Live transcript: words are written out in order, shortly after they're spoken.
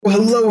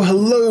Hello,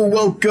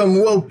 welcome,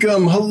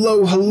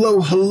 hello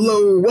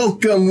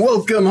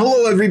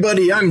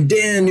everybody. I'm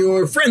Dan,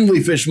 your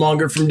friendly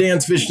fishmonger from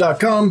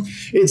dansfish.com.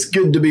 It's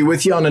good to be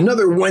with you on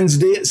another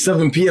Wednesday at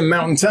 7 p.m.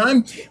 Mountain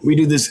Time. We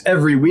do this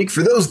every week.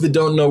 For those that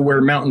don't know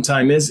where Mountain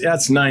Time is,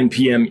 that's 9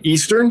 p.m.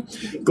 Eastern.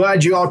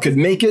 Glad you all could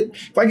make it.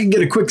 If I could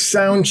get a quick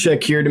sound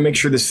check here to make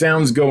sure the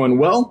sound's going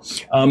well.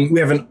 We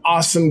have an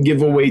awesome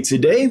giveaway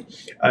today.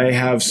 I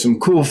have some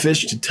cool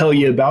fish to tell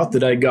you about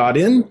that I got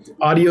in.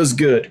 Audio's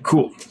good.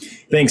 Cool.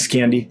 Thanks,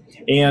 Candy.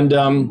 And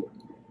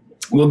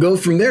we'll go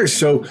from there.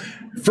 So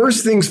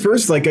first things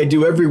first, like I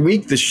do every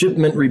week, the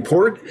shipment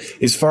report.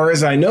 As far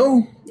as I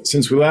know,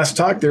 since we last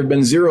talked, there have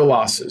been 0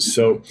 losses.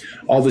 So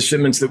all the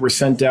shipments that were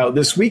sent out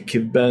this week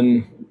have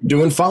been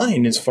doing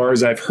fine as far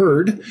as I've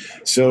heard.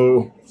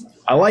 So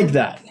I like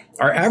that.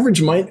 Our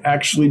average might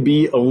actually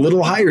be a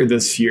little higher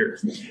this year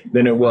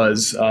than it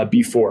was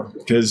before,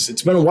 because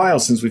it's been a while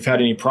since we've had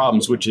any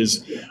problems, which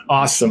is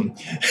awesome.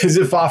 As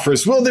if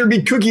offers, will there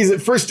be cookies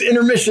at first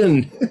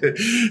intermission?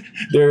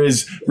 There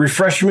is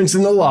refreshments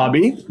in the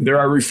lobby. There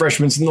are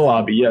refreshments in the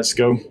lobby. Yes,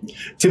 go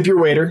tip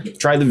your waiter.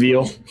 Try the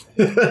veal.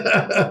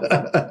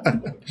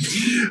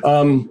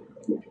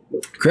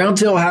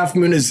 Crowntail Half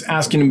Moon is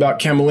asking about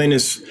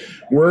Camellinus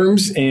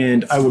worms,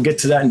 and I will get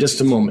to that in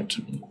just a moment.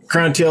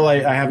 Crowntail,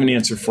 I have an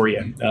answer for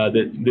you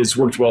that this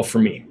worked well for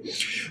me.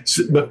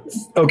 So, but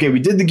okay,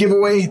 we did the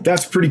giveaway.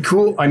 That's pretty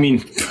cool. I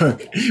mean,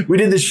 we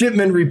did the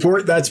shipment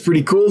report. That's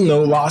pretty cool.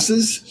 No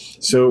losses.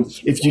 So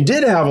if you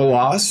did have a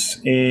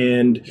loss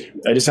and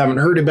I just haven't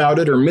heard about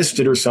it or missed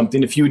it or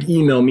something, if you would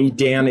email me,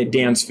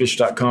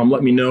 dan@dansfish.com,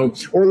 let me know,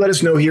 or let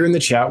us know here in the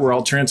chat. We're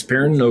all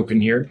transparent and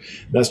open here.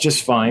 That's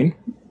just fine.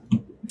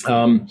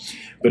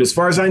 But as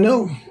far as I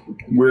know,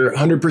 we're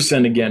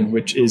 100% again,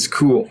 which is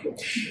cool.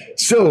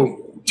 So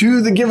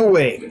to the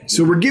giveaway.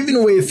 So we're giving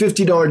away a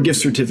 $50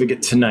 gift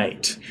certificate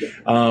tonight.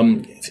 A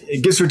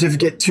gift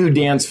certificate to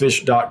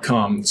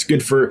dansfish.com. It's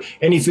good for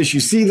any fish you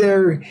see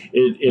there.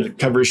 It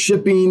covers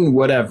shipping,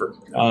 whatever.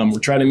 We're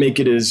trying to make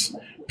it as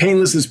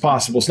painless as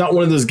possible. It's not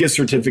one of those gift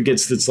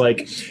certificates that's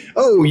like,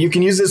 oh, you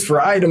can use this for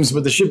items,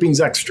 but the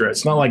shipping's extra.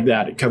 It's not like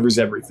that. It covers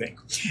everything.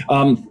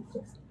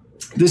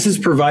 This is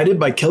provided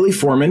by Kelly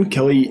Foreman.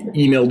 Kelly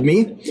emailed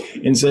me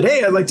and said,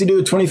 hey, I'd like to do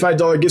a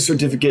 $25 gift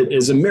certificate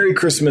as a Merry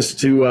Christmas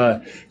to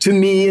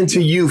me and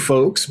to you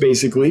folks,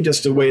 basically,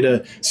 just a way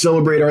to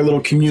celebrate our little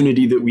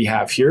community that we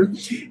have here.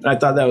 And I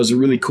thought that was a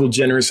really cool,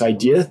 generous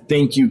idea.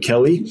 Thank you,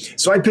 Kelly.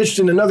 So I pitched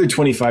in another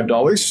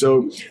 $25.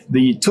 So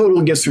the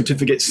total gift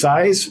certificate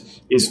size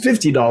is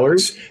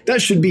 $50.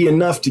 That should be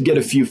enough to get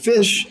a few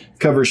fish,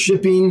 cover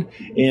shipping,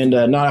 and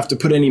not have to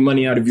put any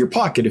money out of your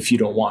pocket if you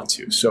don't want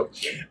to. So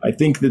I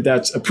think that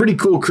that's a pretty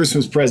cool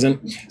Christmas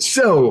present.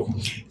 So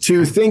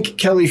to thank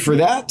Kelly for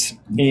that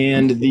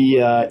and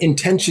the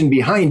intention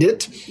behind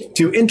it,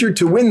 to enter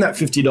to win that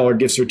 $50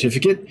 gift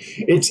certificate,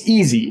 it's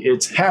easy.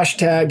 It's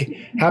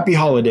hashtag Happy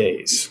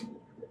Holidays.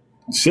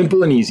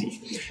 Simple and easy.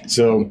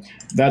 So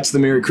that's the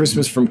Merry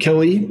Christmas from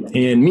Kelly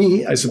and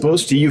me, I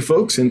suppose, to you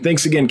folks. And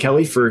thanks again,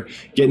 Kelly, for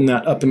getting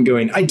that up and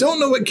going. I don't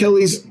know what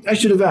Kelly's, I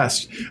should have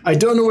asked. I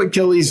don't know what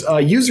Kelly's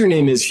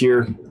username is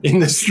here in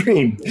the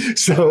stream.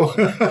 So,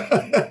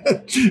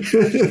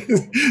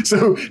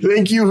 so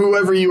thank you,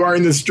 whoever you are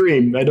in the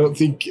stream. I don't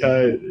think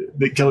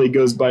that Kelly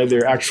goes by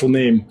their actual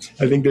name.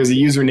 I think there's a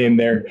username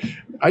there.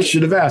 I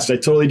should have asked. I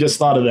totally just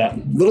thought of that.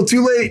 A little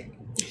too late.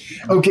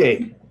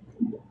 Okay.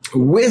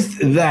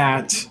 With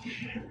that,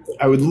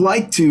 I would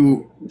like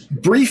to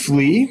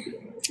briefly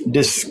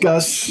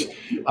discuss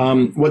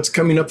what's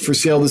coming up for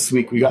sale this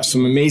week. We got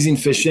some amazing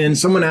fish in.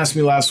 Someone asked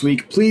me last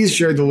week, please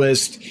share the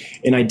list,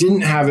 and I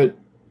didn't have it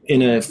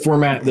in a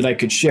format that I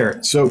could share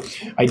it. So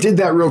I did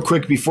that real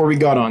quick before we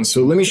got on.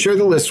 So let me share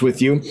the list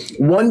with you.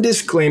 One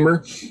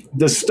disclaimer,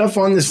 the stuff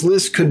on this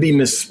list could be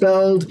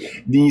misspelled.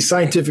 The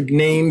scientific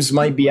names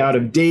might be out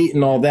of date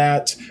and all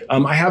that.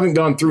 I haven't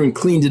gone through and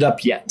cleaned it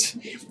up yet.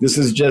 This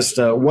is just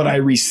what I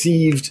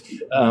received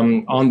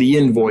on the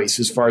invoice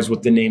as far as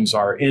what the names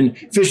are. And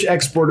fish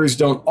exporters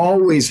don't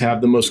always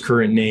have the most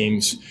current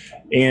names.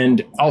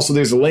 And also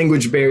there's a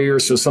language barrier.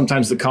 So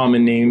sometimes the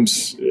common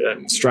names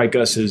strike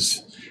us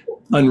as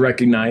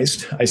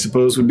unrecognized, I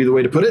suppose would be the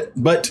way to put it.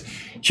 But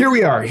here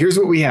we are. Here's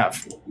what we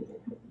have.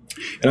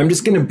 And I'm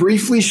just going to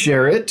briefly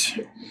share it,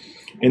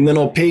 and then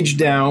I'll page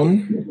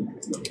down.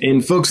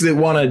 And folks that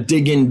want to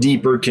dig in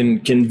deeper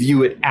can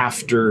view it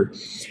after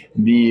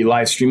the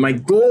live stream. My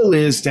goal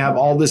is to have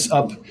all this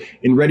up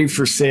and ready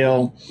for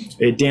sale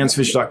at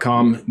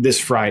dansfish.com this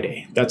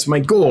Friday. That's my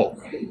goal.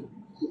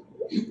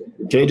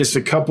 Okay, just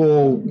a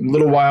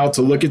little while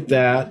to look at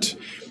that.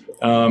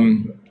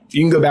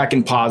 You can go back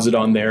and pause it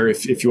on there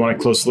if you want a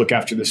close look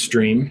after the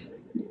stream.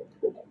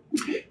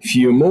 A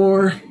few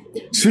more.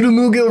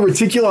 Pseudomugil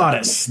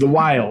reticulatus, the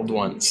wild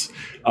ones.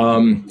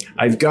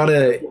 I've got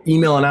to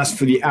email and ask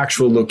for the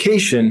actual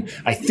location.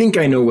 I think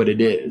I know what it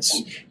is,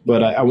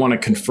 but I want to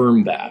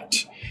confirm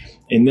that.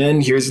 And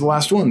then here's the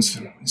last ones.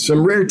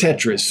 Some rare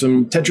tetras,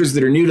 some tetras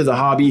that are new to the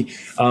hobby.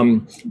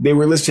 They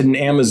were listed in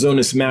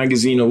Amazonas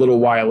magazine a little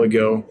while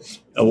ago,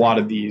 a lot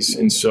of these.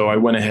 And so I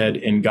went ahead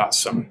and got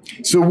some.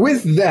 So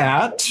with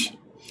that,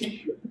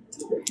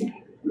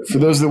 for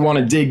those that want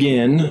to dig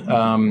in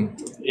and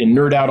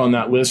nerd out on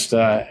that list,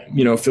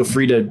 feel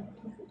free to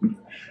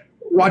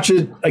watch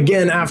it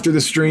again after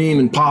the stream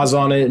and pause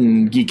on it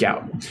and geek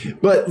out.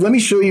 But let me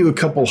show you a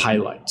couple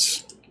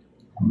highlights.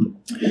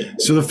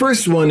 So the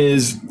first one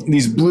is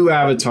these blue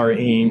avatar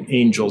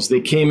angels.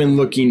 They came in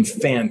looking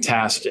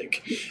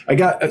fantastic. I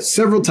got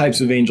several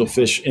types of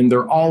angelfish, and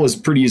they're all as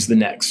pretty as the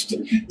next.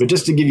 But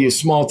just to give you a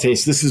small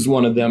taste, this is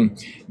one of them.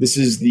 This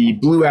is the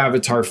blue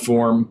avatar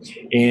form,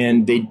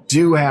 and they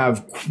do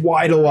have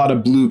quite a lot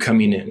of blue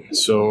coming in.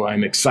 So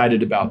I'm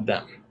excited about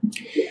them.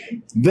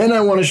 Then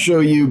I want to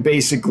show you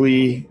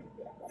basically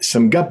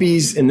some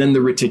guppies and then the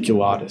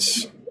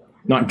reticulatus.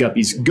 Not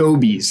guppies,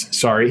 gobies,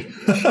 sorry.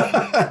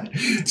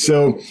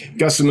 So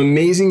got some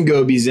amazing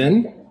gobies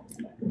in.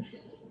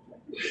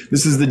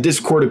 This is the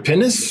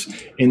Discordipinus,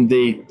 and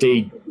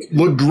they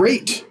look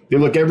great. They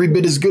look every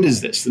bit as good as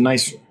this. The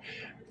nice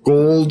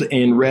gold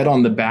and red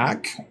on the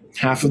back,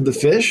 half of the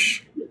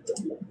fish.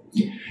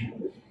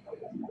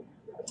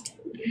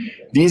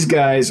 These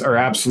guys are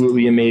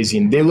absolutely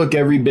amazing. They look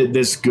every bit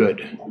this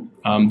good.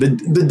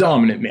 The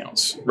dominant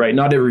males, right?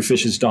 Not every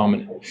fish is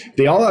dominant.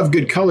 They all have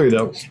good color,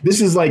 though. This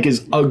is like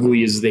as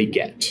ugly as they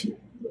get.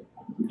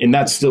 And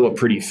that's still a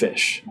pretty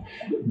fish.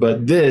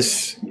 But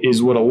this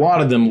is what a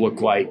lot of them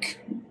look like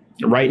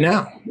right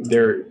now.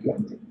 They're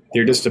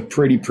just a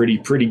pretty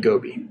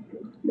goby.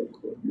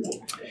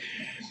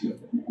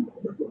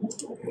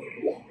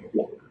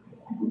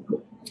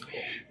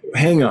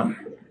 Hang on.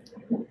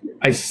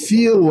 I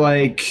feel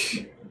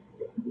like...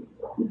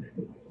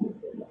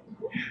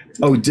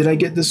 Oh, did I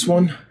get this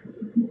one?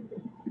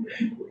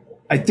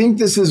 I think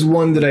this is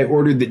one that I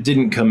ordered that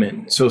didn't come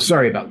in. So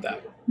sorry about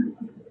that.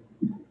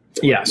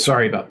 Yeah,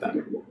 sorry about that.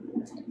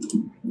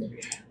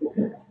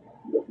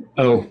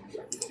 Oh,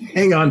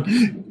 hang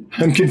on.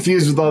 I'm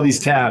confused with all these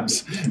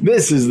tabs.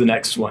 This is the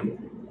next one.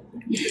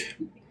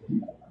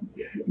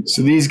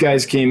 So these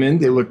guys came in.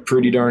 They look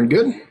pretty darn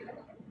good.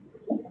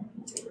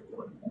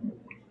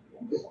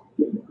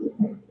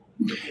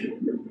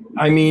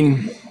 I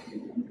mean...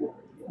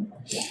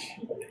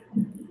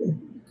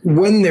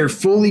 when they're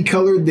fully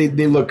colored,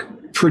 they look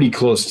pretty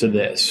close to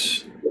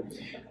this.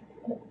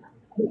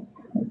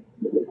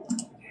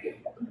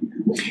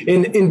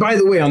 And by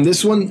the way, on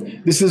this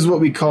one, this is what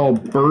we call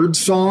bird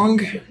song.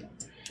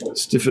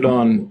 Stiff it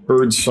on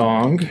bird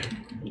song.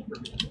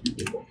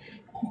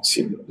 Let's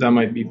see, that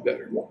might be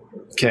better.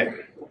 Okay.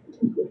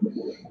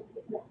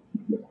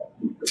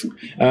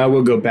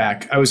 We'll go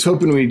back. I was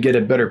hoping we'd get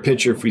a better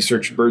picture if we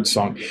search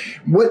birdsong.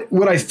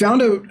 What I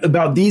found out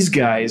about these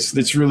guys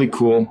that's really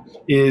cool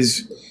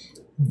is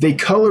they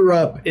color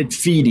up at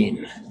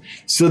feeding.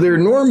 So they're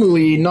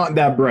normally not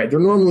that bright.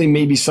 They're normally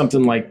maybe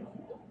something like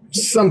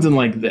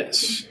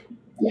this.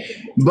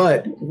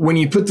 But when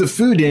you put the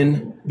food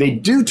in, they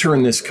do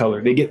turn this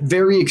color. They get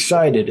very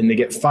excited and they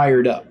get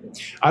fired up.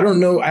 I don't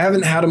know. I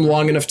haven't had them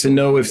long enough to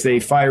know if they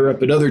fire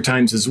up at other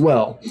times as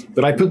well.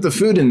 But I put the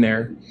food in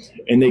there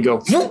and they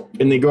go,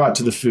 and they go out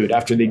to the food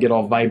after they get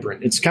all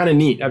vibrant. It's kind of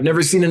neat. I've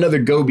never seen another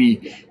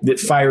goby that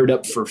fired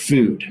up for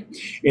food.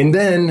 And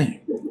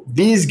then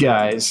these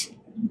guys,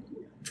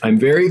 I'm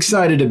very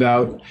excited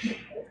about.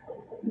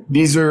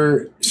 These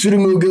are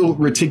Pseudomugil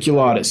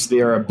reticulatus. They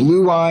are a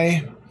blue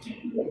eye,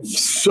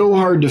 so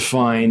hard to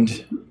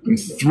find. I'm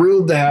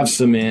thrilled to have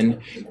some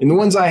in. And the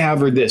ones I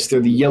have are this. They're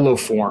the yellow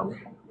form.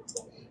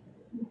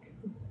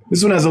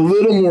 This one has a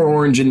little more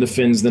orange in the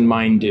fins than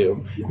mine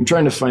do. I'm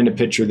trying to find a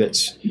picture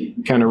that's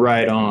kind of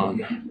right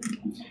on.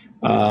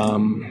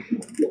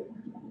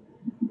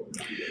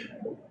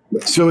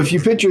 So if you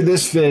picture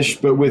this fish,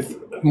 but with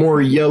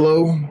more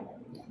yellow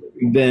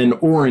than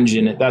orange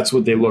in it, that's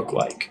what they look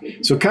like.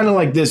 So kind of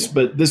like this,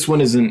 but this one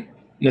isn't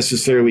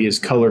necessarily as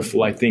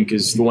colorful, I think,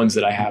 as the ones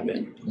that I have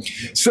in.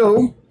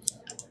 So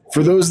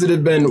for those that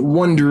have been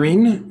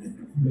wondering,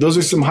 those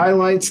are some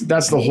highlights.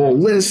 That's the whole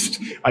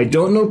list. I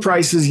don't know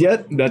prices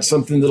yet. That's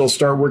something that I'll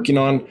start working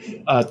on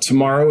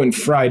tomorrow and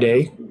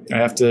Friday. I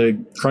have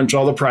to crunch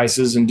all the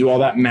prices and do all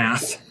that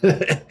math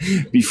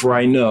before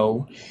I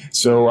know.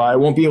 So I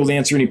won't be able to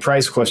answer any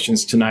price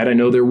questions tonight. I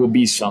know there will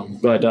be some,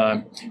 but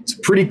it's a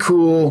pretty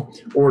cool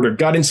order.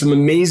 Got in some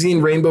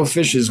amazing rainbow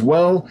fish as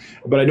well,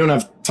 but I don't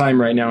have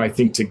time right now, I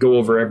think, to go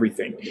over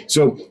everything.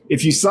 So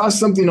if you saw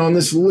something on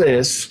this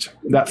list,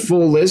 that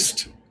full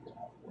list,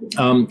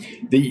 that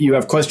you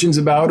have questions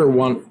about or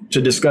want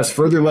to discuss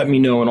further, let me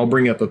know and I'll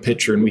bring up a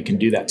picture and we can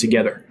do that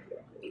together.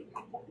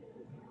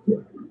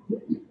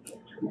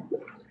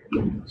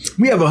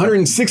 We have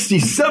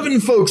 167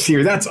 folks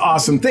here. That's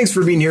awesome. Thanks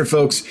for being here,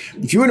 folks.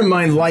 If you wouldn't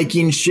mind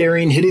liking,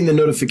 sharing, hitting the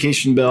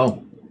notification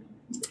bell,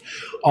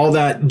 all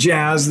that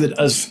jazz that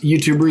us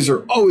YouTubers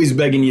are always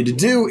begging you to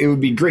do, it would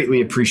be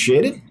greatly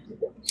appreciated.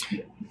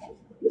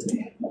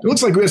 It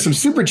looks like we have some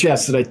super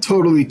chats that I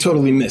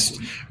totally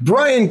missed.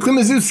 Brian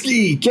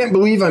Klimaszewski, can't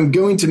believe I'm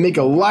going to make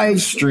a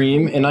live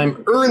stream and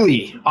I'm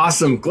early.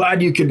 Awesome.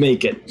 Glad you could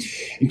make it.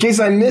 In case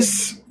I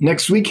miss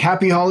next week,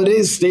 happy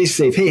holidays. Stay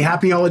safe. Hey,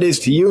 happy holidays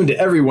to you and to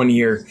everyone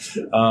here.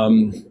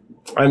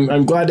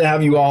 I'm glad to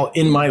have you all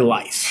in my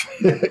life.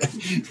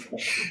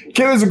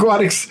 Killers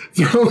Aquatics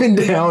throwing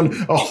down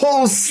a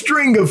whole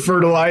string of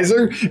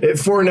fertilizer at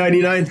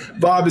 $4.99.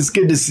 Bob, it's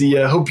good to see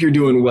you. Hope you're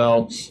doing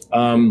well.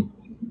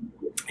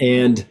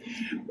 And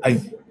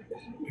I've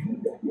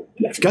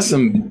got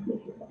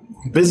some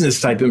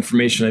business type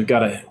information I've got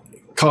to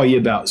call you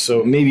about.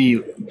 So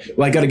maybe,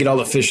 I got to get all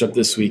the fish up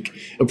this week.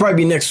 It'll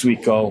probably be next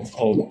week.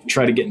 I'll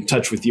try to get in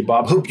touch with you,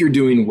 Bob. Hope you're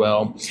doing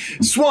well.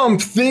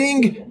 Swamp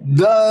Thing,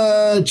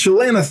 the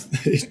Chilotharina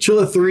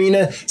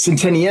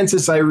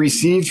centenniensis I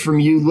received from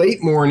you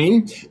late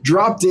morning,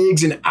 dropped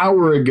eggs an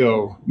hour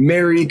ago.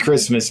 Merry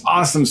Christmas.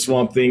 Awesome,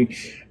 Swamp Thing.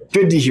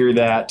 Good to hear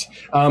that.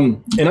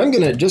 And I'm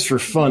going to, just for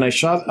fun, I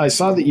saw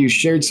that you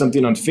shared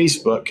something on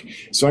Facebook.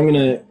 So I'm going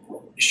to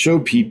show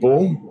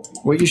people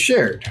what you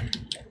shared.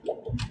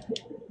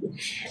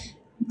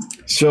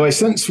 So I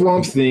sent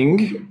Swamp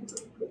Thing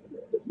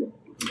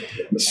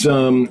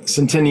some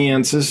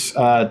centenniensis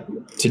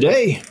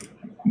today.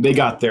 They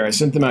got there. I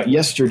sent them out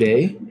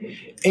yesterday.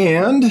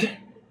 And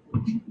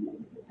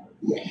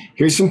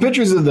here's some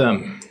pictures of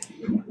them.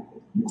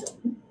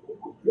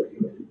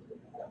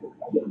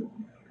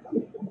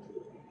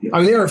 I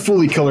mean, they aren't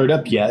fully colored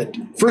up yet.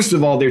 First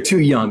of all, they're too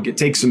young. It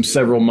takes them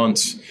several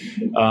months,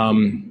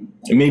 and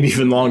maybe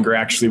even longer,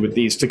 actually, with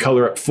these to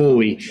color up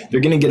fully.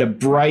 They're going to get a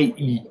bright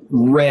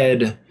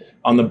red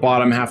on the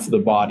bottom half of the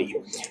body.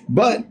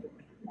 But,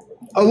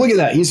 oh, look at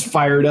that. He's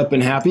fired up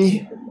and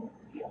happy.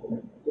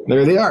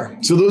 There they are.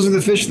 So those are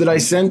the fish that I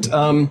sent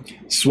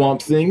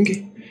Swamp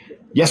Thing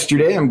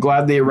yesterday. I'm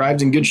glad they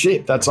arrived in good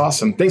shape. That's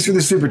awesome. Thanks for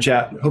the super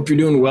chat. Hope you're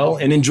doing well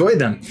and enjoy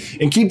them.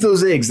 And keep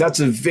those eggs. That's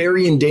a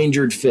very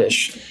endangered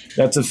fish.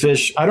 That's a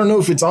fish. I don't know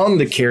if it's on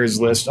the CARES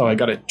list. Oh, I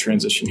got to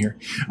transition here.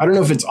 I don't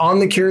know if it's on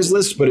the CARES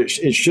list, but it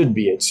should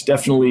be. It's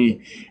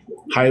definitely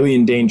highly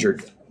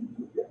endangered.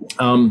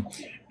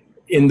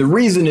 And the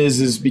reason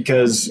is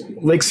because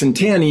Lake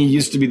Santani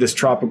used to be this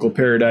tropical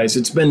paradise.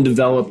 It's been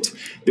developed.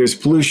 There's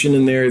pollution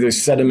in there.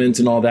 There's sediment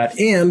and all that.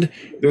 And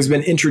there's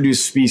been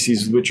introduced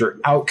species which are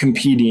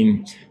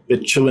outcompeting the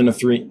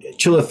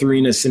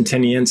Chilotharina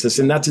centenniensis.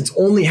 And that's its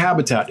only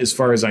habitat, as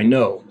far as I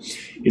know,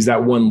 is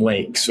that one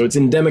lake. So it's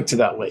endemic to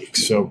that lake.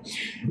 So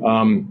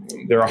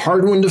they're a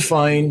hard one to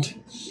find.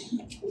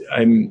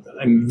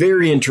 I'm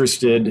very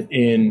interested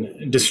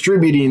in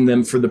distributing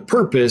them for the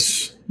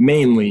purpose,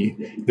 mainly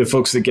the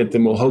folks that get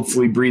them will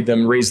hopefully breed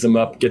them, raise them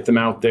up, get them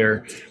out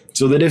there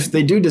so that if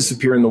they do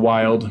disappear in the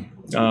wild,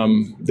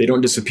 they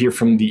don't disappear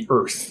from the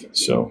earth.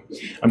 So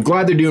I'm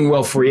glad they're doing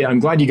well for you. I'm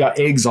glad you got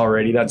eggs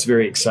already. That's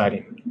very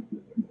exciting.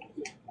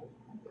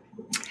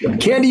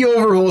 Candy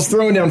Overhole's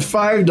throwing down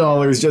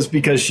 $5 just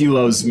because she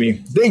loves me.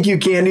 Thank you,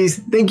 Candies.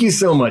 Thank you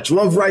so much.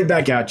 Love right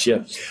back at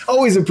you.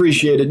 Always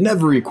appreciated,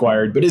 never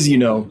required. But as you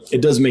know,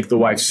 it does make the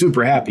wife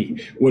super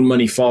happy when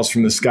money falls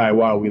from the sky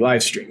while we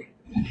live stream.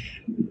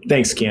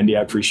 Thanks, Candy.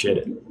 I appreciate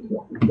it.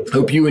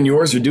 Hope you and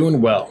yours are doing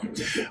well.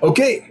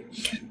 Okay.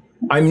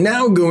 I'm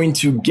now going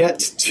to get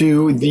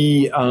to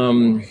the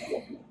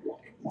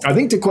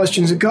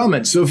questions and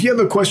comments. So if you have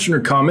a question or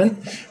comment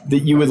that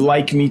you would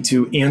like me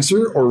to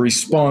answer or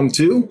respond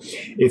to,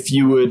 if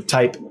you would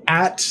type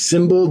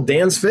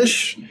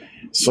 @Dansfish,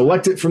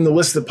 select it from the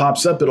list that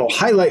pops up. It'll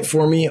highlight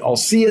for me. I'll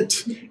see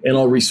it and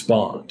I'll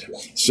respond.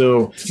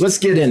 So let's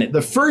get in it.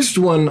 The first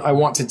one I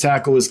want to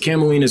tackle is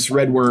Camelinus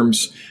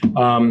redworms.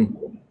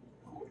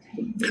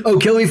 Oh,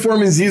 Kelly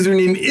Foreman's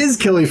username is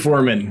Kelly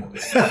Foreman.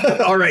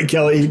 All right,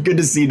 Kelly, good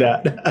to see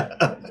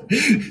that.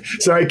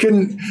 Sorry, I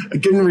couldn't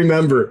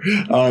remember.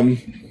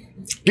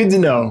 Good to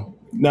know.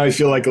 Now I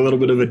feel like a little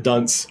bit of a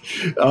dunce.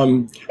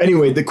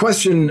 Anyway, the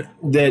question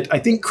that I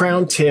think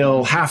Crown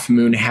Tail Half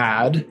Moon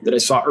had that I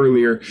saw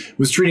earlier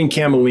was treating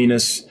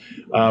Camelinus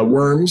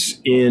worms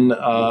in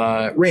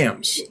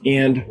rams.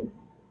 And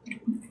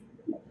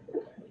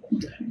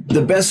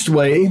the best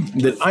way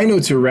that I know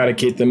to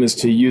eradicate them is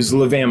to use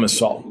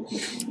levamisole.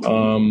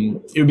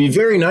 It would be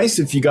very nice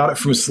if you got it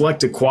from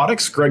Select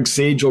Aquatics. Greg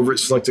Sage over at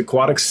Select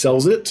Aquatics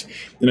sells it,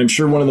 and I'm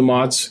sure one of the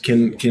mods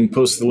can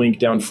post the link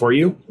down for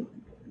you.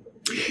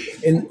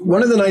 And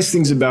one of the nice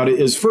things about it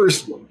is,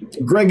 first,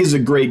 Greg is a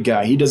great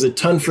guy. He does a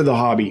ton for the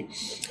hobby.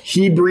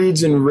 He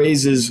breeds and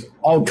raises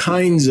all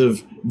kinds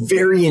of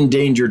very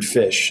endangered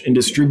fish and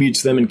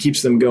distributes them and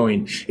keeps them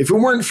going. If it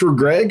weren't for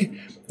Greg,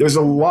 there's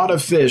a lot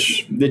of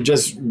fish that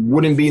just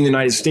wouldn't be in the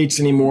United States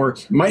anymore,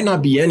 might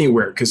not be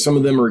anywhere because some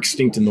of them are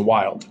extinct in the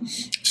wild.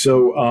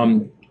 So,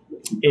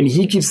 and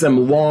he keeps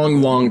them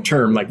long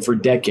term, like for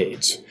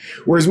decades.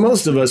 Whereas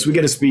most of us, we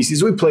get a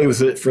species, we play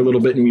with it for a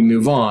little bit and we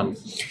move on,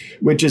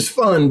 which is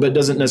fun, but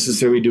doesn't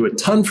necessarily do a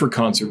ton for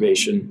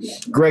conservation.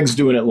 Greg's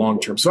doing it long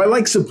term. So I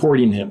like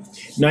supporting him.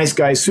 Nice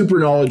guy, super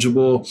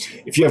knowledgeable.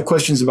 If you have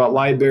questions about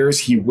live bears,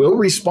 he will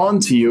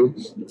respond to you.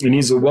 And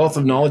he's a wealth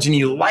of knowledge and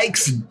he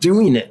likes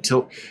doing it.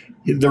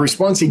 the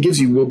response he gives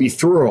you will be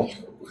thorough.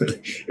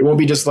 It won't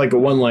be just like a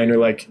one-liner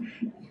like,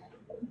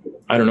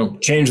 I don't know,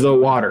 change the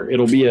water.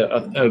 It'll be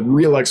a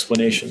real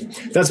explanation.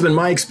 That's been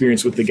my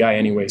experience with the guy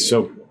anyway.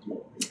 So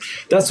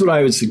that's what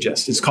I would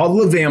suggest. It's called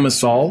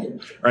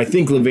levamisole, or I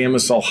think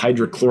levamisole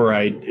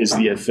hydrochloride is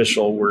the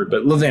official word,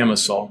 but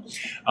levamisole.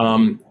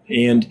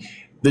 And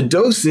the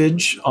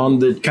dosage on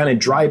the kind of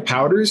dry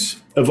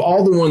powders of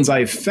all the ones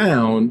I've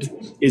found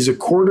is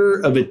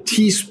 1/4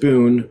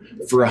 teaspoon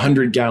for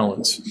 100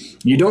 gallons.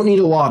 You don't need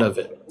a lot of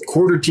it.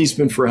 1/4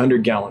 teaspoon for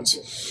 100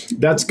 gallons.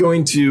 That's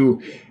going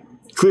to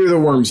clear the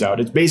worms out.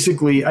 It's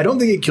basically, I don't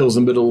think it kills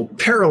them, but it'll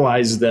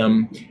paralyze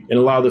them and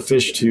allow the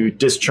fish to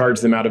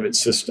discharge them out of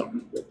its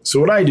system. So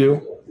what I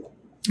do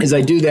is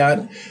I do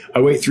that.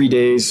 I wait 3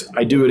 days.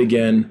 I do it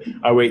again.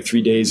 I wait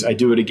 3 days. I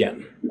do it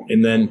again.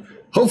 And then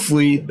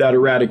hopefully that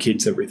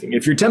eradicates everything.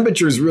 If your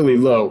temperature is really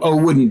low,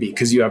 it wouldn't be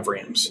because you have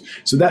rams.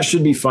 So that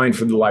should be fine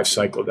for the life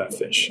cycle of that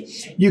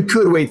fish. You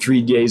could wait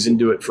 3 days and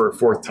do it for a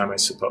 4th time, I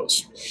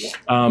suppose.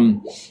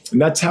 And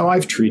that's how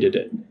I've treated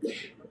it.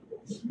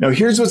 Now,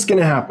 here's what's going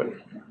to happen.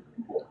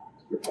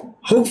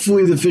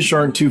 Hopefully the fish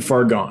aren't too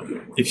far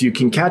gone. If you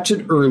can catch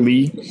it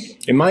early,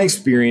 in my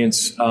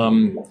experience,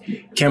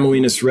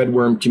 Camelinus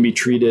redworm can be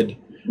treated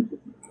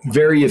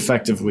very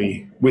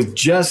effectively with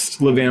just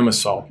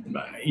levamisole.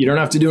 You don't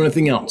have to do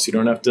anything else. You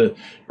don't have to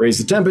raise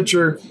the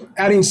temperature.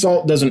 Adding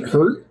salt doesn't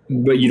hurt,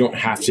 but you don't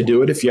have to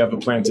do it if you have a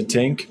planted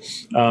tank.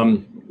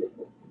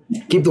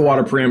 Keep the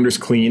water parameters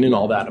clean and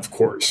all that, of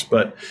course,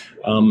 but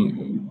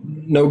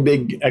no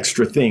big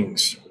extra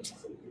things.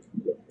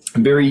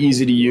 Very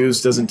easy to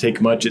use, doesn't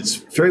take much. It's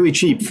fairly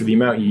cheap for the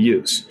amount you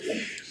use.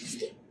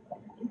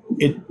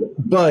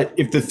 But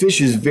if the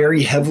fish is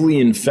very heavily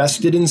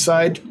infested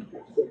inside,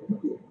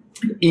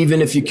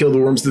 even if you kill the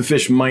worms, the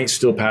fish might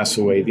still pass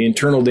away. The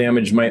internal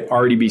damage might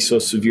already be so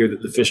severe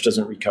that the fish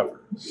doesn't recover.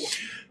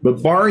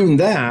 But barring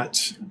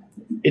that,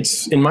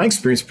 it's, in my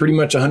experience, pretty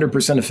much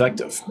 100%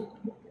 effective.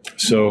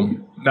 So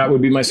that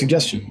would be my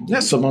suggestion.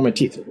 That's something on my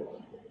teeth.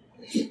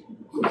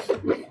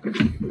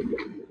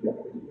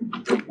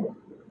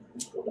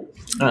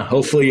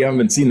 Hopefully you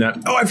haven't seen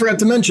that. Oh, I forgot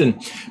to mention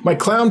my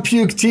clown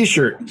puke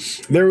t-shirt.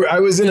 I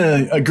was in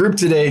a group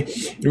today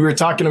and we were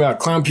talking about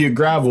clown puke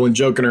gravel and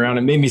joking around.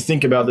 It made me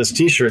think about this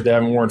t-shirt that I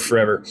haven't worn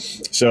forever.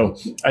 So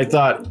I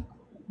thought,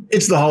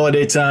 it's the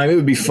holiday time. It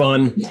would be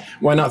fun.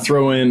 Why not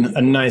throw in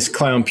a nice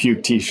clown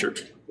puke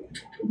t-shirt?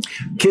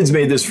 Kids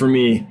made this for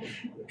me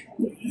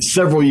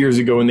several years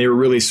ago when they were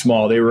really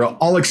small. They were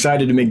all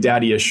excited to make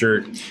daddy a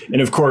shirt.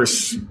 And of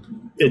course,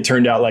 it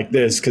turned out like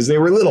this because they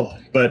were little,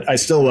 but I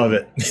still love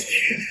it.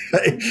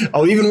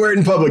 I'll even wear it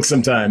in public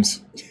sometimes.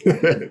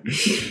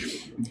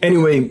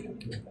 Anyway,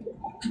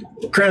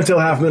 Crown-tail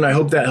halfmoon, I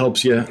hope that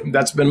helps you.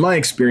 That's been my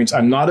experience.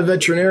 I'm not a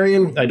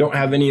veterinarian. I don't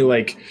have any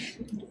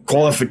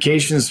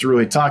qualifications to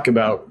really talk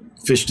about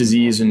fish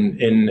disease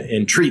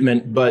and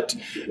treatment, but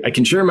I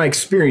can share my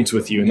experience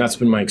with you, and that's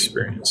been my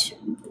experience.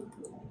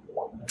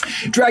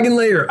 Dragon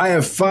Layer, I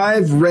have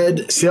 5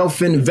 red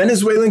sailfin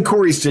Venezuelan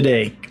cories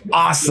today.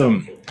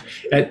 Awesome.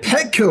 At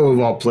Petco, of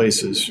all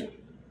places.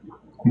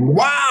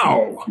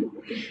 Wow.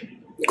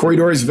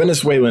 Corridors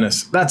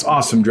Venezuelanus. That's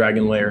awesome,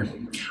 Dragon Layer.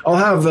 I'll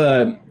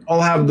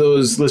have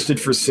those listed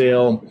for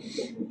sale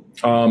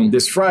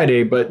this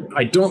Friday, but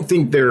I don't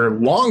think they're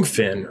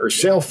longfin or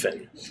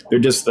sailfin. They're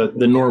just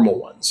the normal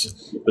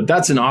ones. But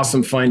that's an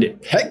awesome find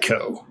at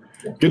Petco.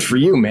 Good for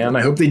you, man.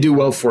 I hope they do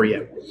well for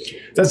you.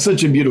 That's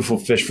such a beautiful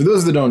fish. For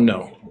those that don't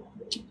know,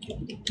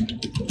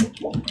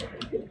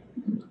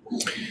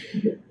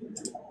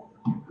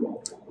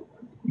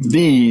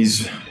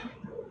 these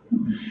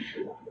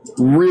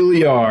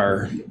really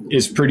are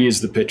as pretty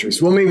as the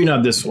pictures. Well, maybe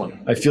not this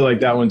one. I feel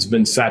like that one's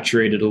been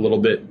saturated a little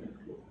bit,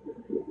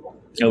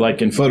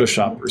 like in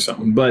Photoshop or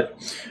something. But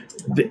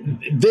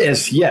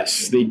this,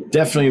 yes, they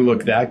definitely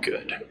look that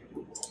good.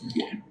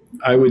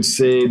 I would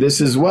say this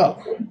as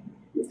well.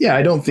 Yeah,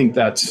 I don't think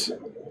that's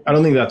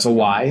a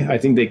lie. I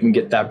think they can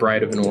get that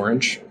bright of an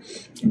orange.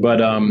 But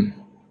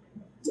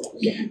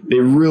they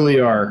really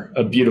are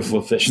a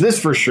beautiful fish. This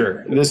for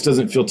sure. This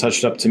doesn't feel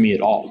touched up to me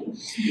at all.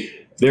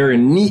 They're a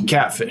neat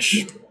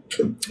catfish.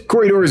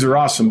 Corridors are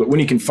awesome, but when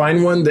you can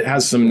find one that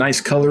has some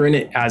nice color in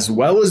it as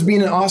well as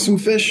being an awesome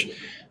fish,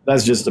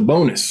 that's just a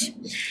bonus.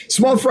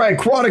 Small Fry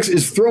Aquatics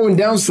is throwing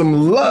down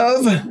some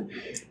love.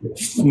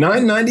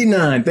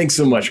 $9.99. Thanks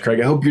so much, Craig.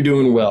 I hope you're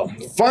doing well.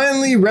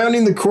 Finally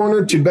rounding the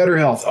corner to better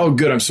health. Oh,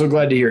 good. I'm so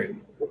glad to hear it.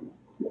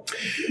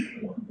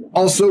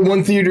 Also,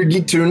 one theater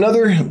geek to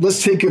another.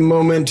 Let's take a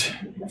moment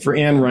for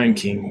Anne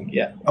Reinking.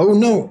 Yeah. Oh,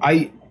 no.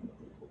 I'm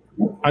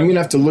going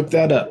to have to look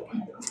that up.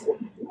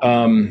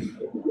 Oh,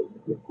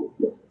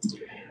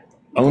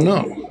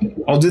 no.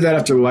 I'll do that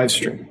after the live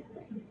stream.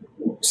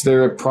 Is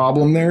there a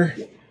problem there?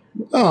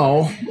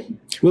 Oh.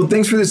 Well,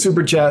 thanks for the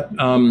super chat.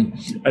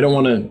 I don't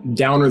want to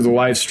downer the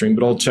live stream,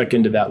 but I'll check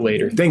into that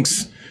later.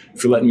 Thanks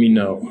for letting me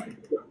know.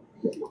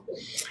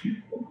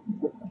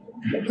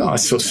 Oh,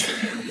 it's so...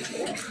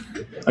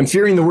 I'm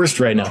fearing the worst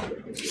right now.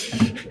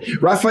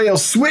 Raphael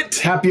Swit,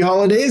 happy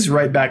holidays.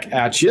 Right back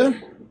at you.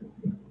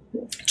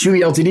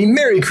 Chewy LTD,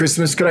 Merry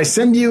Christmas. Could I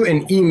send you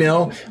an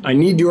email? I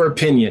need your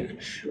opinion.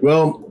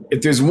 Well,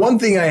 if there's one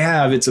thing I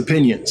have, it's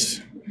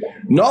opinions.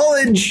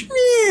 Knowledge,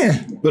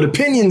 but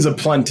opinions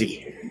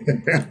aplenty.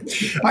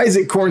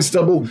 Isaac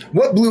Cornstubble,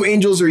 what Blue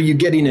Angels are you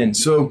getting in?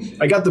 So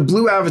I got the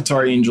Blue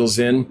Avatar Angels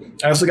in.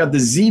 I also got the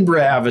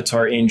Zebra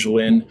Avatar Angel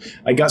in.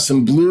 I got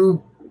some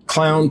Blue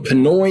Clown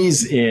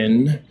Pinoys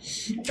in.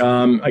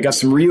 I got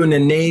some Rio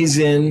Nenes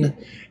in,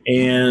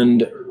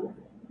 and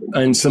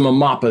some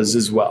Amapas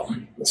as well.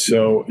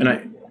 So,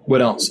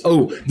 what else?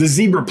 Oh, the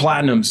Zebra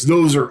Platinums.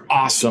 Those are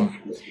awesome.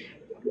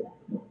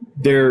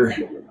 Or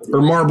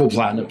Marble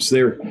Platinums.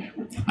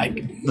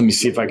 Let me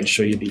see if I can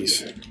show you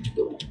these.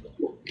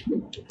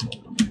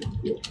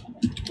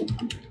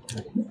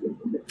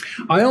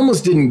 I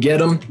almost didn't get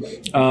them.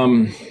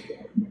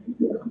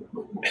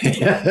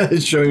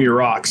 It's showing you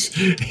rocks.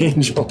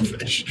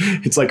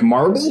 Angelfish. It's like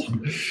marble?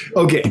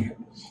 Okay.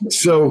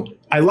 So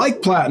I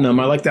like platinum.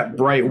 I like that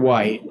bright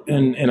white.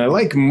 And I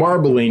like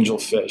marble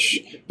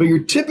angelfish. But your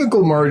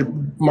typical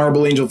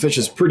marble angelfish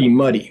is pretty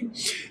muddy.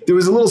 There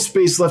was a little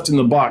space left in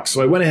the box,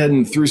 so I went ahead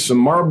and threw some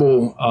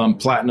marble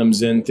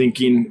platinums in,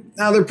 thinking,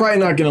 they're probably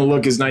not going to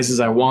look as nice as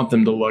I want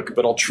them to look,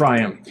 but I'll try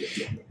them.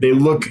 They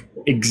look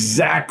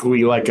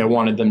exactly like I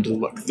wanted them to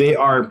look. They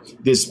are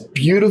this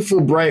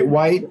beautiful bright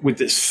white with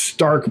this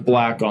stark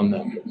black on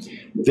them.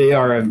 They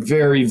are a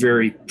very,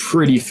 very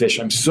pretty fish.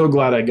 I'm so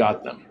glad I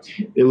got them.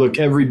 They look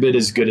every bit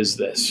as good as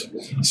this.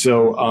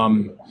 So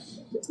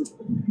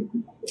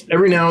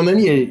every now and then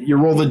you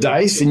roll the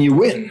dice and you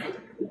win.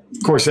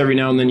 Of course, every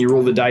now and then you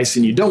roll the dice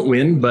and you don't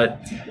win,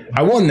 but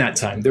I won that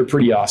time. They're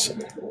pretty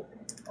awesome.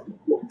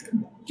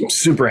 I'm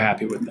super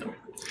happy with them.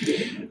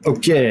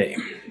 Okay.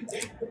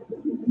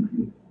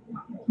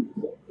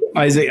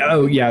 Isaac,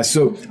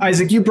 so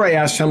Isaac, you probably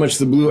asked how much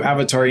the Blue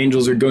Avatar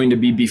Angels are going to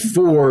be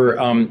before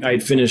I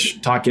had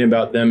finished talking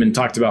about them and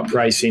talked about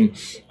pricing.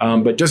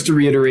 But just to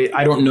reiterate,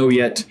 I don't know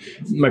yet.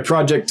 My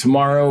project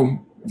tomorrow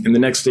and the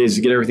next day is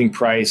to get everything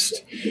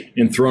priced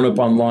and thrown up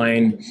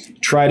online.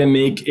 Try to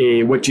make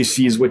a what you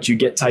see is what you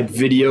get type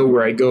video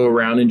where I go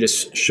around and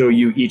just show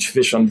you each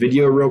fish on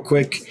video real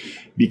quick,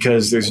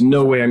 because there's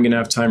no way I'm going to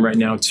have time right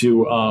now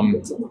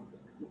to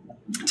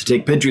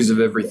take pictures of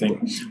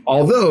everything.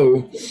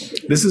 Although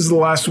this is the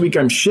last week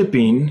I'm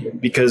shipping,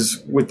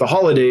 because with the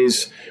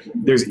holidays,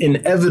 there's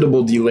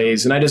inevitable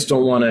delays, and I just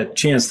don't want to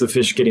chance the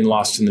fish getting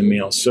lost in the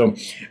mail. So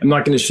I'm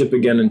not going to ship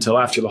again until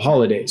after the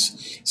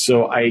holidays.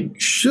 So I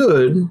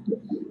should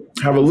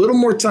have a little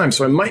more time.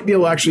 So I might be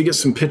able to actually get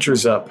some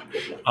pictures up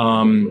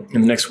in the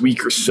next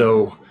week or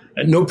so.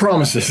 No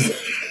promises,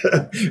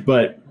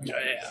 but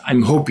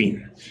I'm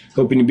hoping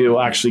to be able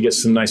to actually get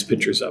some nice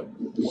pictures up.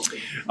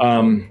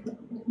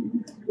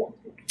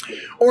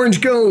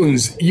 Orange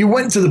Gones, you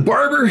went to the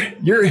barber?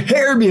 Your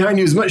hair behind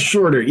you is much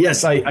shorter.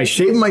 Yes, I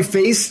shaved my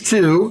face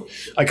too.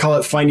 I call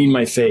it finding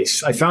my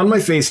face. I found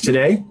my face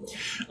today.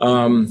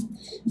 I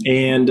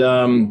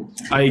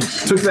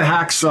took the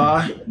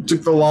hacksaw,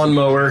 took the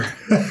lawnmower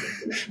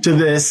to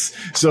this.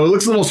 So it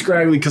looks a little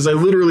scraggly because I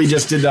literally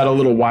just did that a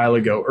little while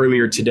ago,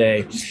 earlier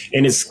today.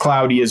 And it's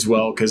cloudy as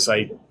well because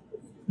I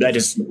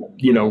just,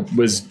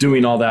 was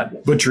doing all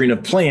that butchering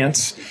of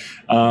plants.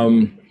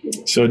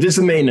 So just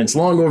some maintenance,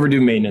 long overdue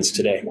maintenance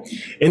today.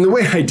 And the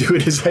way I do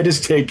it is I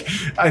just take,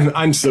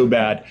 I'm so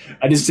bad.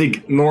 I just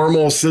take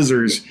normal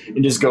scissors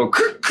and just go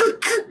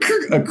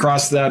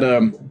across that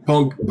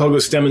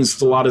Pogostemon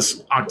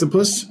stellatus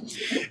octopus.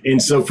 And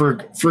so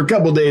for a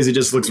couple of days, it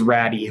just looks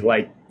ratty,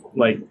 like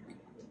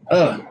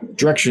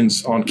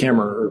directions on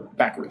camera or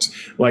backwards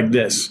like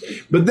this.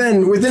 But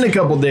then within a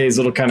couple of days,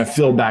 it'll kind of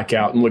fill back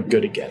out and look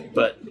good again.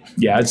 But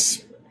yeah,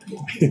 it's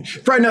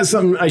probably not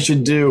something I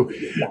should do.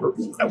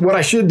 What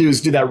I should do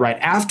is do that right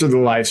after the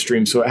live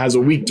stream, so it has a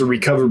week to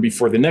recover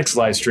before the next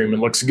live stream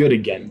and looks good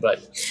again.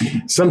 But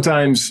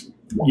sometimes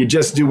you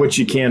just do what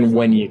you can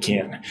when you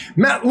can.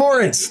 Matt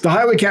Lawrence, the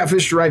highway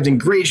catfish arrived in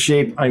great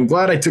shape. I'm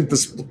glad I took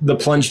the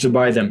plunge to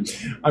buy them.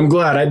 I'm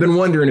glad. I've been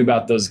wondering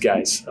about those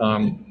guys.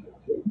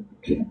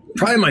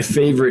 Probably my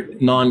favorite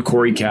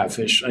non-Cory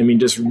catfish. I mean,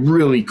 just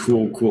really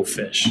cool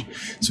fish.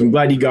 So I'm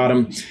glad you got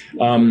them.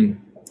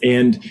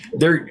 And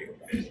they're...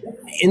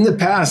 In the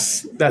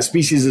past, that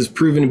species has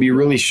proven to be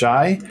really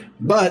shy,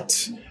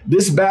 but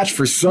this batch,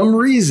 for some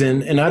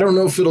reason, and I don't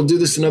know if it'll do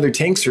this in other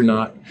tanks or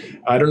not,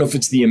 I don't know if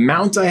it's the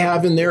amount I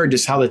have in there or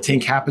just how the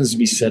tank happens to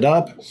be set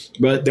up,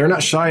 but they're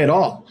not shy at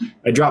all.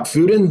 I drop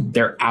food in,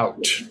 they're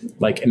out,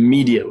 like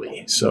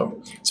immediately.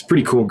 So it's a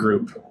pretty cool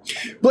group.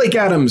 Blake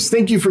Adams,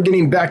 thank you for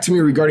getting back to me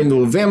regarding the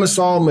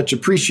Levamisol. Much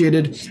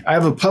appreciated. I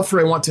have a puffer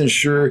I want to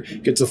ensure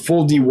gets a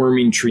full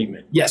deworming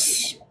treatment.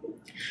 Yes,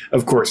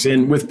 of course.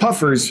 And with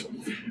puffers,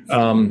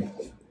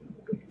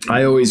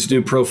 I always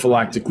do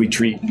prophylactically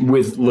treat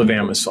with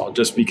Levamisol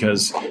just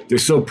because they're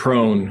so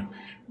prone,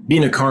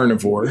 being a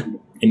carnivore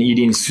and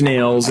eating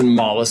snails and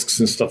mollusks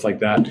and stuff like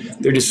that,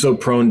 they're just so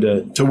prone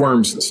to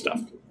worms and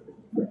stuff.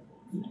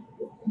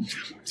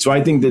 So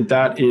I think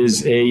that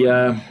is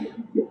a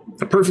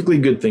perfectly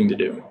good thing to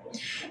do.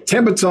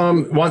 Tampa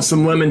Tom wants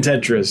some lemon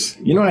tetras.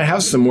 I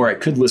have some more. I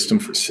could list them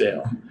for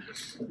sale.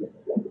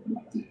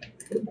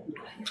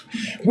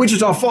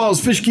 Wichita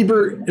Falls Fish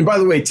Keeper. And by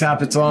the way,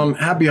 Tapatom,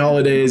 happy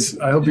holidays.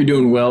 I hope you're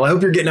doing well. I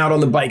hope you're getting out on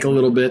the bike a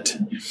little bit.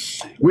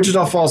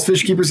 Wichita Falls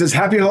Fish Keeper says,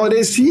 happy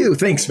holidays to you.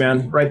 Thanks,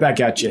 man. Right back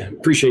at you.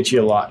 Appreciate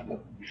you a lot.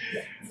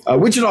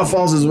 Wichita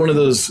Falls is one of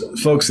those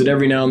folks that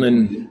every now and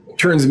then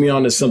turns me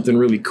on to something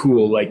really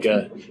cool, like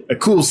a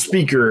cool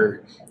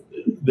speaker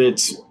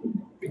that's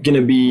going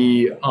to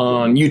be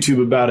on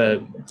YouTube about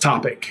a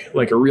topic,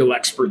 like a real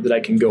expert that I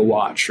can go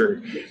watch,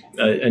 or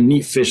a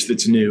neat fish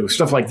that's new,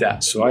 stuff like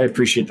that. So I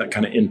appreciate that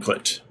kind of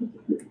input.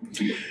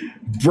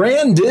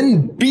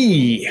 Brandon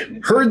B.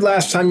 Heard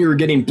last time you were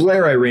getting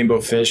Blair-eye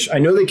rainbow fish. I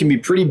know they can be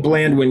pretty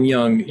bland when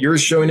young.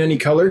 Yours showing any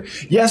color?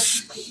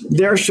 Yes,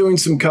 they're showing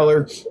some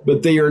color,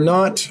 but they are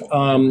not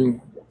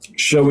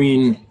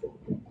showing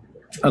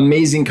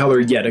amazing color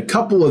yet. A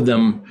couple of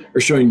them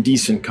are showing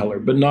decent color,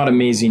 but not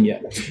amazing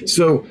yet.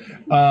 So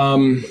let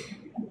me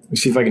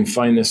see if I can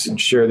find this and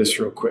share this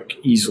real quick,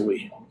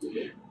 easily.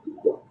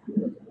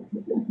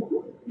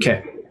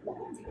 Okay,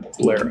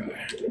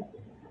 Blair-eye.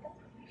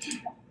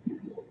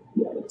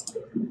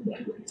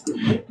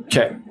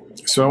 Okay,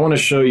 so I want to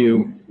show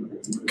you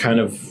kind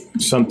of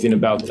something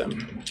about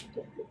them.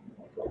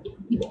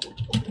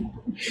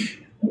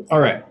 All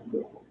right.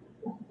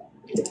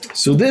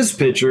 So this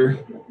picture,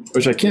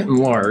 which I can't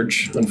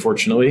enlarge,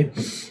 unfortunately,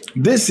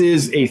 this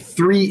is a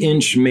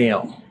 3-inch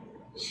male.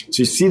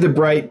 So you see the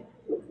bright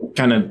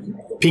kind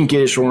of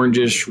pinkish,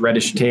 orangish,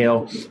 reddish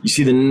tail. You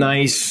see the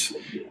nice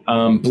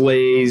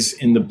blaze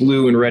in the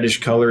blue and reddish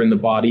color in the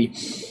body.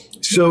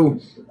 So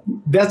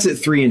that's at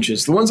 3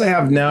 inches. The ones I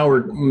have now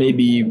are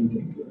maybe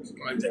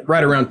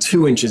right around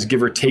 2 inches,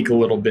 give or take a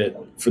little bit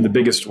for the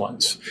biggest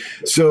ones.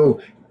 So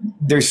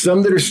there's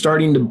some that are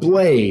starting to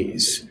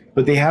blaze,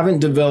 but they haven't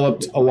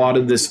developed a lot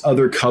of this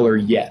other color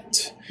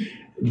yet.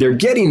 They're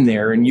getting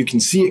there and you can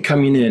see it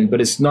coming in,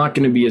 but it's not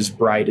going to be as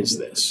bright as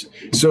this.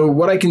 So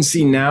what I can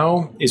see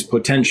now is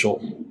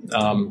potential.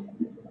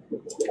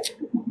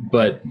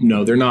 But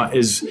no, they're not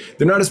as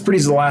pretty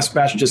as the last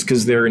batch, just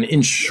because they're an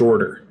inch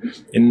shorter.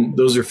 And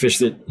those are fish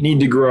that need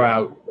to grow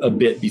out a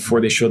bit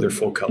before they show their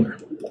full color.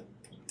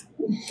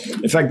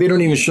 In fact, they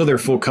don't even show their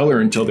full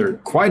color until they're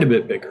quite a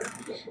bit bigger.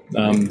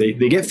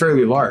 They get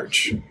fairly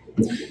large.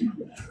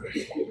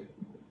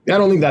 I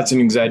don't think that's an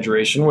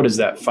exaggeration. What is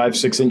that,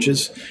 5-6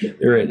 inches?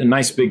 They're a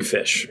nice big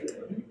fish.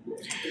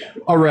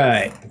 All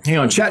right, hang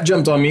on, chat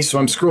jumped on me, so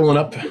I'm scrolling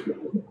up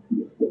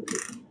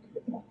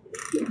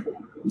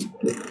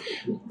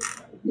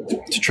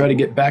to try to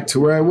get back to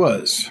where I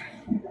was.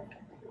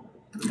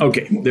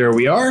 Okay, there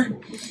we are.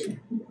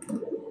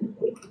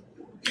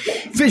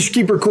 Fish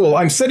Keeper Cool.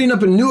 I'm setting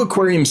up a new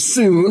aquarium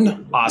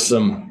soon.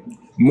 Awesome.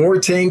 More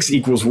tanks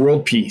equals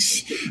world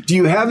peace. Do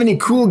you have any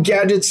cool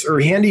gadgets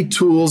or handy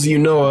tools you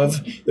know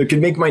of that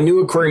could make my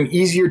new aquarium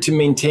easier to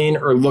maintain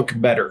or look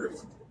better?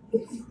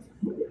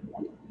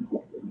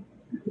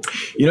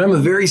 You know, I'm a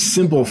very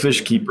simple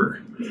fish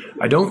keeper.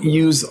 I don't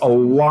use a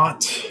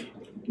lot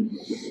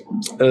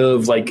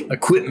of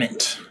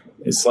equipment.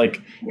 It's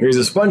like, here's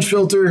a sponge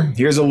filter,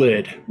 here's a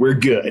lid, we're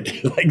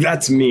good.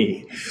 That's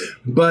me.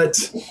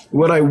 But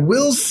what I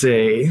will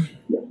say,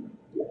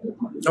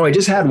 I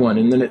just had one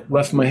and then it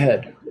left my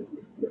head.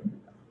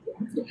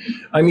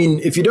 I mean,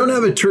 if you don't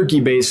have a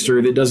turkey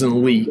baster that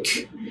doesn't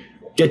leak,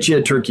 get you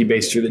a turkey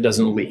baster that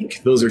doesn't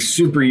leak. Those are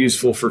super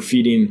useful for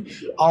feeding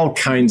all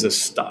kinds of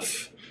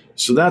stuff.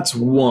 So that's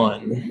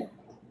one.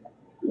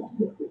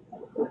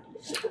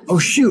 Oh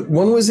shoot,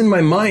 one was in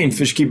my mind,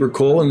 Fish Keeper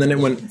Cole, and then it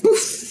went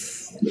poof.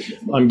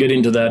 I'm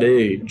getting to that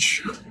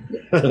age.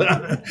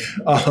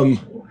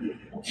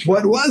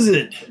 What was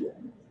it?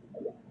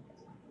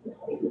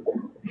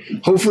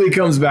 Hopefully it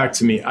comes back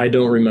to me. I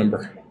don't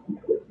remember.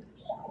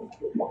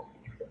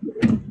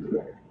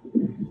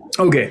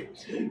 Okay,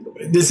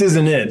 this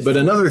isn't it, but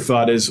another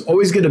thought is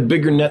always get a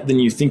bigger net than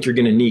you think you're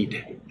going to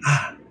need.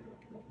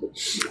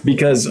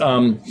 Because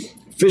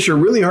fish are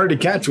really hard to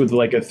catch with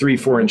like a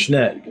 3-4 inch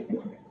net.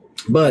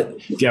 But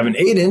if you have an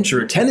 8-inch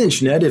or a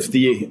 10-inch net, if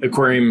the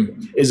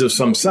aquarium is of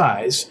some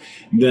size,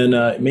 then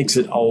it makes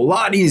it a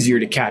lot easier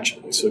to catch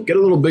it. So get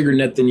a little bigger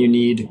net than you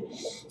need.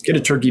 Get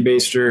a turkey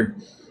baster.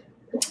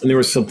 And there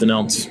was something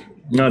else.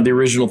 The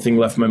original thing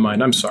left my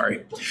mind. I'm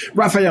sorry.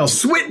 Raphael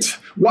Swit,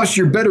 watch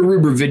your Better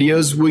Ruber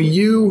videos. Will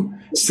you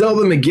sell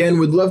them again?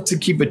 Would love to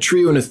keep a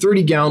trio in a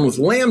 30-gallon with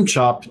lamb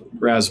chop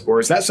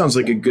rasbors. That sounds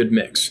like a good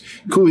mix.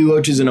 Coolie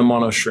loaches and a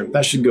mono shrimp.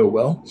 That should go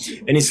well.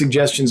 Any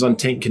suggestions on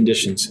tank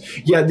conditions?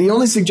 Yeah, the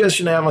only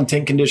suggestion I have on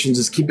tank conditions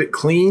is keep it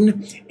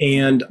clean,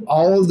 and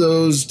all of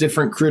those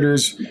different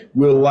critters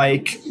will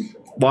like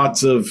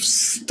lots of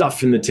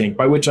stuff in the tank,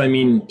 by which I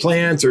mean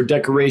plants or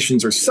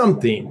decorations or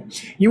something.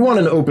 You want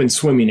an open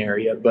swimming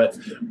area, but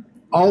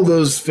all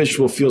those fish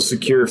will feel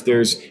secure if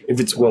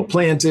it's well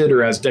planted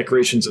or has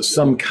decorations of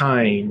some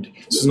kind.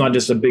 So it's not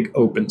just a big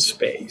open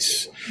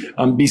space.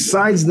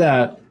 Besides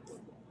that,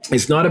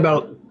 it's not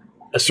about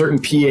a certain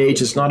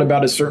pH. It's not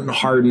about a certain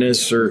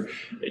hardness or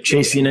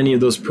chasing any of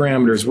those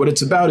parameters. What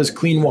it's about is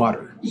clean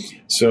water.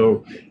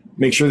 So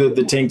make sure that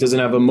the tank doesn't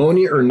have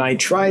ammonia or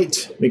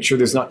nitrite. Make sure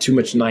there's not too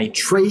much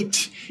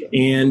nitrate.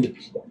 And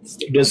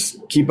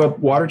just keep up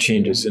water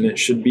changes and it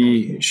should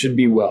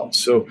be well.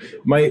 So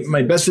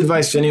my best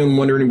advice to anyone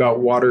wondering about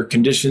water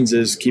conditions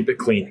is keep it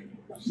clean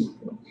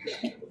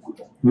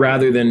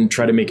rather than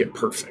try to make it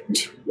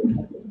perfect.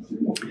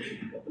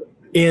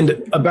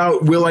 And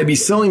about will I be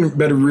selling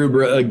Beta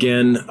Rubra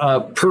again?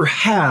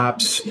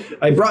 Perhaps.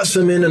 I brought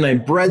some in and I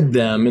bred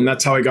them, and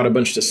that's how I got a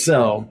bunch to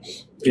sell.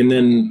 And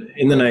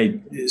then I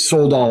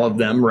sold all of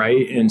them,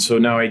 right? And so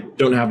now I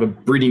don't have a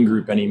breeding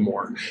group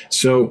anymore.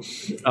 So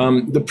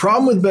the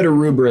problem with Beta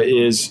Rubra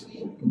is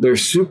they're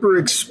super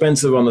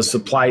expensive on the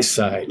supply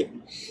side.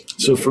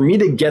 So for me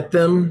to get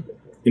them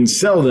and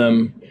sell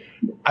them,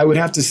 I would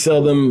have to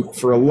sell them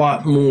for a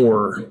lot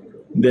more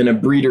than a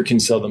breeder can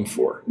sell them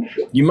for.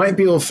 You might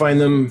be able to find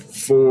them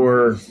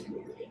for,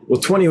 well,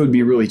 20 would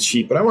be really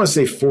cheap, but I want to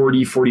say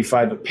 40,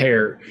 45 a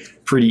pair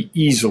pretty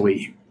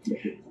easily.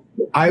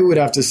 I would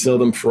have to sell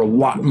them for a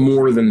lot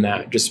more than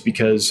that just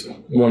because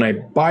when I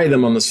buy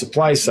them on the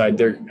supply side,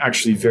 they're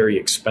actually very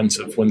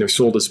expensive when they're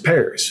sold as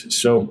pairs.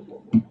 So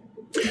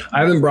I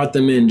haven't brought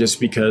them in just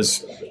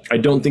because I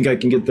don't think I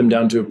can get them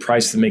down to a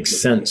price that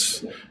makes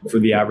sense for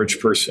the average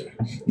person.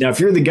 Now, if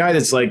you're the guy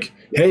that's like,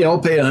 hey, I'll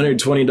pay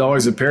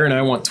 $120 a pair and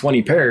I want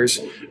 20 pairs,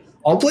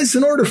 I'll place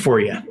an order for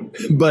you.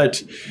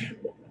 But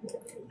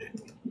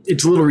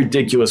it's a little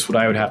ridiculous what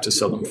I would have to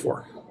sell them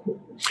for.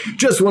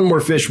 Just one more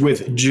fish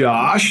with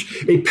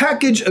Josh. A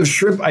package of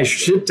shrimp I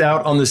shipped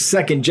out on the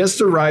 2nd just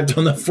arrived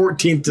on the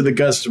 14th to the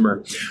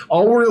customer.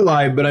 All were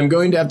alive, but I'm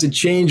going to have to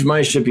change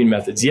my shipping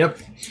methods. Yep.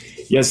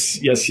 Yes.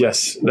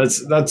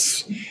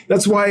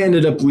 That's why I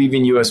ended up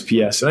leaving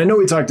USPS. And I know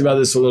we talked about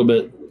this a little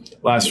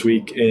bit last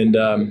week and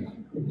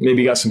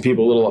maybe got some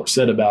people a little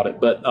upset about it.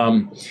 But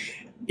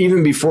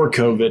even before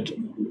COVID,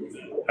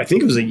 I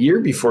think it was a year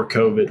before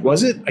COVID,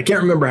 was it? I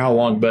can't remember how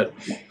long, but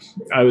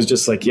I was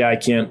just like, yeah, I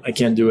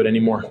can't do it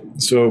anymore.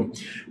 So,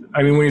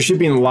 I mean, when you're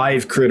shipping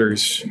live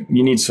critters,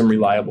 you need some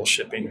reliable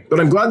shipping. But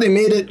I'm glad they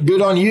made it.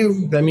 Good on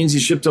you. That means you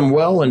shipped them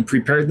well and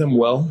prepared them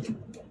well.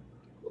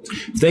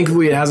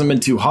 Thankfully, it hasn't been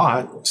too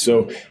hot.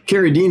 So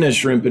Caridina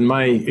shrimp, in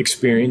my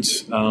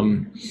experience,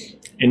 and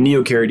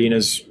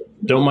Neocaradinas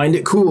don't mind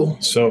it cool.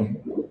 So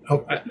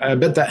I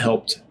bet that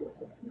helped.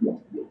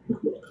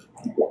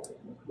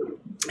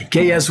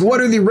 KS, what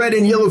are the red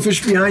and yellow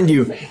fish behind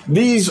you?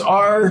 These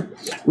are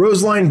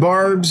roseline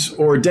barbs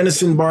or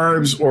denison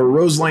barbs or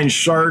roseline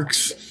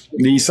sharks.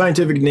 The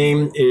scientific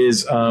name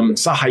is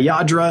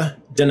Sahyadra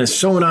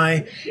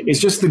denisoni. It's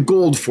just the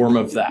gold form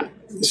of that.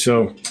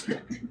 So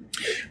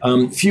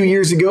a few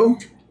years ago,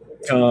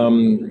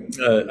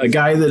 a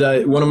guy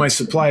that one of my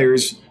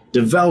suppliers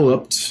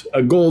developed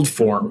a gold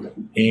form,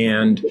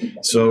 and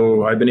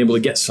so I've been able to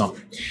get some.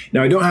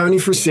 Now, I don't have any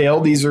for sale.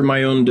 These are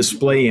my own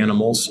display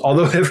animals,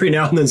 although every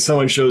now and then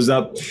someone shows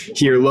up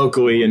here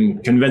locally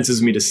and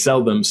convinces me to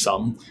sell them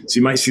some.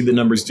 So you might see the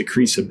numbers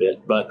decrease a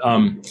bit, but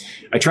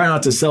I try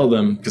not to sell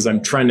them because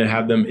I'm trying to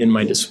have them in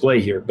my display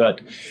here.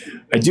 But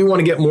I do want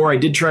to get more. I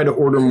did try to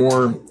order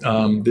more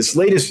this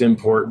latest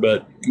import,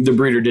 but the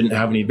breeder didn't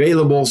have any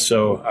available,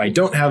 so I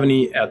don't have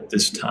any at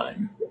this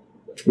time.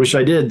 Wish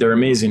I did. They're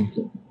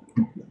amazing.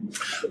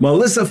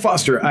 Melissa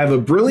Foster, I have a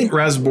brilliant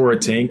Rasbora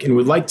tank and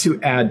would like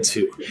to add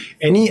to.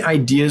 Any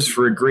ideas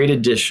for a great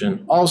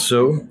addition?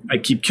 Also, I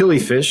keep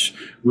killifish.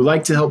 Would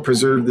like to help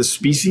preserve the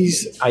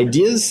species.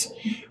 Ideas?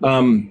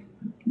 Okay,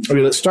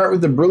 let's start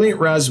with the brilliant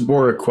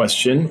Rasbora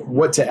question.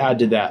 What to add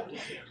to that?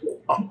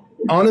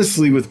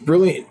 Honestly, with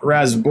brilliant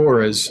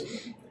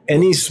Rasboras,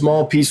 any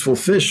small peaceful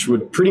fish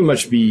would pretty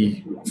much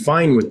be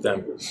fine with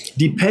them.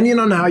 Depending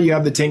on how you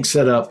have the tank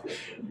set up,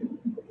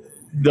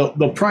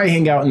 they'll probably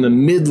hang out in the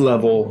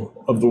mid-level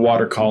of the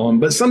water column,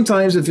 but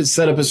sometimes if it's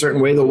set up a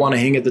certain way, they'll want to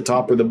hang at the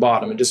top or the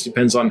bottom. It just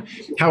depends on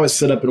how it's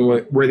set up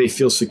and where they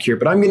feel secure.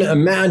 But I'm going to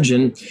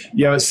imagine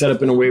you have it set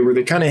up in a way where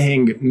they kind of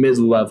hang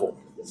mid-level.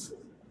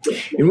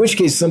 In which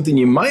case, something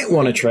you might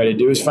want to try to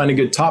do is find a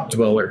good top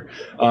dweller.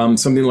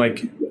 Something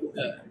like,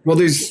 well,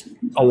 there's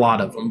a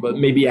lot of them, but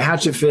maybe a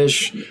hatchet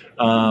fish.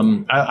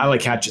 I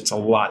like hatchets a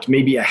lot.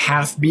 Maybe a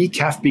half-beak.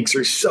 Half-beaks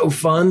are so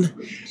fun.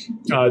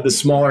 The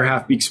smaller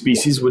half-beak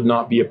species would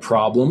not be a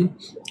problem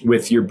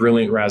with your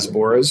brilliant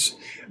Rasboras.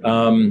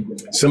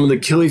 Some of the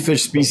killifish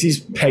species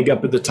peg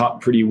up at the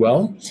top pretty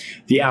well.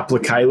 The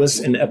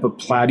Aplochilus and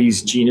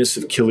Epiplates genus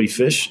of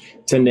killifish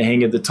tend to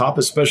hang at the top,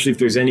 especially if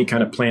there's any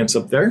kind of plants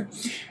up there,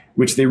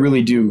 which they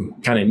really do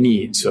kind of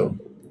need. So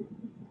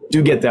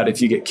do get that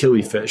if you get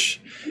killifish.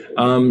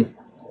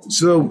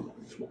 So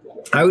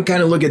I would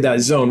kind of look at that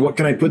zone. What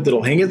can I put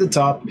that'll hang at the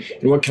top,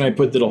 and what can I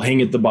put that'll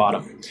hang at the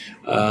bottom?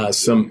 A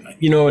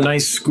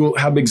nice school.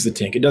 How big's the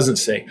tank? It doesn't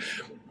say.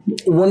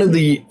 One of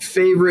the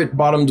favorite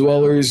bottom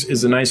dwellers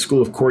is a nice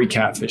school of Cory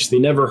catfish. They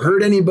never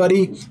hurt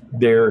anybody.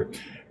 They're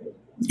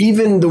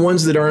even the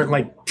ones that aren't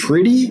like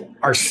pretty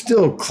are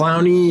still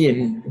clowny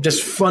and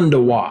just fun to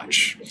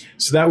watch.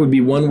 So that would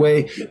be one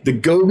way. The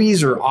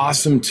gobies are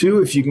awesome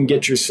too. If you can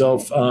get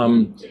yourself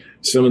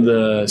some of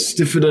the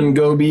Stiphodon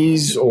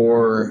gobies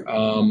or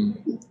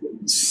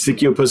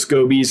Sicyopus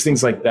gobies,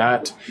 things like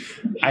that.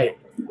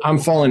 I'm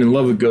falling in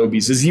love with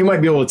gobies, as you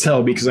might be able to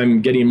tell because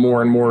I'm getting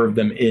more and more of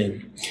them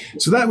in.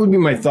 So that would be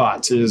my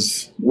thoughts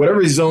is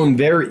whatever zone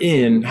they're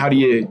in, how do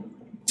you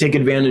take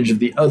advantage of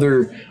the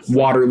other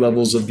water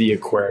levels of the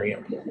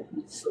aquarium?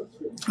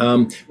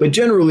 But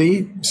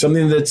generally,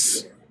 something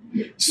that's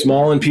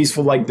small and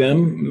peaceful like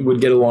them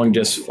would get along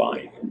just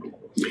fine.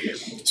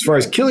 As far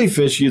as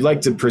killifish, you'd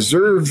like to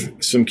preserve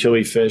some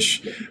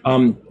killifish.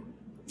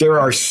 There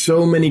are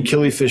so many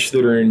killifish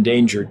that are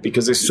endangered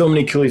because there's so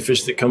many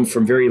killifish that come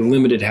from very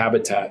limited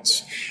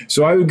habitats.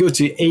 So I would go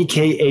to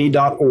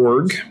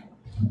aka.org.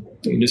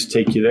 Let me just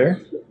take you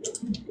there.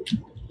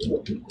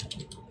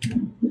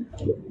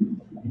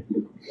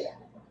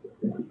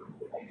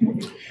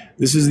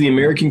 This is the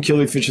American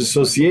Killifish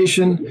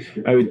Association.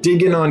 I would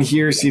dig in on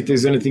here, see if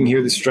there's anything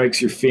here that strikes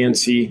your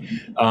fancy.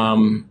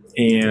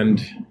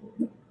 And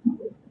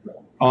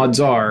odds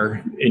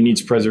are it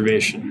needs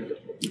preservation.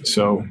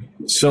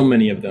 So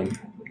many of them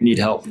need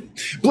help.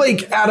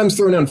 Blake Adams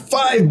throwing down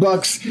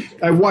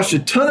 $5. I've watched a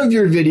ton of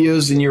your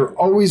videos and you're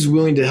always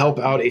willing to help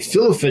out a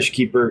fellow fish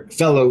keeper,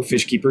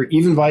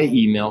 even via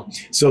email.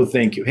 So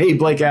thank you. Hey,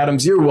 Blake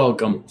Adams, you're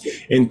welcome.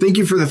 And thank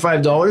you for the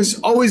 $5.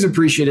 Always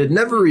appreciated,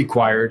 never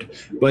required,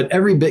 but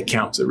every bit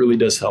counts. It really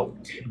does help.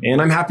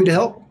 And I'm happy to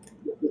help.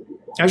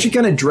 I actually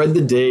kind of dread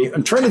the day.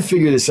 I'm trying to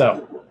figure this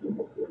out.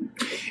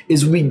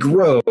 As we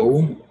grow,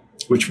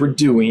 which we're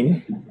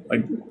doing,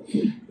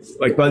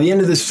 like by the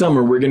end of this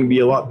summer, we're going to be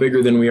a lot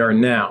bigger than we are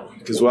now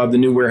because we'll have the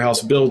new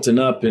warehouse built and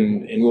up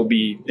and we'll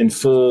be in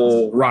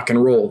full rock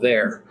and roll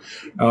there.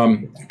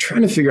 I'm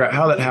trying to figure out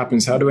how that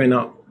happens. How do I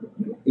not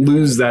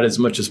lose that as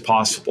much as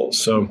possible?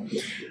 So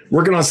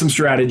working on some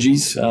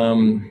strategies,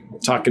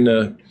 talking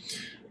to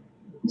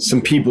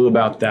some people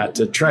about that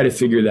to try to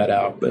figure that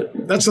out.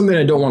 But that's something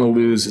I don't want to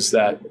lose is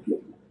that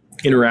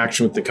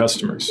interaction with the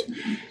customers.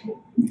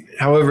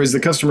 However, as the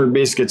customer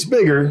base gets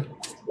bigger,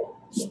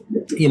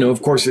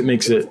 of course, it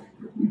makes it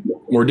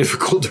more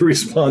difficult to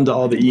respond to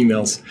all the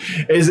emails.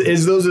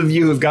 As those of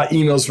you who've got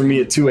emails from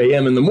me at 2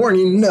 a.m. in the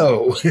morning,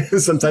 no.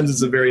 Sometimes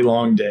it's a very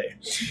long day.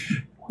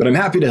 But I'm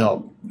happy to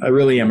help. I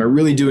really am. I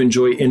really do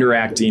enjoy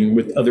interacting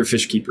with other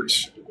fish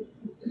keepers.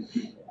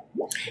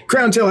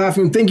 Crown Tail Half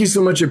Moon, thank you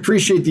so much.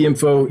 Appreciate the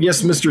info.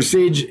 Yes, Mr.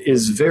 Sage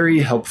is very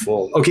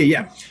helpful. Okay,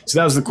 yeah. So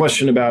that was the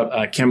question about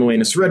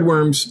Camellinus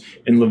redworms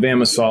and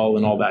levamisol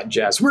and all that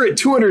jazz. We're at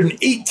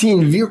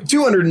 218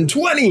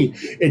 220.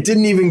 It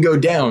didn't even go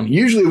down.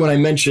 Usually when I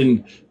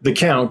mention the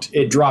count,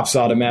 it drops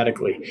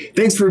automatically.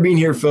 Thanks for being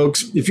here,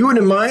 folks. If you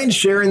wouldn't mind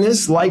sharing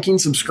this, liking,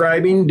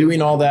 subscribing,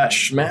 doing all that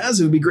schmaz,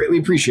 it would be greatly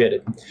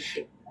appreciated.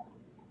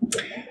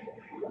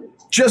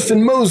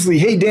 Justin Mosley,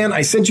 hey Dan,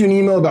 I sent you an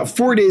email about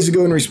 4 days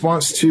ago in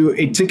response to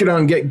a ticket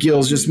on Get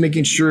Gills, just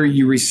making sure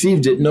you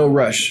received it, no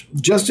rush.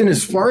 Justin,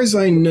 as far as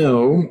I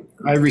know,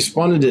 I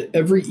responded to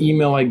every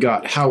email I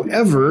got.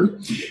 However,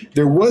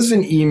 there was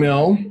an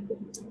email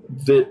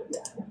that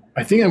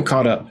I think I'm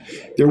caught up.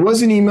 There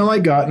was an email I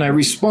got and I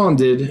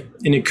responded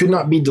and it could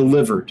not be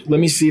delivered. Let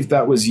me see if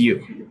that was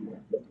you.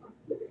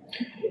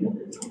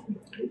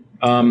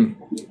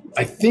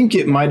 I think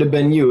it might have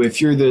been you if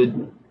you're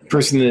the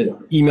person that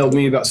emailed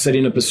me about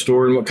setting up a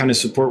store and what kind of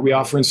support we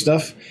offer and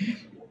stuff.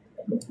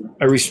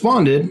 I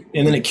responded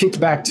and then it kicked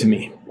back to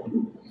me.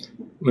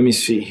 Let me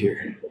see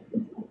here.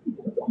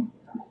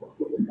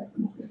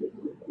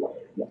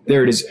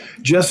 There it is.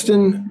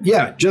 Justin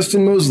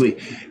Mosley.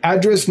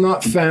 Address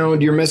not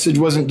found. Your message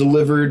wasn't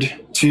delivered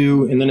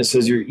to, and then it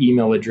says your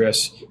email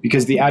address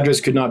because the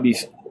address could not be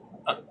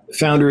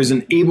found or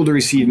isn't able to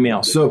receive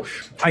mail. So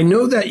I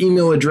know that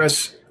email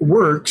address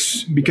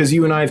works because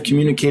you and I have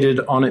communicated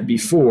on it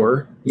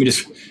before. Let me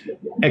just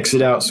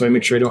exit out so I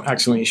make sure I don't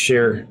accidentally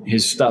share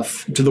his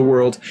stuff to the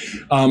world.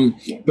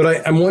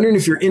 But I'm wondering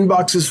if your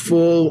inbox is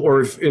full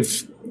or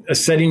if a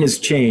setting has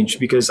changed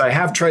because I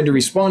have tried to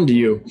respond to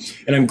you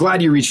and I'm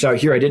glad you reached out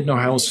here. I didn't know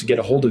how else to get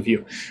a hold of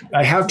you.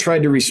 I have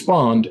tried to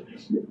respond,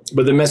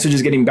 but the message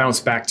is getting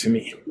bounced back to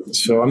me.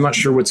 So I'm not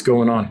sure what's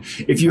going on.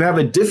 If you have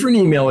a different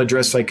email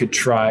address I could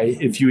try,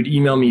 if you would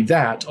email me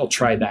that, I'll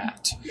try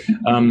that.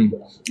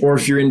 Or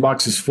if your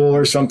inbox is full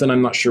or something,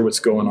 I'm not sure what's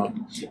going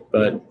on.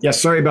 But yeah,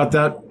 sorry about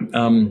that.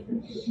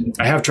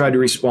 I have tried to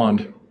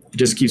respond. It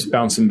just keeps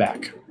bouncing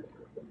back.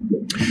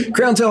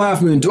 Crown Tail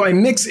Half Moon, do I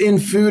mix in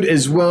food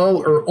as well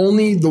or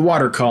only the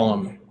water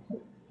column?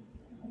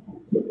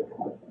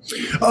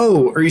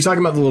 Oh, are you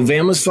talking about the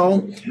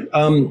levamisol?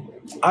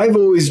 I've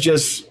always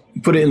just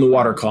put it in the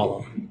water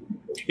column.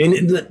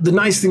 And the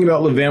nice thing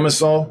about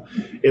levamisol,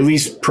 at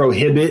least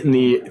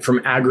Prohibit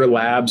from Agra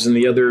Labs and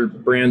the other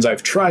brands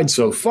I've tried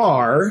so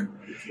far,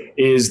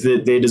 is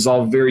that they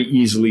dissolve very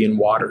easily in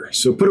water.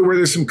 So put it where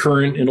there's some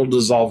current and it'll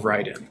dissolve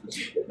right in.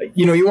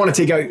 You want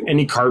to take out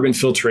any carbon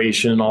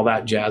filtration and all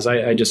that jazz.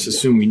 I just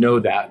assume we know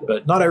that,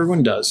 but not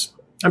everyone does.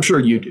 I'm sure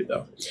you do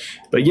though.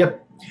 But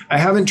yep, I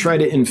haven't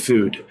tried it in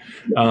food.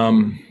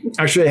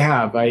 Actually, I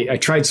have. I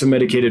tried some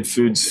medicated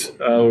foods,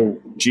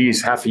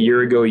 half a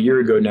year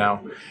ago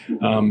now.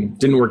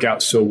 Didn't work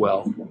out so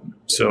well.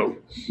 So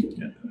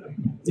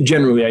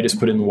generally, I just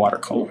put it in the water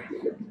column.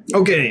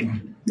 Okay.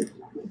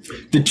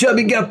 The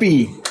Chubby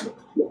Guppy.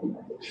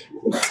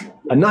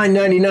 A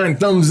 $9.99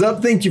 thumbs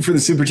up. Thank you for the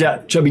super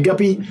chat, Chubby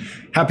Guppy.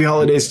 Happy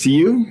holidays to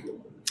you.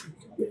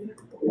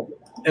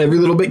 Every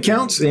little bit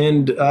counts.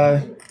 And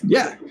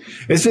yeah,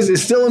 it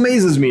still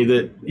amazes me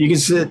that you can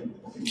sit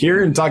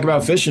here and talk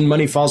about fish and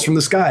money falls from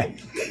the sky.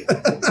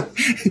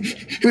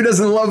 Who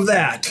doesn't love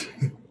that?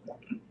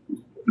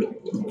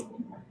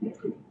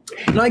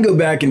 And I go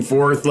back and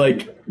forth.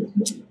 Like,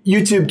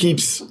 YouTube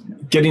keeps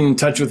getting in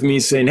touch with me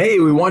saying, hey,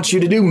 we want you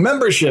to do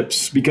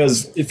memberships,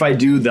 because if I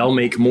do, they'll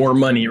make more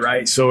money,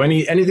 right? So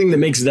anything that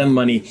makes them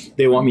money,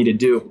 they want me to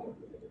do.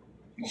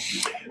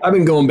 I've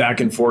been going back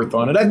and forth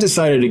on it. I've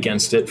decided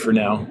against it for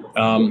now.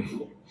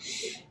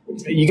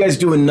 You guys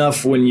do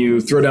enough when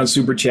you throw down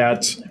super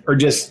chats or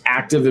just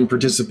active and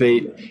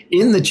participate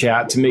in the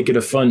chat to make it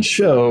a fun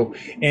show.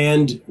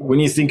 And when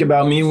you think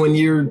about me, when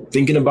you're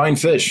thinking of buying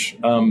fish,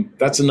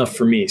 that's enough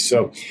for me.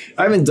 So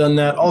I haven't done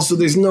that. Also,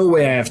 there's no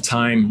way I have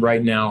time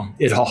right now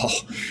at all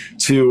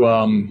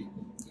to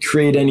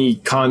create any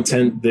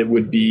content that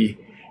would be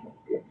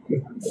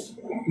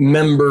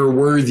member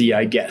worthy,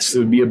 I guess. It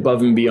would be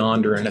above and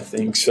beyond or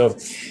anything. So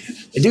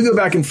I do go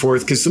back and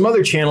forth because some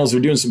other channels are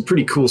doing some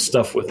pretty cool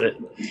stuff with it.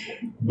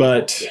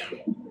 But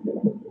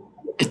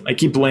I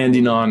keep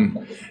landing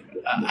on,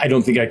 I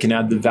don't think I can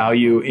add the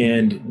value.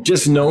 And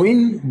just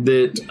knowing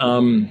that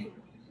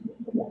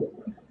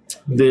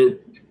that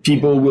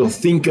people will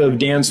think of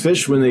Dan's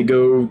Fish when they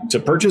go to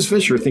purchase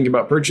fish or think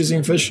about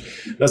purchasing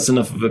fish, that's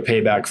enough of a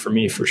payback for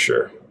me for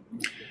sure.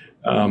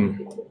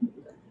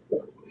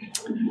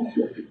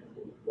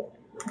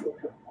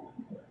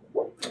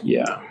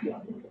 Yeah.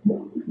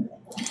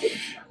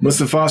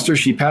 Melissa Foster,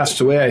 she passed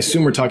away. I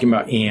assume we're talking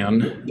about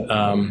Anne.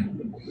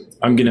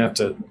 I'm going to have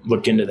to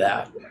look into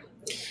that.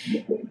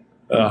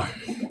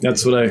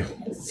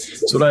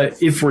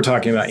 If we're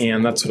talking about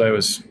Anne, that's what I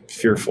was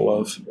fearful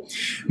of.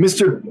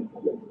 Mr.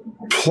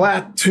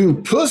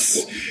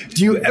 Platypus,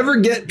 do you ever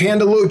get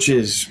panda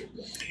loaches?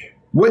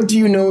 What do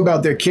you know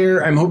about their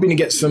care? I'm hoping to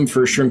get some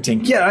for a shrimp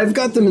tank. Yeah, I've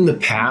got them in the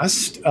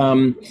past.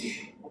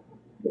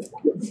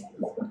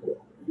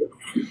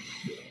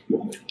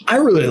 I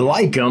really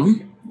like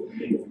them.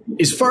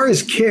 As far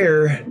as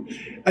care,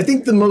 I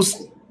think the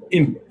most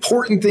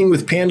important thing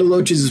with panda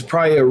loaches is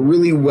probably a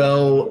really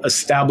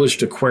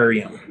well-established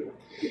aquarium.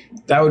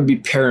 That would be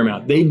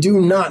paramount. They do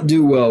not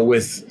do well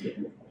with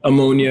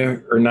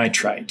ammonia or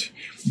nitrite.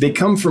 They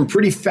come from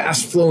pretty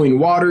fast-flowing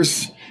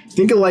waters.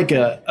 Think of like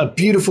a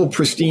beautiful,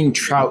 pristine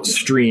trout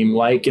stream,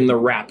 like in the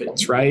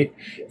rapids, right?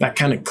 That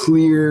kind of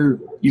clear,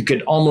 you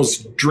could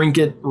almost drink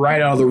it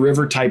right out of the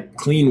river type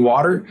clean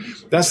water.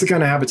 That's the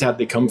kind of habitat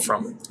they come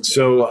from.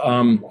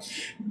 So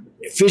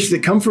fish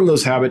that come from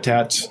those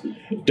habitats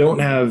don't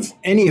have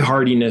any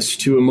hardiness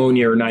to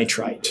ammonia or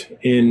nitrite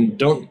and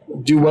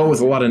don't do well with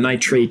a lot of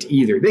nitrate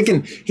either. They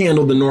can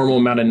handle the normal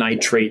amount of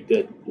nitrate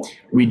that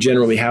we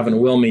generally have in a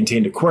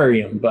well-maintained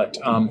aquarium, but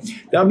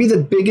that'll be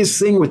the biggest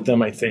thing with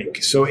them, I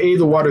think. So A,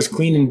 the water's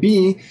clean, and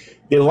B,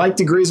 they like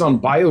to graze on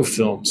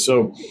biofilm.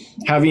 So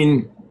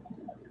having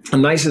a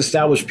nice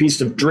established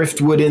piece of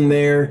driftwood in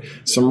there,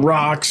 some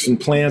rocks and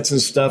plants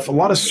and stuff, a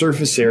lot of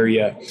surface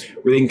area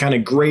where they can kind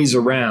of graze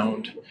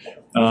around.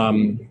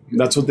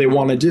 That's what they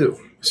want to do.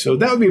 So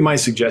that would be my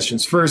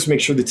suggestions. First,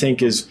 make sure the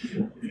tank is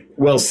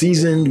well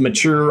seasoned,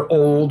 mature,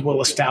 old, well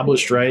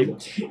established,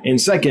 right? And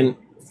second,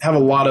 have a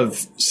lot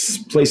of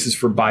places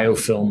for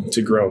biofilm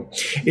to grow.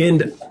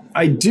 And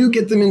I do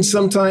get them in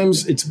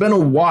sometimes. It's been a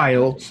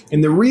while.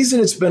 And the reason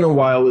it's been a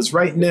while is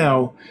right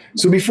now.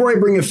 So before I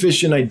bring a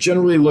fish in, I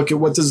generally look at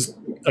what does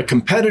a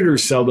competitor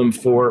sell them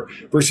for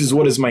versus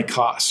what is my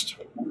cost.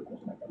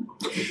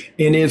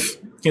 And if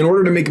in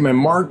order to make my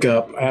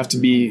markup, I have to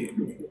be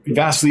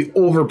vastly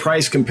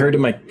overpriced compared to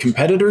my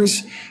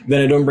competitors,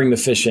 then I don't bring the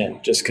fish in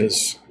just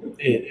because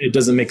it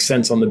doesn't make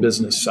sense on the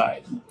business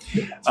side.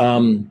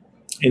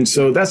 And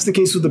so that's the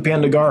case with the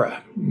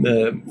Pandagara.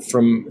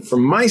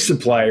 From my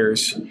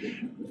suppliers,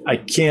 I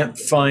can't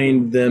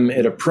find them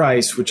at a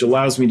price which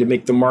allows me to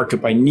make the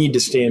markup I need to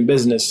stay in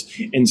business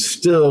and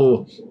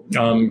still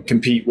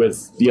compete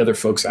with the other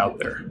folks out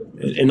there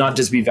and not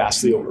just be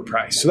vastly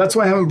overpriced. So that's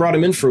why I haven't brought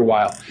them in for a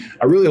while.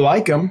 I really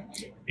like them.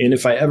 And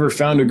if I ever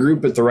found a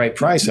group at the right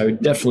price, I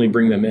would definitely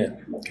bring them in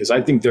because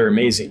I think they're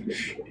amazing.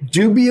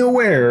 Do be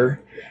aware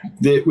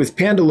that with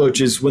panda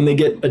loaches, when they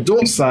get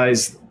adult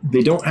size,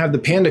 they don't have the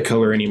panda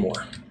color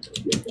anymore.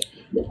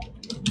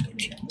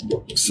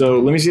 So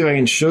let me see if I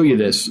can show you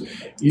this.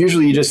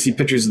 Usually you just see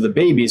pictures of the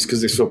babies because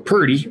they're so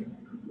pretty.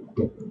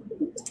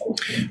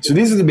 So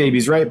these are the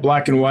babies, right?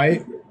 Black and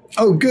white.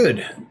 Oh,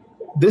 good.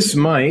 This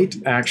might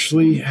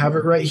actually have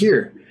it right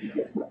here.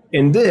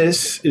 And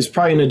this is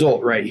probably an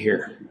adult right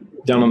here,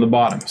 down on the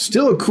bottom.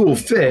 Still a cool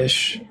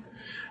fish.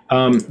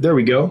 There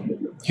we go.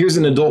 Here's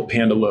an adult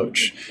panda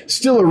loach.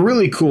 Still a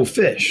really cool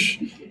fish,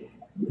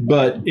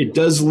 but it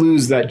does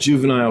lose that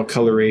juvenile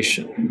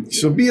coloration.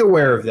 So be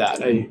aware of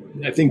that. I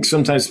think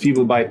sometimes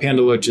people buy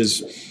panda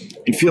loaches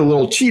and feel a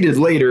little cheated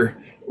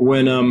later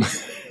when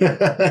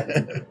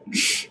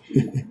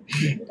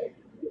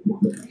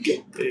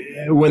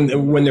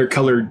when their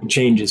color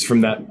changes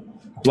from that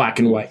black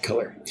and white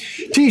color.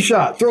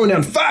 T-Shot throwing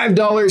down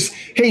 $5.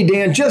 Hey,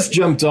 Dan, just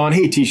jumped on.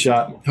 Hey,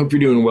 T-Shot. Hope you're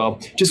doing well.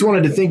 Just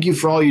wanted to thank you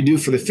for all you do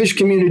for the fish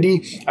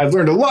community. I've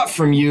learned a lot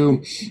from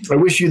you. I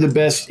wish you the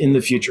best in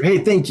the future. Hey,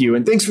 thank you.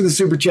 And thanks for the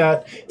super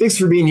chat. Thanks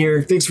for being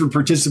here. Thanks for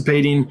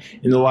participating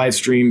in the live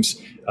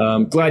streams.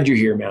 Glad you're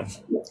here, man.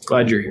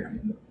 Glad you're here.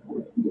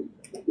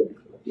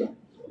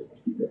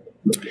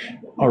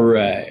 All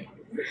right.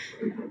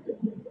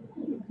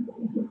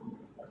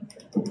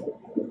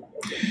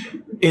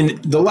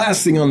 And the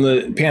last thing on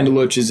the panda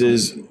loaches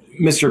is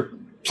Mr.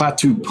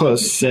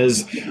 Platypus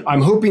says,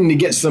 I'm hoping to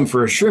get some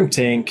for a shrimp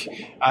tank.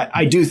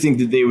 I do think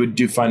that they would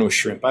do fine with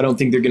shrimp. I don't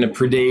think they're going to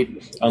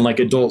predate on like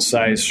adult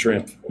size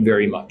shrimp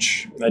very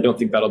much. I don't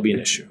think that'll be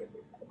an issue.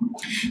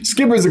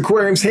 Skippers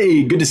Aquariums.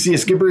 Hey, good to see you,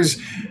 Skippers.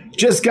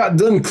 Just got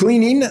done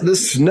cleaning the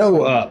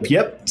snow up.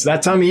 Yep, it's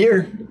that time of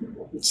year.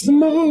 It's the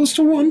most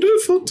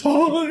wonderful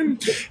time.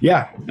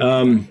 Yeah,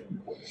 I'm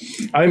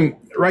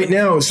right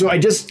now. So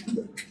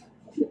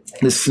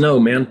the snow,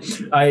 man.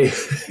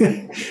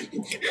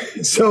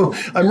 So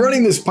I'm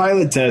running this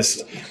pilot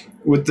test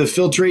with the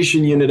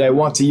filtration unit I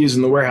want to use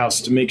in the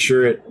warehouse to make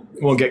sure it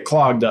won't get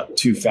clogged up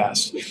too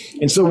fast.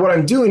 And so what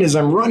I'm doing is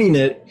I'm running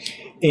it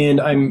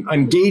and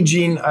I'm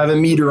gauging. I have a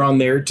meter on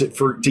there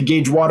to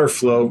gauge water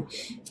flow,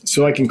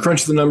 so I can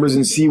crunch the numbers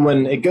and see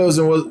when it goes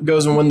and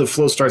when the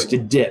flow starts to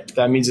dip.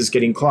 That means it's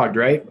getting clogged,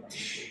 right?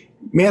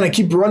 Man, I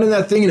keep running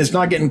that thing and it's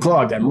not getting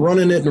clogged. I'm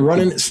running it and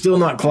running it, still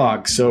not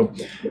clogged. So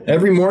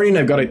every morning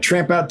I've got to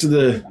tramp out to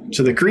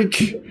the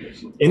creek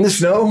in the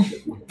snow,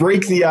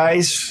 break the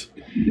ice,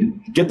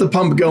 get the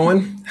pump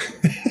going.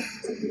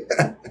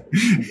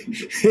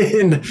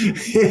 and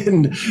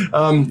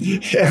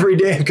every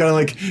day I'm kind of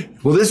like,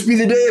 will this be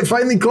the day it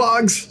finally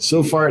clogs?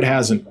 So far it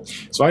hasn't.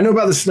 So I know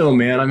about the snow,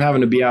 man. I'm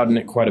having to be out in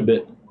it quite a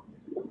bit.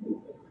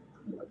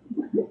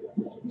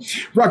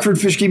 Rockford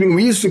Fish Keeping,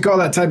 we used to call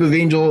that type of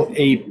angel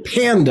a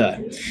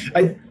panda.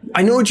 I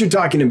know what you're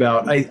talking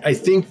about. I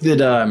think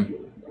that,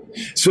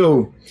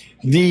 so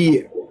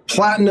the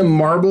platinum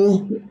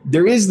marble,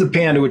 there is the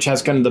panda, which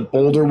has kind of the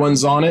bolder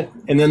ones on it.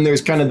 And then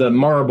there's kind of the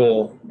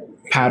marble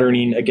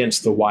patterning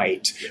against the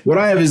white. What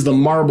I have is the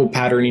marble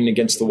patterning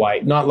against the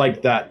white, not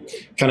like that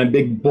kind of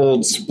big,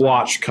 bold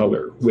splotch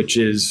color, which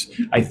is,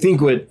 I think,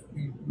 what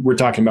we're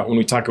talking about when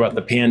we talk about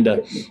the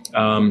panda.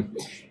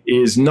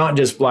 Is not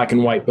just black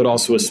and white, but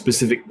also a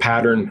specific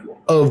pattern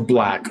of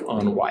black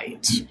on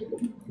white.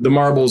 The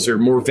marbles are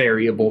more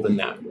variable than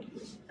that.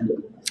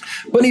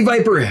 Bunny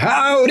Viper,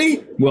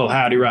 howdy. Well,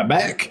 howdy right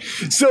back.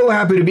 So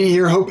happy to be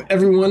here. Hope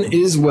everyone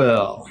is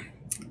well.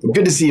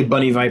 Good to see you,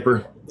 Bunny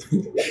Viper.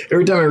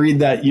 Every time I read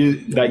that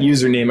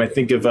username, I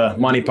think of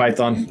Monty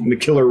Python and the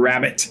Killer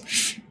Rabbit.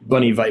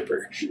 Bunny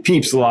Viper.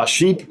 Peeps Lost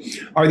Sheep.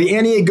 Are the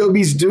Annie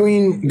gobies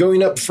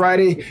going up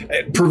Friday?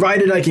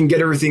 Provided I can get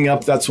everything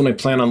up, that's when I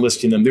plan on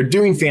listing them. They're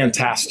doing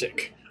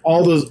fantastic.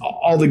 All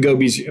the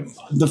gobies,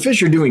 the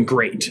fish are doing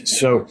great.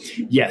 So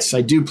yes,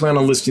 I do plan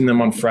on listing them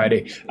on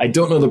Friday. I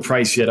don't know the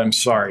price yet. I'm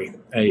sorry.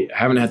 I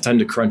haven't had time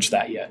to crunch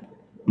that yet.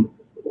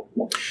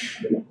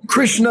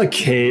 Krishna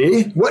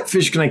K. What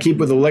fish can I keep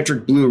with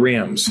electric blue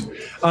rams?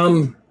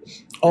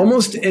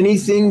 Almost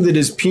anything that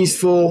is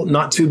peaceful,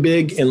 not too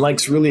big, and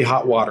likes really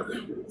hot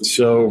water.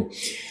 So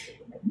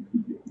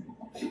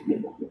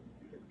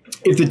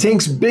if the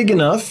tank's big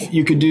enough,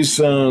 you could do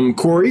some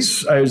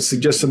cories. I would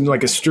suggest something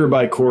like a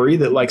stir-by cory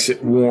that likes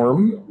it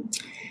warm.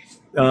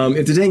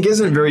 If the tank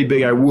isn't very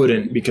big, I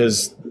wouldn't,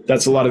 because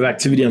that's a lot of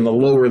activity on the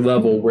lower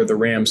level where the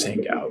rams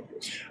hang out.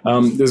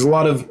 There's a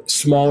lot of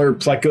smaller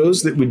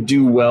plecos that would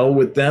do well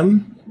with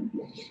them,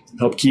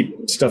 help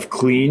keep stuff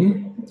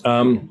clean.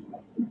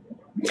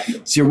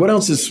 So what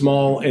else is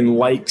small and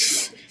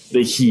likes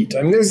the heat?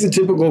 I mean, there's the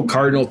typical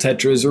cardinal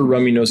tetras or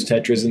rummy nose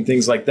tetras and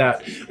things like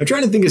that. I'm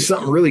trying to think of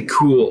something really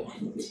cool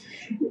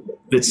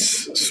that's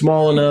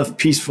small enough,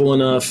 peaceful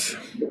enough.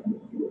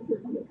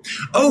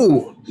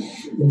 Oh,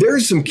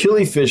 there's some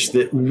killifish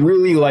that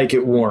really like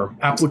it warm.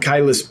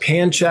 Aplochilus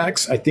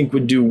panchax, I think,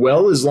 would do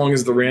well as long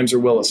as the rams are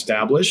well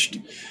established.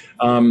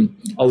 A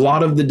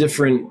lot of the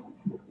different,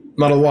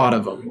 not a lot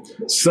of them.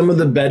 Some of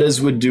the bettas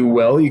would do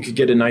well. You could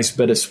get a nice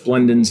betta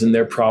splendens in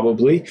there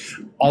probably.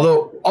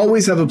 Although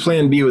always have a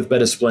plan B with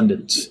betta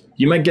splendens.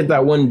 You might get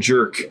that one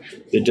jerk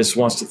that just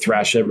wants to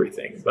thrash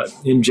everything. But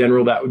in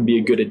general, that would be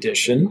a good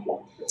addition.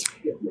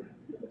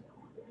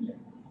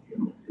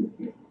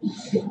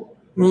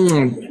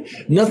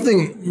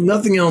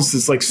 Nothing else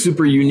that's like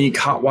super unique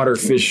hot water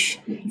fish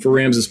for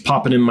rams is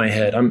popping in my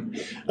head.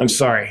 I'm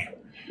sorry.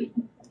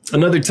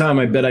 Another time,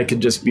 I bet I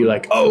could just be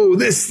like, oh,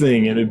 this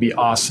thing, and it'd be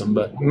awesome.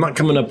 But I'm not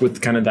coming up with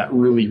kind of that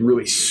really,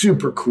 really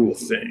super cool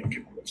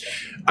thing.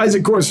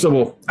 Isaac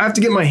Cornstubble, I have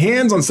to get my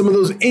hands on some of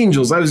those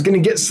angels. I was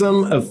going to get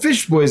some of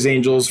Fish Boy's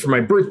angels for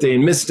my birthday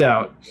and missed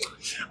out.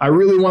 I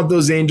really want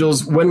those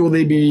angels. When will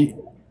they be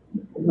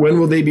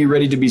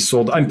ready to be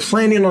sold? I'm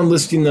planning on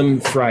listing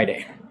them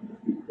Friday.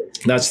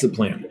 That's the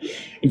plan.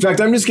 In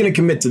fact, I'm just going to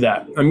commit to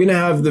that. I'm going to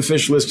have the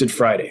fish listed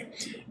Friday.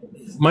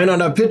 Might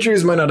not have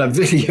pictures, might not have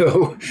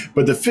video,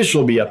 but the fish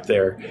will be up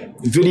there.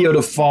 Video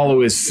to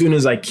follow as soon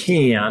as I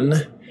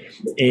can,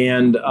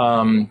 and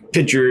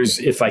pictures,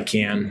 if I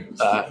can,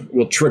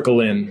 will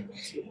trickle in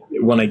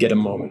when I get a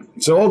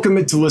moment. So I'll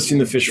commit to listing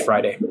the fish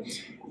Friday.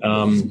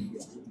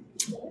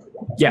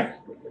 Yeah.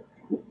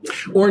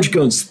 Orange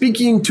Cone,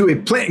 speaking to a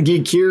plant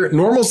geek here.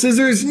 Normal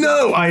scissors?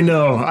 No, I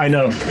know.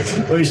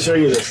 Let me show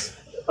you this.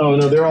 Oh,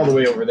 no, they're all the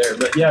way over there.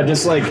 But yeah,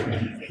 just like,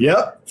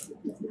 yep,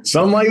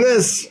 something like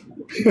this.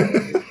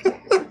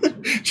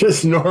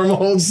 Just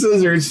normal old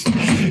scissors.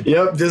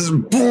 Yep, just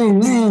boom,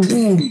 boom,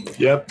 boom.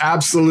 Yep,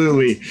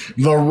 absolutely.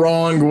 The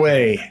wrong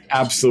way.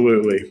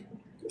 Absolutely.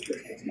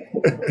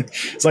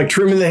 It's like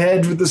trimming the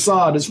hedge with the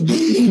saw. Just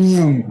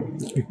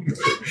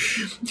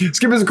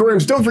Skippers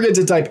Aquariums, don't forget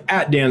to type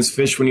at Dan's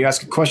Fish when you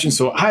ask a question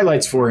so it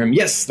highlights for him.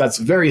 Yes, that's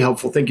very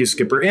helpful. Thank you,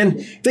 Skipper.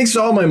 And thanks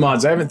to all my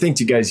mods. I haven't thanked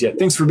you guys yet.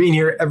 Thanks for being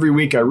here every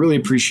week. I really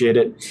appreciate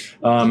it.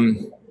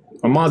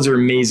 My mods are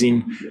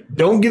amazing.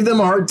 Don't give them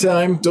a hard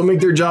time. Don't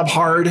make their job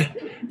hard.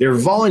 They're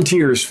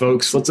volunteers,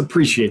 folks. Let's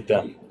appreciate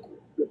them.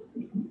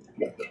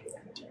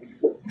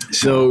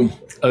 So,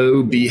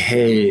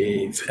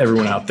 behave,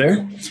 everyone out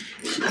there.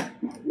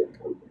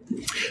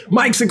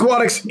 Mike's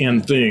Aquatics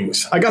and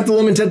Things. I got the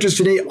lemon tetras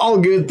today. All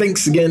good.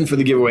 Thanks again for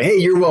the giveaway. Hey,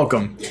 you're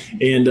welcome.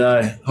 And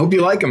hope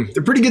you like them.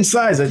 They're pretty good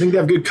size. I think they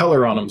have good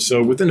color on them.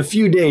 So within a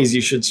few days,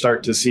 you should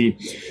start to see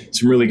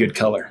some really good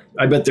color.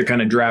 I bet they're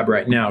kind of drab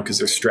right now because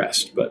they're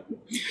stressed. But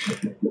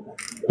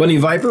Bunny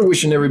Viper,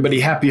 wishing everybody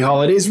happy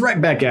holidays. Right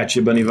back at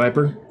you, Bunny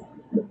Viper.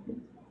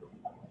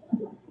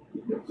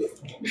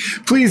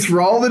 Please,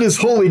 for all that is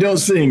holy, don't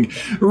sing.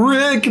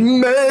 Rick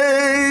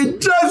May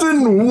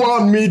doesn't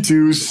want me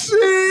to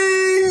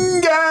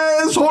sing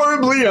as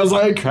horribly as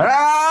I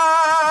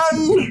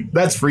can.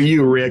 That's for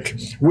you, Rick.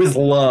 With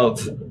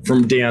love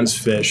from Dan's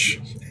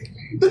Fish.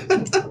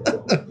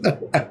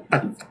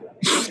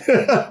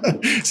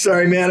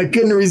 Sorry, man. I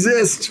couldn't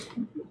resist.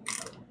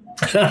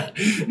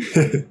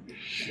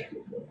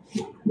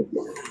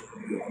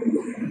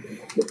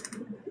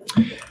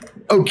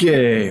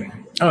 Okay.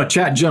 Oh,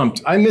 chat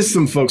jumped. I missed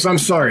some folks. I'm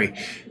sorry.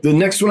 The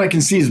next one I can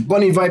see is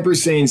Bunny Viper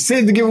saying,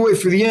 save the giveaway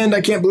for the end.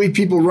 I can't believe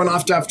people run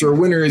off after a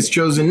winner is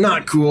chosen.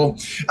 Not cool.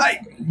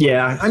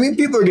 Yeah. I mean,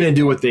 people are going to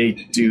do what they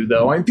do,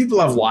 though. I mean,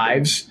 people have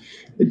lives.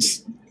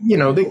 It's,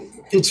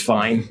 it's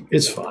fine.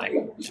 It's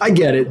fine. I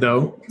get it,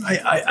 though.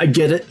 I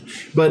get it.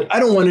 But I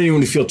don't want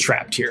anyone to feel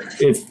trapped here.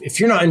 If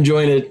you're not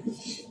enjoying it,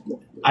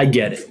 I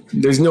get it.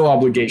 There's no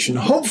obligation.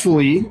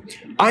 Hopefully,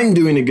 I'm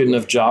doing a good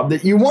enough job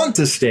that you want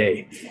to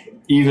stay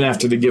even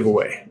after the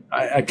giveaway.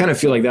 I kind of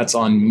feel like that's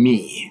on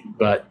me,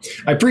 but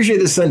I appreciate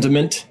the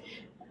sentiment,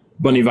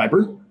 Bunny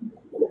Viper.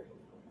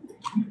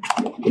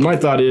 But my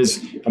thought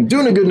is, I'm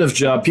doing a good enough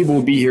job. People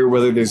will be here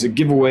whether there's a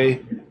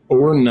giveaway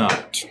or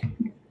not.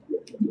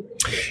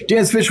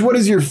 Dan's Fish, what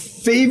is your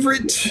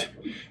favorite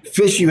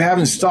fish you have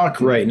in stock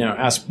right now?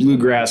 Ask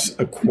Bluegrass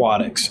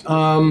Aquatics.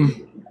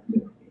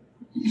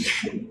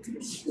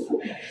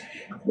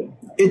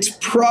 It's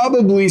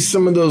probably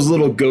some of those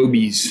little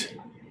gobies.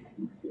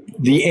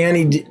 The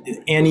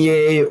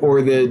Aniae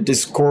or the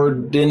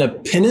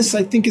Discordina,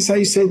 I think is how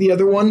you say the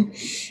other one.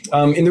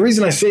 And the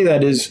reason I say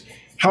that is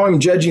how I'm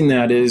judging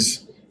that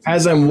is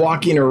as I'm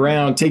walking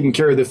around taking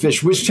care of the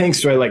fish, which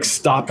tanks do I like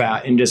stop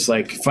at and just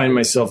like find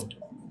myself,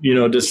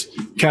 just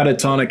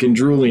catatonic and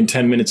drooling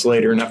 10 minutes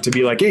later and have to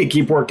be like, hey,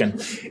 keep working.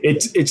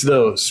 It's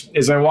those.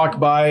 As I walk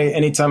by,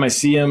 anytime I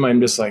see them, I'm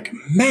just like,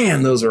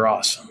 man, those are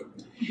awesome.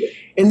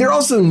 And they're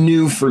also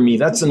new for me.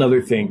 That's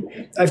another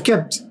thing. I've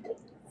kept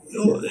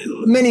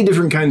many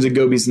different kinds of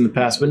gobies in the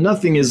past, but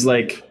nothing is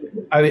like,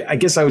 I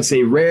guess I would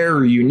say rare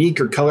or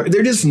unique or color.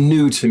 They're just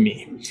new to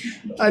me.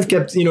 I've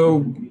kept,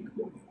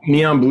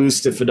 neon blue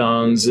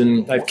Stiphodons,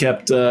 and I've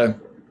kept your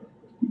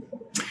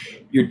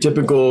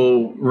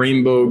typical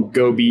rainbow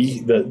goby,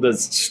 the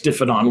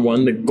Stiphodon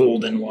one, the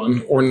golden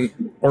one, or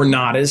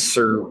Ornatus,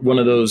 or one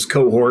of those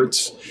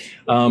cohorts,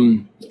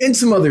 and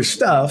some other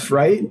stuff,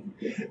 right?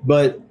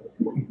 But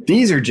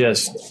these are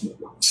just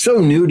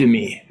so new to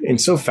me and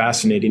so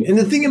fascinating. And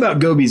the thing about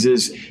gobies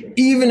is,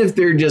 even if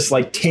they're just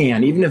like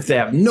tan, even if they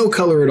have no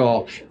color at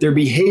all, their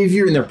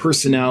behavior and their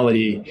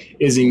personality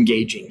is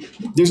engaging.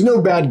 There's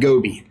no bad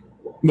goby.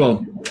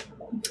 Well,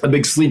 a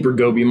big sleeper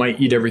goby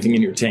might eat everything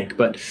in your tank,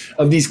 but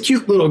of these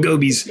cute little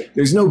gobies,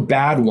 there's no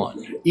bad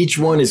one. Each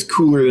one is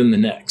cooler than the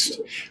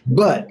next.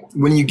 But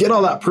when you get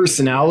all that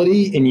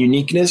personality and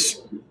uniqueness,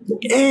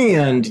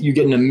 and you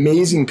get an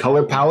amazing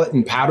color palette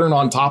and pattern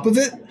on top of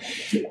it,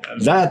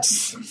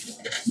 that's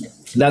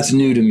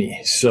new to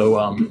me. So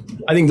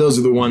I think those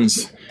are the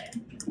ones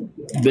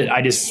that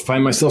I just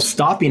find myself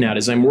stopping at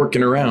as I'm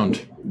working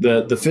around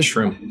the fish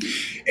room.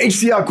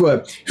 HC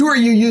Aqua, who are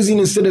you using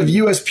instead of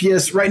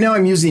USPS? Right now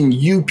I'm using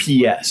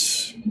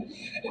UPS.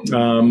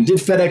 Did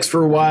FedEx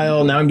for a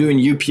while. Now I'm doing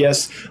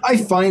UPS. I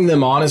find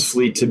them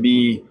honestly to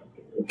be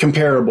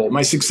comparable.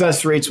 My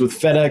success rates with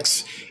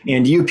FedEx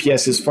and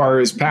UPS as far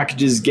as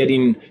packages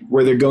getting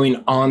where they're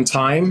going on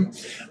time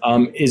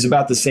is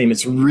about the same.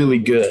 It's really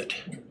good.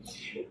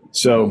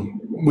 So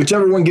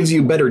whichever one gives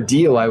you a better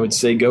deal, I would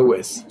say go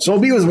with. So I'll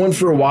be with one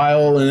for a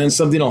while, and then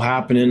something will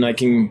happen and I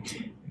can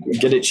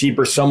get it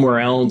cheaper somewhere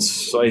else.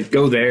 So I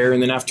go there,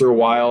 and then after a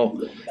while,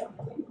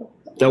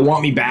 they'll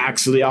want me back,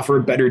 so they offer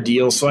a better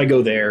deal. So I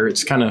go there.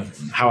 It's kind of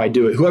how I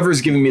do it.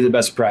 Whoever's giving me the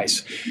best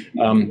price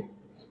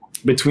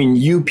between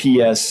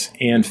UPS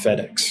and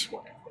FedEx.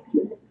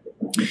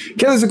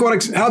 Kelly's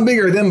Aquatics, how big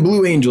are them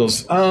Blue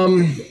Angels?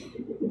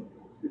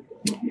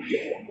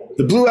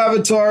 The blue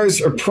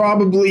avatars are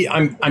probably,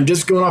 I'm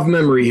just going off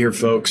memory here,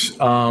 folks.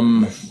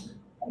 An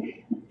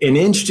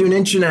inch to an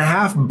inch and a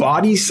half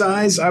body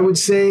size, I would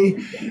say.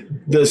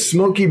 The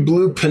smoky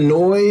blue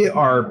Pinoy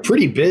are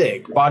pretty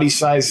big. Body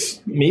size,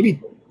 maybe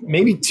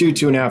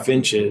 2.5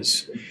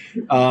 inches.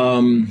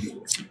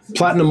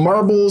 Platinum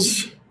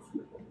marbles,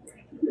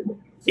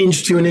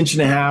 inch to an inch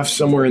and a half,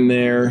 somewhere in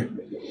there.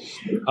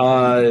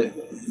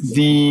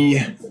 The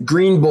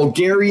green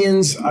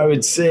Bulgarians, I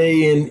would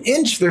say an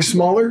inch. They're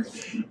smaller,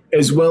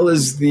 as well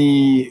as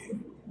the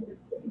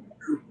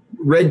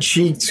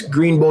red-cheeked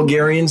green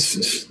Bulgarians,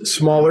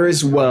 smaller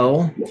as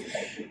well.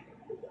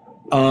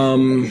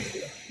 The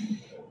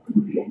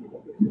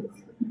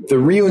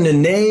Rio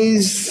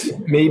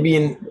Nenes, maybe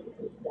an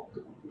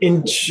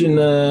inch and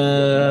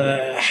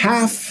a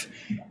half,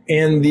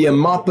 and the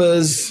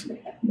Amapas,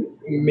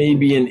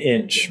 maybe an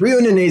inch. Rio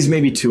Nenes,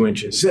 maybe 2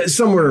 inches,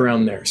 somewhere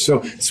around there.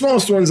 So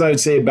smallest ones, I would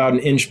say about an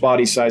inch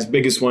body size.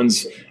 Biggest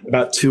ones,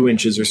 about 2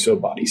 inches or so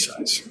body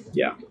size.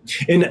 Yeah.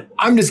 And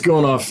I'm just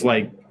going off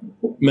like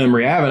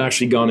memory. I haven't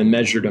actually gone and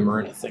measured them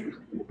or anything.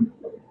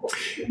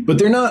 But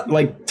they're not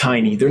like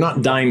tiny. They're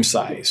not dime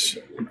size.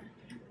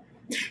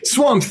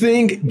 Swamp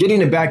Thing,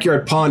 getting a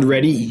backyard pond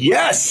ready.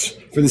 Yes!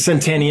 For the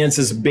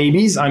Centaniensis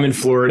babies. I'm in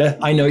Florida.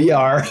 I know you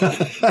are.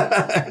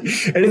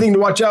 Anything to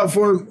watch out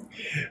for?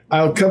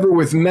 I'll cover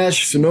with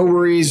mesh, so no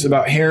worries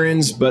about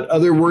herons, but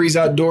other worries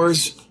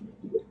outdoors.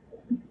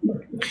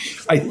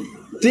 I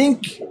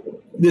think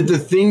that the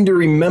thing to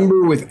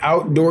remember with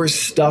outdoor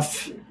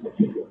stuff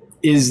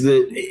is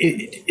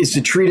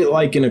to treat it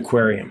like an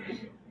aquarium,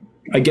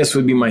 I guess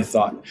would be my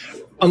thought.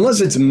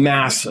 Unless it's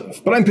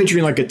massive, but I'm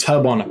picturing like a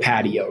tub on a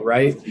patio,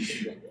 right?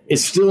 It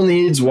still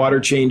needs water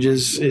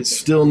changes. It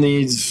still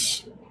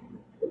needs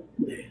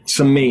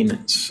some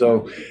maintenance.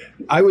 So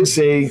I would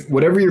say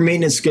whatever your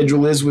maintenance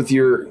schedule is with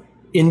your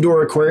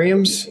indoor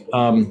aquariums,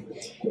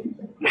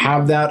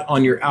 have that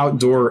on your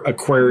outdoor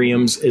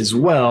aquariums as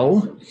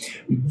well.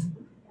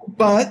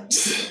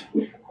 But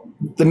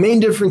the main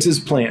difference is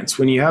plants.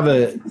 When you have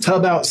a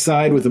tub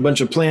outside with a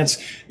bunch of plants,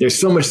 there's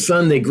so much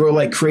sun, they grow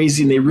like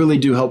crazy, and they really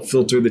do help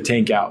filter the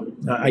tank out.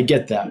 I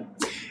get that.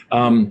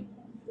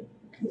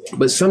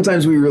 But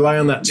sometimes we rely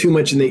on that too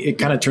much, and it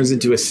kind of turns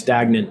into a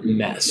stagnant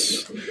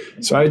mess.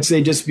 So I would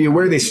say just be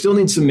aware they still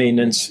need some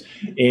maintenance,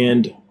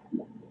 and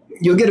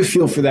you'll get a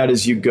feel for that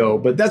as you go.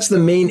 But that's the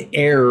main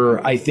error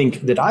I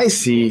think that I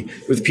see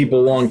with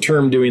people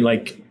long-term doing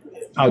like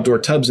outdoor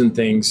tubs and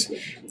things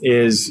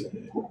is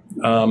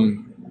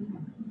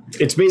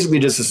it's basically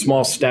just a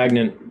small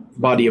stagnant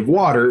body of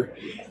water,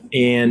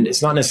 and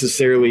it's not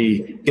necessarily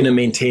going to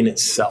maintain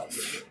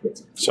itself.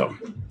 So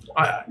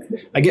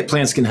I get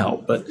plants can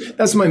help, but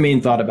that's my main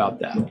thought about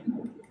that.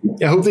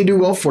 I hope they do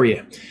well for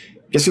you.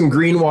 Get some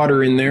green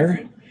water in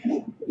there.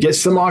 Get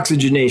some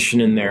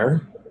oxygenation in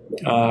there,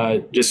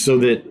 just so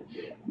that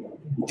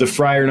the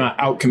fry are not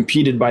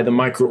outcompeted by the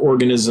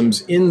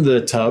microorganisms in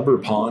the tub or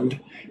pond.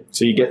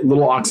 So you get a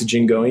little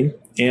oxygen going.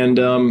 And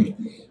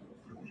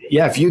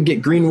yeah, if you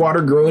get green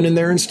water growing in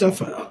there and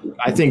stuff,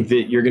 I think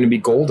that you're going to be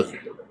golden.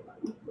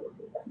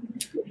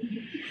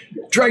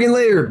 Dragon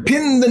Layer,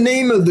 pin the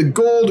name of the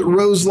gold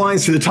rose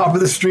lines to the top of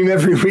the stream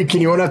every week,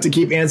 and you won't have to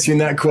keep answering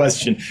that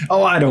question.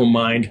 Oh, I don't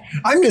mind.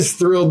 I'm just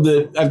thrilled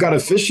that I've got a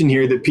fish in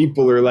here that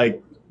people are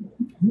like,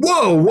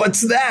 whoa,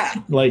 what's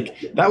that?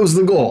 Like, that was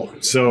the goal.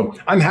 So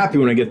I'm happy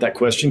when I get that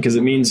question because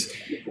it means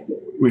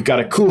we've got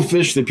a cool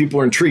fish that people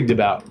are intrigued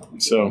about.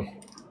 So,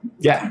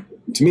 yeah,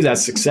 to me,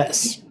 that's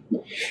success.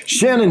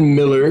 Shannon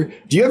Miller,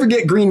 do you ever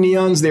get green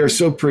neons? They are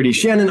so pretty.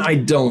 Shannon, I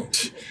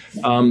don't.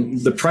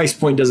 The price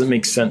point doesn't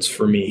make sense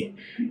for me,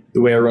 the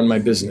way I run my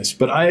business.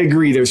 But I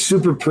agree, they're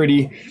super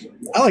pretty.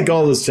 I like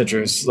all those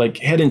tetras, like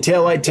head and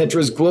tail light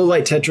tetras, glow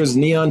light tetras,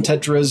 neon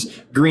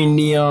tetras, green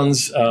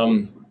neons.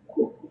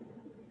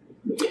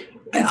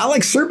 I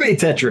like Sorbet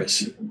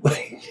tetras,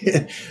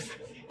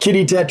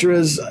 kitty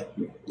tetras,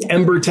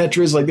 ember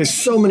tetras. Like there's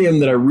so many of them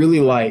that I really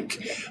like.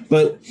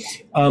 But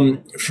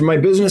for my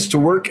business to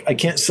work, I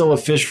can't sell a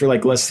fish for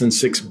like less than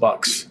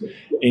 $6.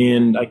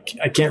 And I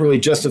can't really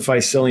justify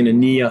selling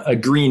a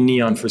green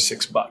neon for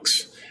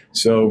 $6.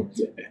 So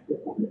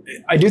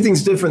I do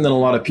things different than a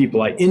lot of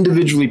people. I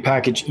individually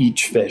package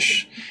each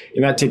fish,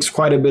 and that takes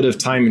quite a bit of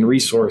time and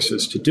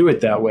resources to do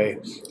it that way.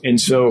 And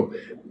so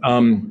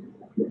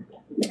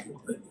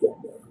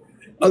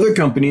other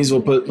companies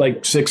will put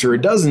like 6 or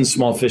a dozen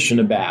small fish in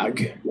a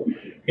bag,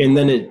 and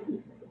then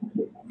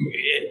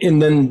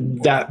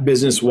that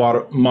business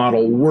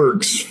model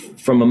works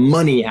from a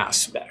money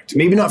aspect.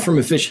 Maybe not from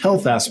a fish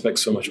health aspect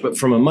so much, but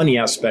from a money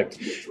aspect,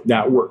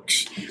 that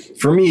works.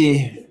 For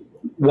me,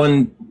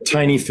 one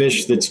tiny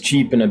fish that's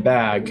cheap in a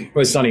bag,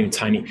 well, it's not even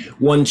tiny,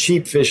 one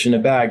cheap fish in a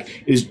bag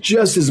is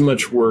just as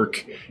much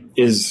work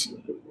as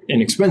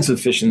an expensive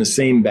fish in the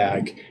same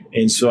bag.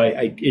 And so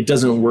it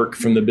doesn't work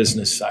from the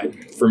business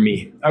side for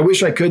me. I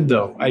wish I could,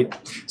 though.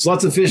 There's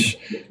lots of fish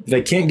that I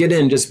can't get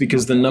in just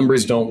because the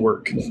numbers don't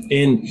work.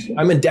 And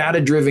I'm a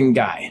data-driven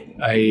guy.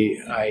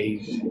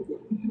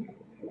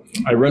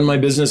 I run my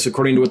business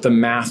according to what the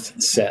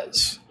math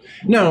says.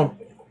 Now,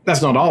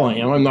 that's not all I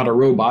am. I'm not a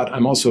robot.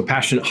 I'm also a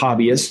passionate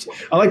hobbyist.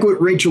 I like what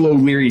Rachel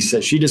O'Leary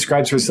says. She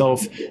describes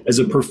herself as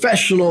a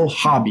professional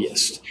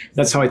hobbyist.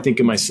 That's how I think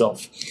of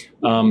myself.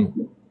 But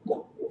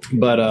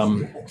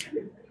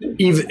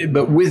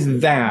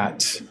with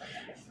that,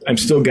 I'm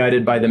still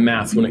guided by the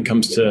math when it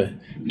comes to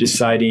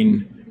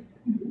deciding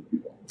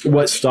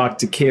what stock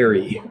to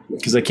carry,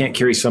 because I can't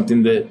carry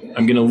something that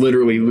I'm going to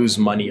literally lose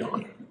money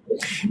on.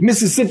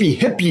 Mississippi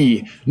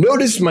Hippie,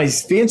 noticed my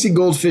fancy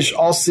goldfish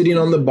all sitting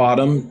on the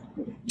bottom.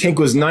 Tank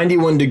was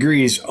 91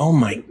 degrees. Oh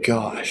my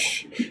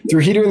gosh. Threw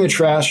heater in the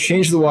trash,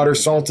 changed the water,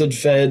 salted,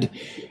 fed.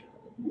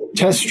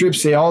 Test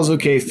strips say all's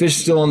okay. Fish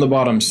still on the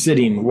bottom,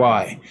 sitting.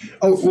 Why?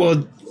 Oh,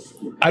 well,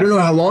 I don't know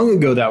how long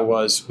ago that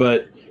was,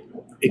 but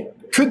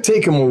it could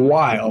take them a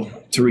while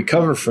to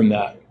recover from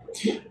that.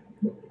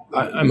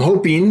 I'm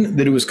hoping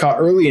that it was caught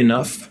early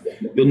enough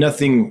that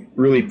nothing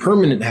really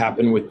permanent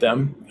happened with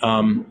them.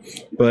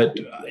 But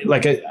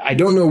like, I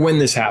don't know when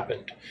this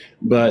happened,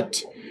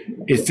 but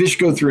if fish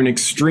go through an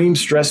extreme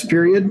stress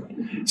period,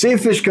 say a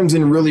fish comes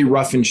in really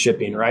rough in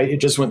shipping, right?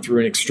 It just went through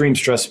an extreme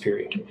stress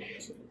period.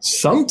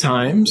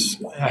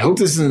 Sometimes, I hope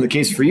this isn't the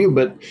case for you,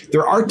 but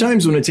there are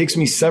times when it takes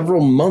me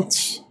several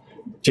months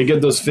to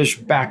get those fish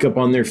back up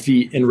on their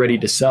feet and ready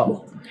to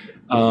sell.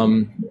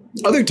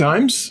 Other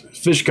times,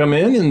 fish come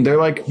in and they're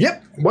like,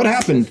 yep, what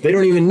happened? They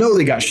don't even know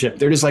they got shipped.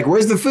 They're just like,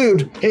 where's the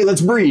food? Hey, let's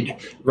breed,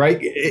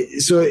 right?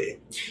 So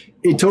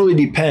it totally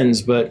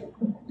depends, but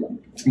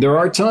there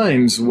are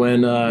times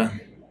when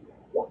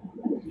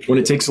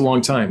it takes a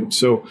long time.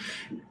 So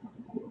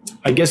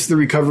I guess the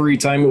recovery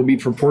time will be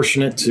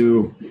proportionate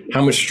to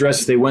how much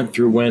stress they went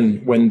through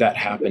when that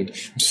happened.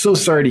 I'm so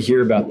sorry to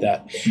hear about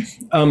that.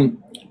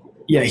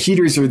 Yeah,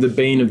 heaters are the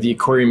bane of the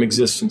aquarium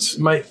existence.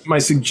 My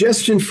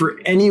suggestion for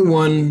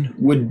anyone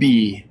would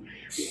be,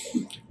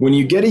 when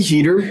you get a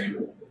heater,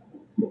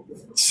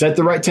 set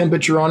the right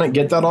temperature on it,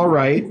 get that all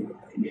right,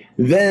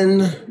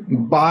 then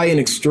buy an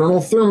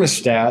external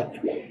thermostat,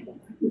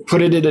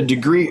 put it at a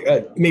degree,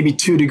 maybe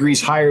 2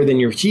 degrees higher than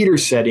your heater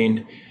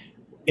setting,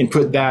 and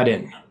put that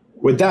in.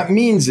 What that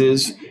means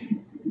is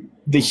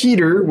the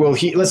heater will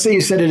heat. Let's say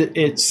you set it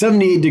at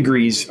 78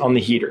 degrees on the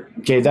heater.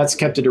 Okay, that's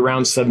kept it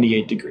around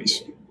 78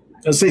 degrees.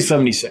 Let's say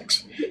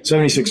 76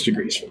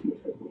 degrees.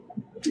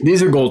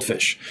 These are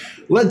goldfish.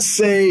 Let's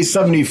say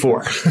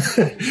 74.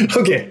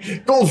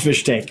 Okay,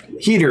 goldfish tank,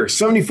 heater,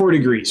 74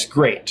 degrees.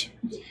 Great.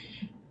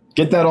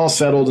 Get that all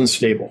settled and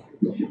stable.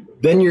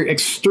 Then your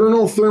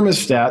external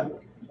thermostat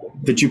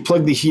that you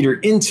plug the heater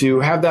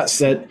into, have that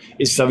set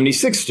is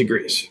 76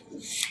 degrees.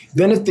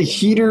 Then if the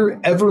heater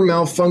ever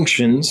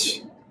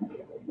malfunctions,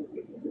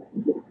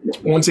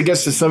 once it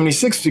gets to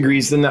 76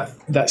 degrees, then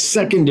that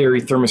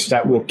secondary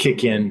thermostat will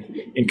kick in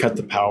and cut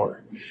the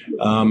power.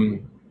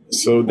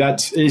 So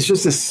it's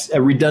just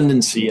a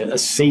redundancy, a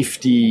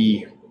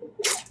safety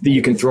that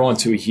you can throw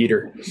onto a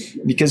heater,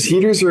 because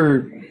heaters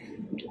are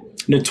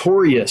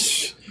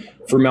notorious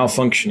for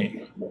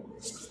malfunctioning.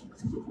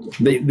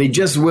 They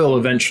just will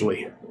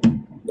eventually.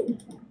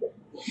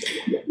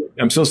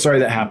 I'm so sorry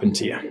that happened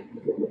to you.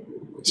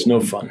 It's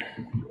no fun.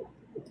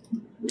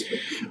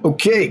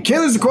 Okay,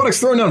 Kayla's Aquatics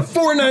throwing down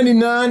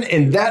 $4.99,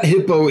 and that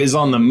hippo is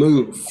on the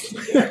move.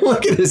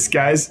 Look at this,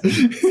 guys.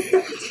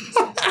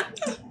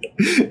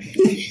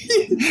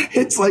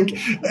 It's like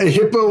a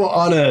hippo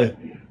on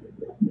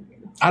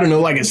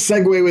like a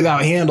Segway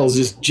without handles,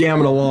 just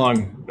jamming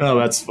along. Oh,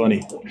 that's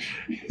funny.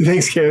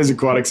 Thanks, Kayla's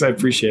Aquatics. I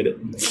appreciate it.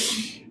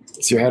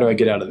 So how do I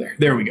get out of there?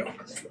 There we go.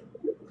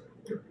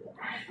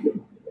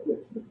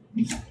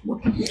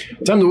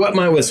 Time to wet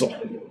my whistle.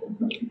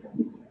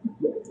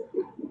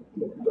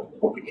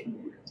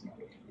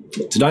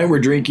 Tonight we're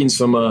drinking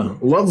some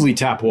lovely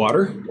tap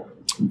water.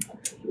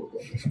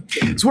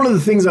 It's one of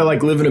the things I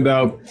like living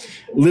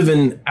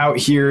out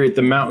here at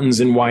the mountains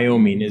in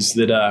Wyoming is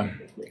that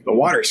the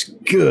water's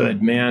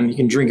good, man. You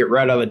can drink it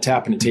right out of the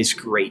tap and it tastes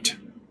great.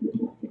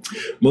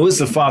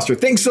 Melissa Foster,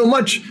 thanks so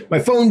much. My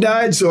phone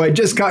died, so I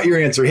just caught your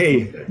answer.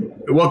 Hey,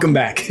 welcome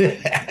back.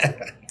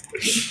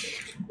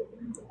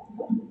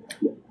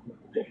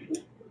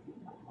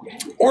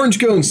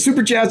 Orange Cone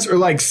super chats are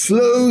like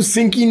slow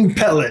sinking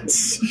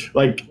pellets.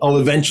 Like I'll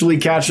eventually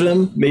catch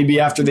them, maybe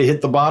after they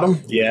hit the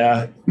bottom.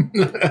 Yeah.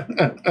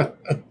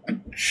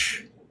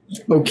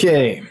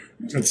 Okay,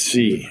 let's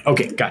see.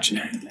 Okay,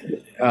 gotcha.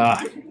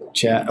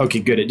 Chat. Okay,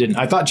 good. It didn't.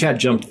 I thought chat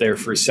jumped there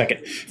for a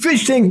second.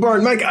 Fish Tank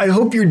Barn, Mike, I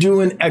hope you're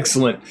doing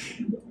excellent.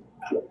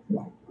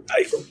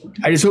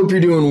 I just hope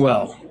you're doing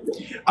well.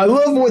 I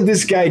love what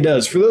this guy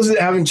does. For those that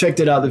haven't checked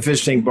it out, the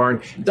Fish Tank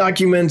Barn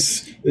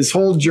documents this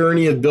whole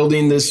journey of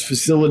building this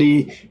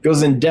facility,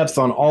 goes in depth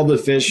on all the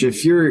fish.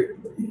 If you're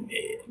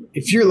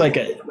like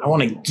I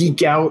want to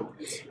geek out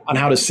on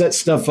how to set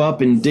stuff up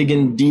and dig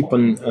in deep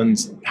on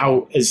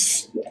how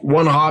as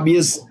one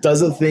hobbyist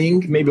does a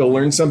thing, maybe I'll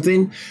learn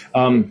something.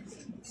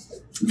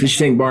 Fish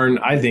Tank Barn,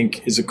 I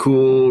think, is a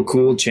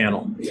cool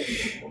channel.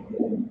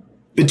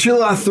 The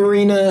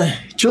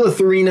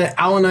Chilotharina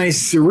alani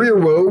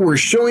Siriwo were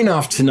showing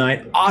off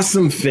tonight.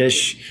 Awesome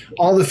fish.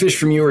 All the fish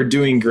from you are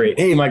doing great.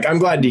 Hey, Mike, I'm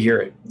glad to hear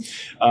it.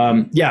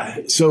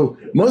 So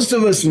most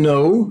of us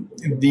know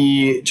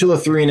the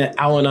Chilotharina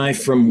alani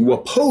from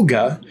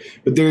Wapoga,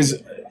 but there's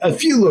a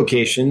few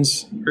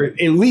locations, or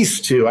at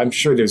least two. I'm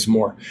sure there's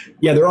more.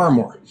 Yeah, there are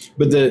more.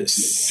 But the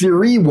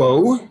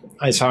Siriwo,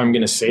 that's how I'm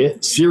going to say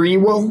it.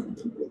 Siriwo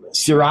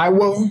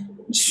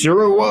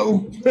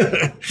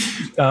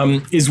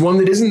is one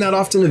that isn't that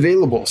often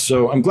available.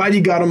 So I'm glad you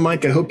got them,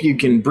 Mike. I hope you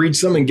can breed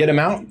some and get them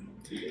out,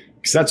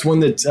 because that's one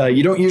that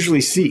you don't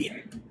usually see.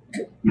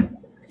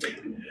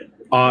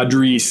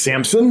 Audrey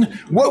Sampson,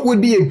 what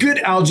would be a good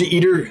algae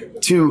eater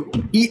to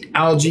eat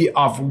algae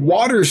off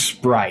water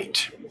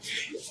sprite?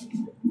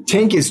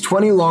 Tank is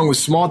 20 long with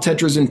small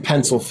tetras and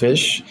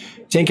pencilfish.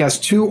 Tank has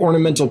 2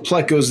 ornamental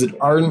plecos that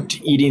aren't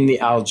eating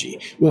the algae.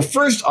 Well,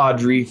 first,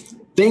 Audrey,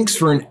 thanks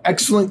for an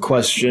excellent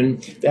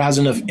question that has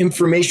enough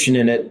information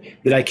in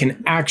it that I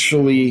can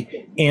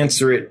actually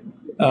answer it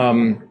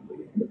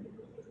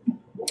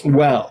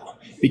well.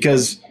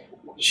 Because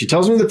she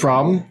tells me the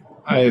problem.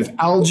 I have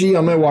algae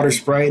on my water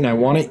sprite and I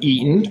want it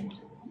eaten.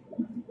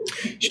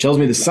 She tells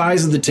me the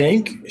size of the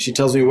tank. She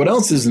tells me what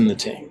else is in the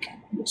tank.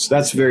 So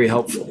that's very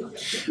helpful.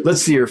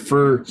 Let's see here.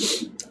 For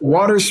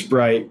water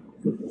sprite,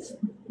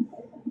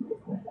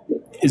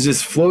 is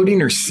this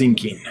floating or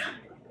sinking?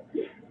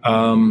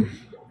 A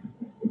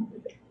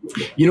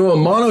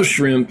mono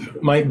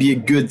shrimp might be a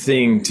good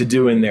thing to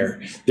do in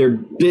there. They're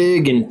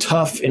big and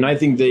tough, and I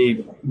think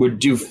they would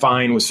do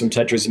fine with some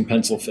tetras and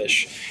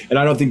pencilfish. And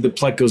I don't think the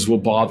plecos will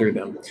bother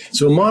them.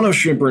 So a mono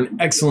shrimp are an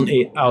excellent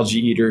algae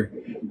eater.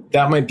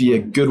 That might be a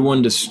good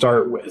one to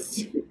start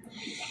with.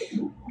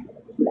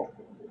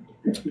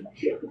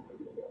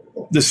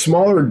 The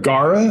smaller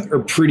Gara are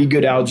pretty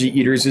good algae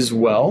eaters as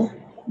well.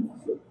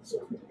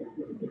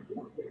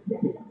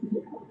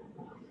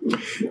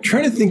 I'm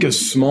trying to think of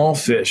small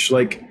fish,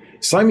 like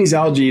Siamese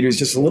algae eater is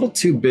just a little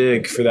too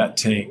big for that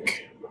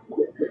tank.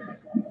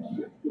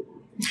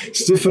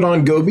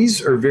 Stiphodon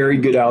gobies are very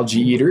good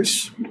algae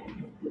eaters.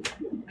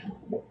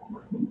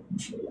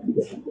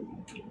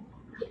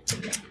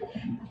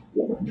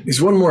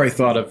 There's one more I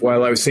thought of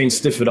while I was saying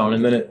Stiphodon,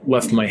 and then it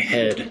left my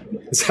head.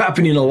 It's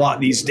happening a lot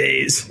these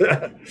days.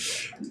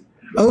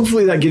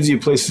 Hopefully that gives you a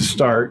place to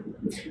start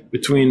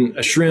between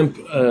a shrimp,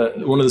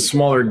 one of the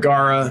smaller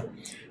Gara,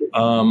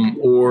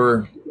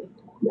 or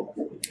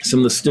some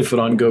of the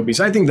Stiphodon gobies.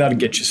 I think that'll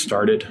get you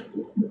started.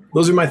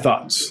 Those are my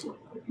thoughts.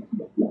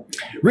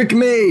 Rick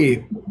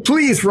May,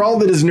 please, for all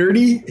that is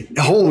nerdy,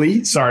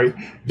 holy,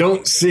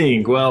 don't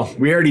sing. Well,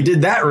 we already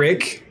did that,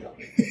 Rick.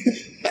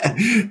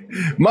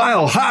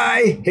 Mile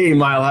High. Hey,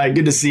 Mile High,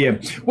 good to see you.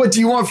 What do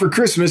you want for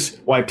Christmas?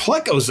 Why,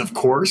 plecos, of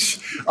course.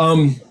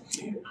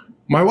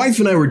 My wife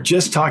and I were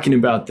just talking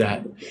about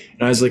that.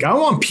 And I was like, I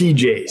want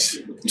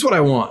PJs. That's what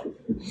I want.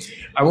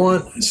 I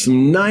want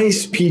some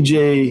nice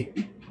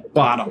PJ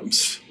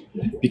bottoms,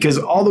 because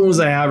all the ones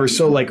I have are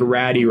so like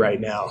ratty right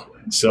now.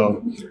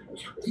 So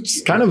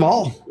it's kind of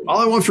all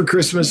I want for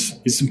Christmas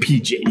is some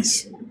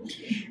PJs.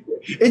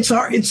 It's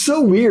hard. It's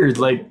so weird.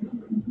 Like,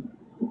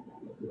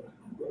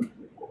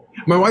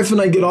 my wife and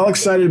I get all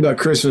excited about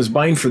Christmas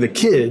buying for the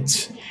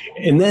kids,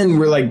 and then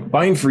we're like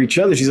buying for each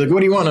other. She's like, what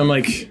do you want? I'm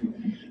like,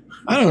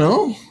 I don't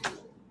know.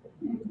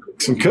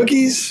 Some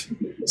cookies,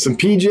 some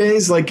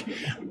PJs. Like,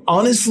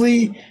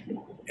 honestly,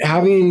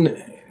 having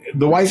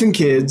the wife and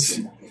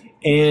kids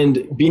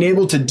and being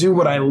able to do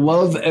what I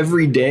love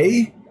every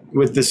day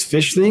with this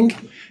fish thing,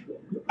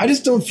 I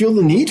just don't feel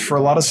the need for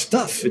a lot of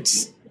stuff.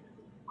 It's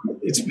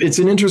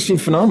an interesting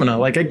phenomena.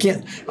 Like,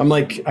 I'm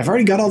like, I've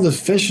already got all the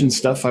fish and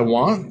stuff I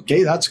want.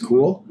 Okay, that's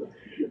cool.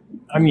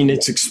 I mean,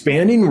 it's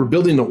expanding. We're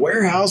building a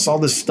warehouse, all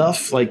this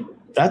stuff. Like,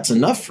 that's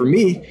enough for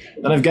me.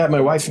 Then I've got my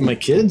wife and my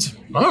kids.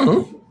 I don't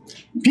know.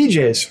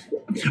 PJs.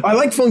 I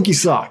like funky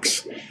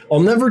socks.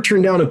 I'll never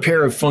turn down a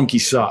pair of funky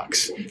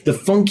socks. The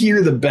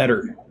funkier, the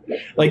better.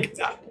 Like,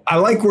 I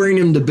like wearing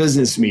them to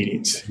business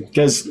meetings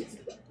because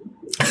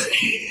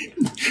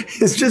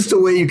it's just a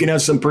way you can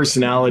have some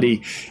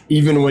personality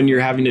even when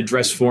you're having to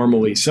dress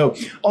formally. So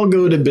I'll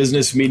go to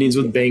business meetings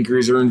with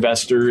bankers or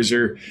investors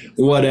or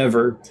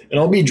whatever, and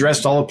I'll be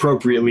dressed all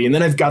appropriately. And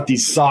then I've got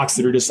these socks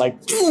that are just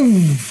like,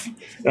 poof,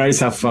 and I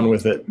just have fun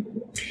with it.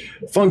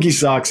 Funky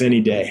socks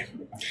any day.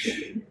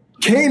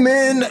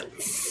 Cayman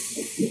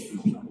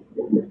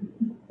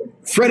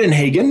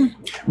Fredenhagen,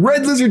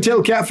 red lizard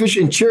tail catfish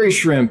and cherry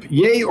shrimp,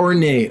 yay or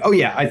nay? Oh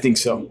yeah, I think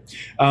so.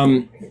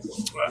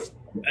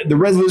 The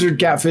red lizard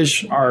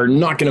catfish are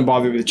not going to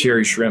bother with the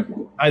cherry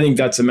shrimp. I think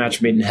that's a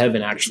match made in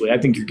heaven, actually. I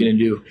think you're going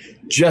to do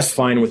just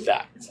fine with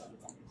that.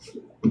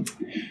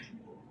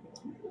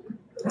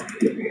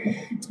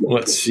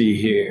 Let's see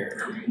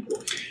here.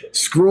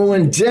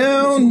 Scrolling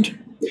down.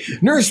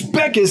 Nurse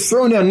Beck is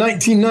throwing down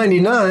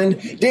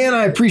 $19.99. Dan,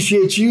 I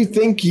appreciate you.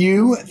 Thank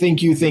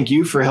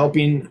you for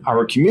helping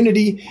our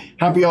community.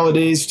 Happy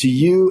holidays to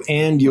you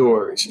and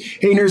yours.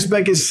 Hey, Nurse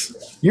Beck,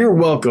 you're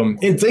welcome.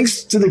 And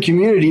thanks to the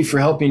community for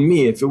helping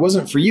me. If it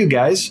wasn't for you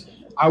guys,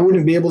 I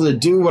wouldn't be able to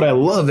do what I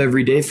love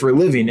every day for a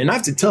living. And I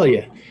have to tell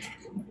you,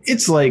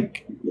 it's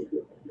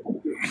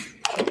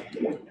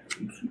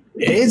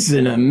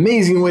an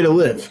amazing way to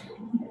live.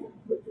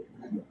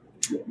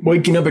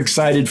 Waking up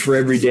excited for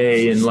every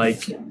day and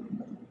like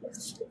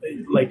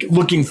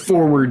looking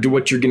forward to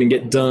what you're going to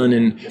get done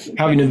and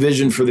having a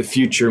vision for the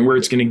future and where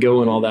it's going to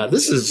go and all that.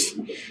 This is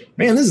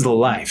the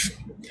life.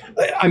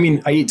 I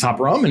mean, I eat top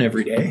ramen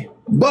every day,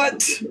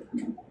 but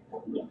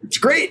it's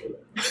great.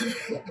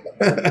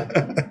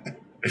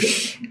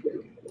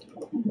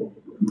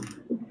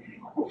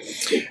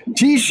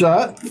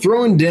 T-Shot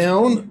throwing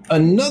down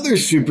another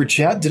super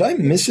chat. Did I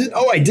miss it?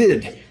 Oh, I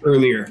did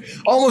earlier.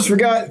 Almost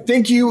forgot.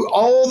 Thank you,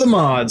 all the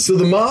mods. So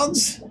the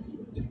mods,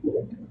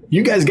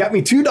 you guys got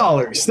me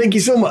 $2. Thank you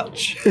so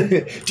much.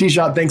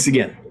 T-Shot, thanks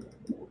again.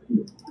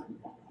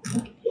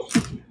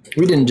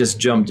 We didn't just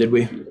jump, did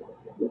we?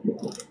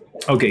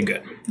 Okay,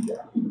 good.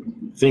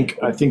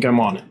 I think I'm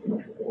on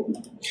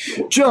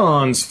it.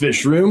 John's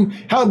Fish Room.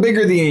 How big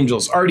are the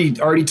angels?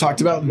 Already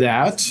talked about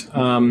that.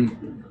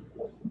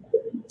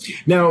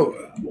 Now,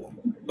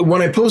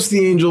 when I post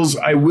the angels,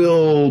 I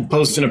will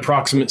post an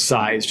approximate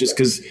size just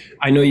because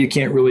I know you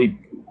can't really,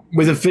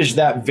 with a fish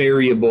that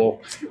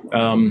variable,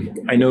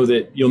 I know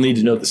that you'll need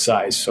to know the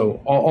size.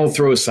 So I'll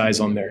throw a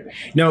size on there.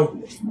 Now,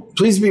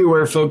 please be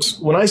aware, folks,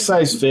 when I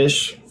size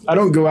fish, I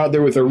don't go out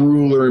there with a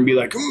ruler and be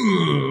like,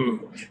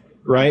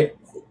 right?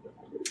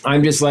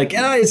 I'm just like,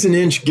 it's an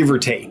inch, give or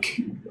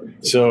take.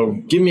 So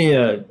give me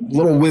a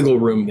little wiggle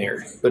room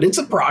there, but it's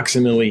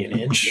approximately an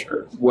inch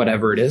or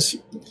whatever it is.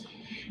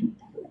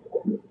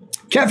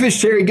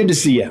 Catfish Terry, good to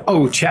see you.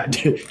 Oh, chat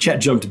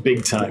jumped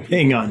big time.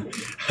 Hang on.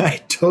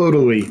 Hey,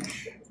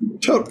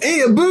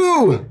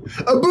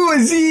 Abu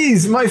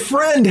Aziz, my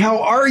friend,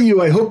 how are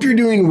you? I hope you're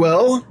doing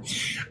well.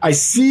 I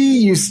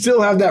see you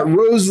still have that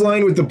rose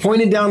line with the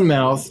pointed down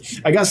mouth.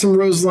 I got some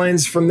rose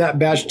lines from that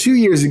batch 2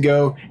 years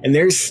ago, and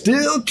they're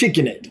still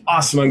kicking it.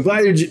 Awesome. I'm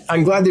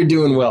glad they're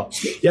doing well.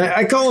 Yeah,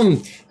 I call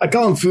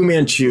him Fu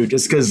Manchu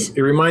just because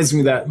it reminds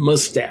me of that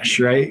mustache,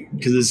 right?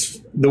 Because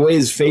the way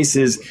his face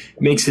is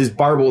makes his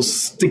barbels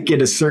stick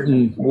it a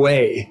certain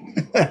way.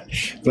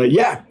 But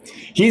yeah,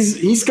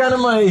 he's kind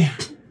of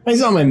he's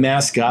not my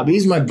mascot, but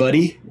he's my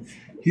buddy.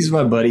 He's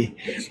my buddy.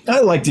 I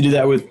like to do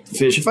that with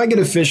fish. If I get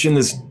a fish in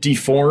this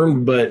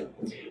deformed, but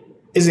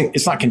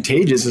it's not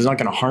contagious, it's not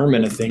going to harm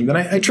anything, then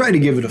I try to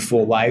give it a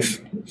full life.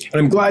 And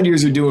I'm glad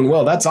yours are doing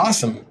well. That's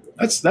awesome.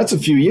 That's a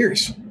few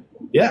years.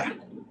 Yeah.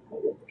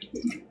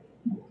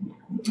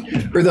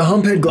 Are the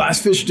humphead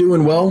glassfish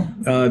doing well?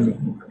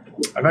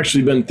 I've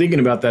actually been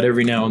thinking about that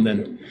every now and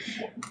then.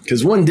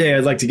 Because one day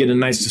I'd like to get a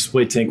nice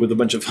display tank with a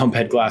bunch of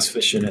humphead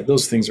glassfish in it.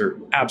 Those things are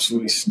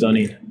absolutely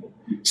stunning.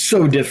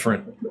 So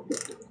different.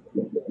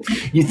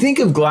 You think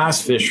of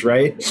glassfish,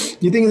 right?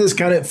 You think of this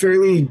kind of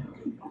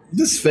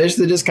this fish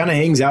that just kind of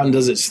hangs out and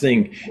does its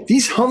thing.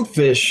 These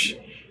humpfish,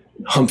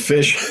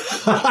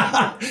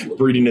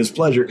 breeding is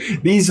pleasure.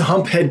 These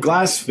humphead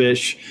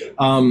glassfish,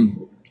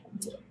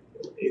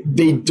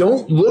 they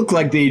don't look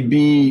like they'd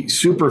be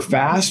super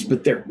fast,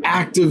 but they're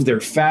active,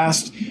 they're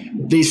fast.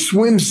 They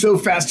swim so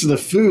fast to the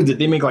food that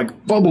they make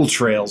like bubble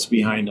trails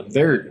behind them.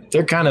 They're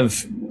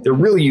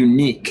really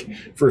unique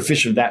for a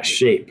fish of that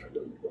shape.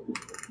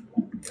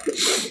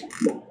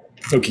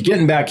 Okay,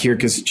 getting back here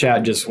because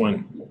Chad just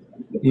went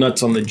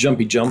nuts on the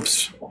jumpy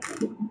jumps.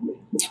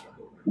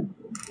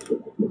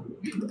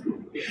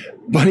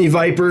 Bunny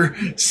Viper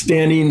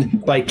standing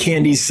by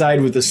Candy's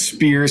side with a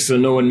spear so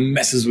no one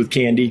messes with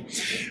Candy.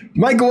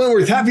 Michael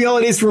Wentworth, happy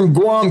holidays from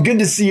Guam. Good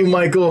to see you,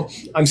 Michael.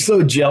 I'm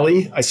so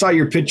jelly. I saw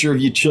your picture of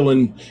you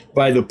chilling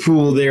by the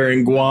pool there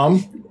in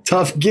Guam.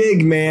 Tough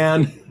gig,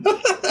 man.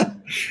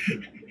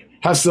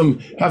 Have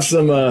some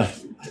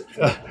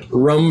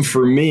rum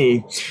for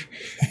me.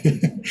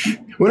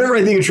 Whenever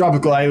I think of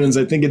tropical islands,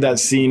 I think of that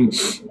scene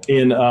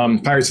in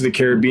Pirates of the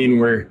Caribbean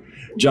where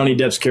Johnny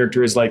Depp's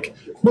character is like,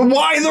 but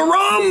why the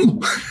rum?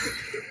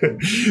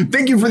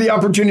 Thank you for the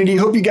opportunity.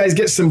 Hope you guys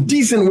get some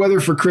decent weather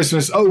for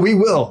Christmas. Oh, we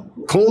will.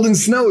 Cold and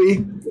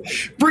snowy.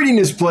 Breeding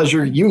is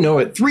pleasure. You know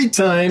it. 3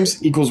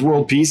 times equals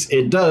world peace.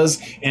 It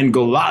does. And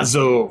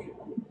golazo.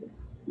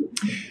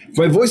 If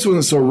my voice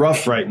wasn't so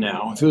rough right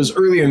now, if it was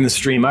earlier in the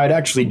stream, I'd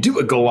actually do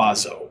a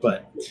golazo,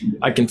 but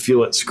I can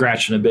feel it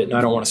scratching a bit and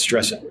I don't want to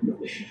stress it.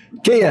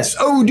 KS.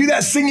 Oh, do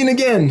that singing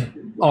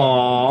again.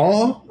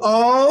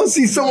 Aw.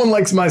 See, someone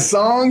likes my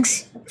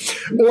songs.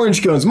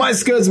 Orange cones. My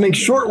scuds make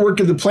short work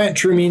of the plant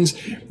trimmings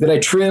that I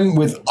trim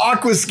with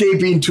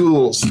aquascaping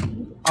tools.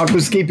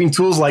 Aquascaping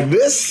tools like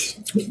this.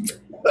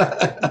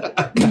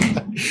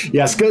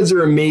 Yeah, scuds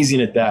are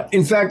amazing at that.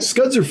 In fact,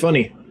 scuds are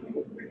funny.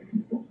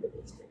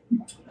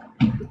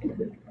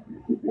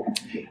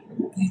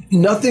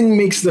 Nothing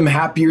makes them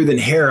happier than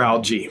hair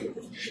algae.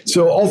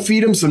 So I'll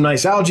feed them some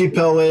nice algae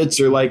pellets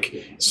or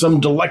like some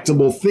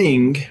delectable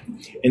thing,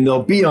 and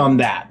they'll be on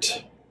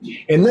that.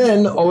 And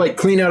then I'll like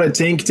clean out a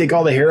tank, take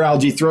all the hair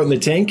algae, throw it in the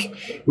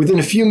tank. Within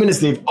a few minutes,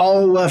 they've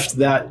all left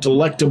that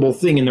delectable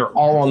thing and they're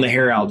all on the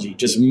hair algae,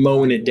 just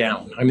mowing it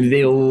down. I mean,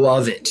 they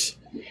love it.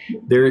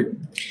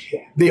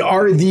 They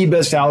are the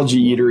best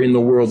algae eater in the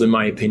world, in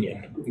my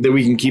opinion, that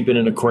we can keep in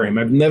an aquarium.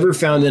 I've never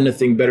found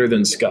anything better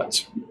than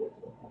scuds.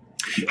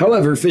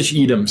 However, fish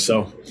eat them,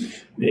 so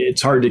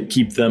it's hard to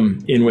keep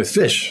them in with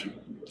fish.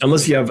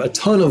 Unless you have a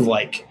ton of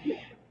like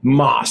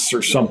moss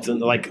or something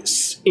like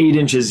 8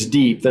 inches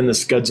deep, then the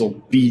scuds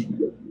will be,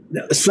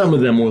 some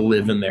of them will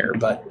live in there.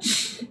 But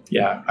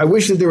yeah, I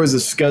wish that there was a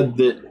scud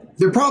that,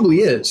 there probably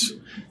is.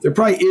 There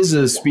probably is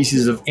a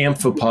species of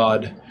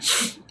amphipod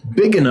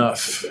big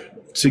enough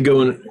to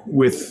go in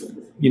with,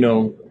 you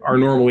know, our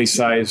normally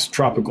sized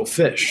tropical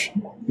fish.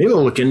 Maybe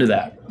I'll look into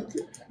that.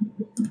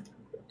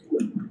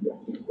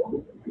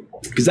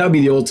 Because that would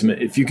be the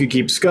ultimate. If you could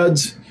keep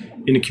scuds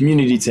in a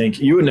community tank,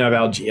 you wouldn't have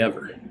algae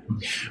ever.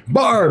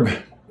 Barb!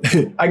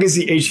 I can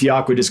see H.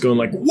 Aqua just going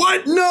like,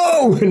 what?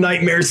 No!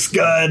 Nightmare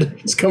scud.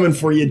 It's coming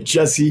for you,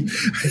 Jesse.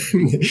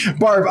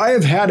 Barb, I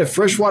have had a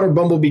freshwater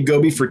bumblebee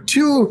goby for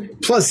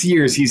 2+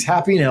 years. He's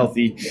happy and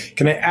healthy.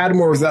 Can I add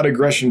more without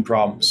aggression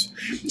problems?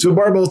 So,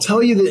 Barb, I'll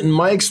tell you that in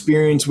my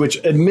experience,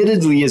 which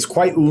admittedly is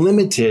quite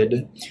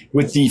limited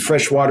with the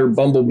freshwater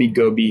bumblebee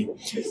goby,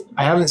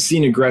 I haven't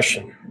seen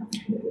aggression.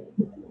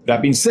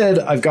 That being said,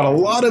 I've got a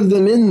lot of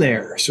them in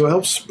there, so it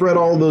helps spread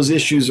all those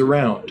issues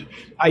around.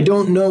 I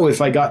don't know if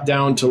I got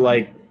down to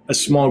like a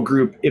small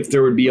group if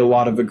there would be a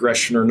lot of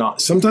aggression or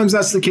not. Sometimes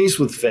that's the case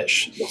with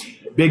fish.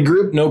 Big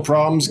group, no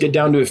problems. Get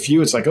down to a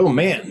few, it's like, oh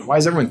man, why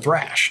is everyone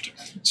thrashed?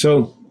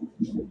 So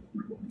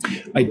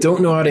I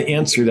don't know how to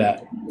answer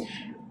that.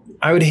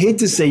 I would hate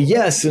to say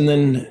yes, and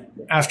then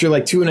after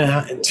like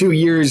 2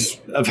 years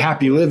of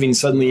happy living,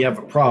 suddenly you have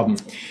a problem.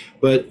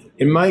 But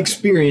in my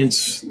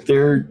experience,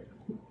 they're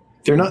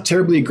not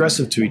terribly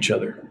aggressive to each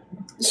other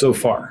so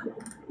far.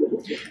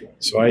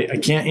 So I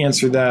can't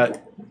answer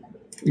that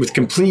with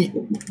complete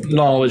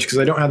knowledge because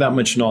I don't have that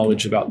much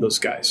knowledge about those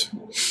guys.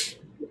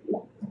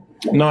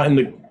 Not in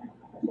the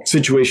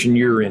situation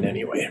you're in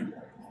anyway.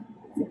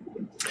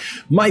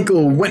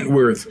 Michael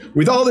Wentworth,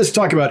 with all this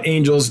talk about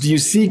angels, do you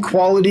see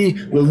quality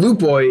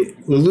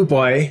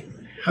Lelupoi?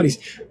 How do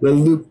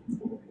you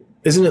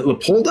isn't it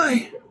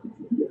Lepoldi?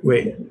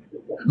 Wait.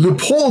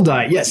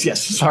 Lepoldi,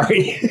 yes,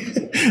 sorry.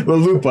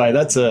 Lelupoi,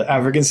 that's an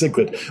African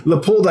cichlid.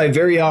 Lepoldi,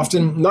 very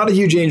often, not a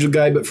huge angel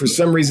guy, but for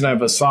some reason I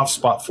have a soft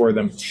spot for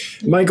them.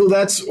 Michael,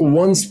 that's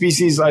one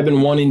species I've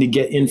been wanting to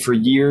get in for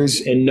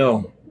years, and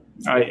no,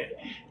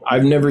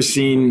 I've never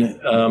seen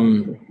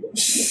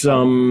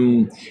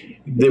some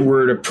that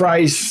were at a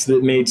price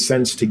that made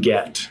sense to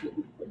get.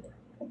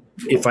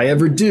 If I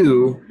ever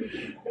do,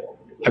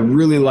 I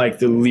really like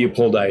the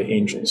Leopoldi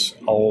angels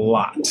a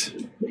lot.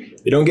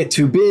 They don't get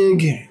too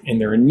big, and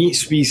they're a neat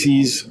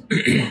species.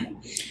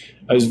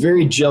 I was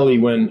very jelly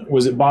when,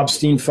 was it Bob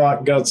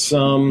Steenfach got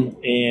some,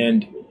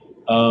 and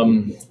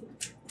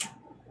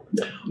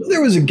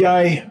there was a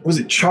guy, was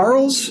it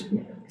Charles?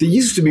 That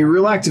used to be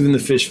real active in the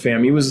fish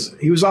fam. He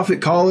was off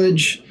at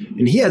college,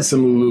 and he had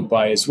some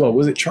Lelupoi as well.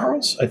 Was it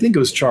Charles? I think it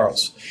was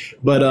Charles.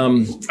 But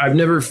I've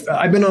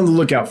been on the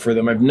lookout for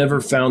them. I've never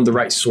found the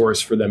right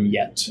source for them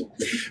yet.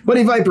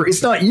 Buddy Viper,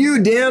 it's not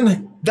you,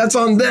 Dan. That's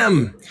on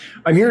them.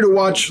 I'm here to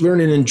watch,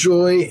 learn, and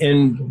enjoy,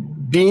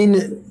 and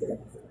being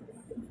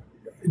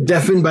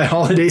deafened by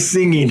holiday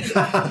singing.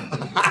 But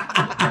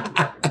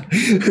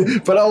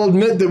I'll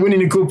admit that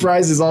winning a cool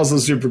prize is also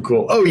super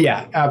cool. Oh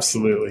yeah,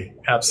 absolutely.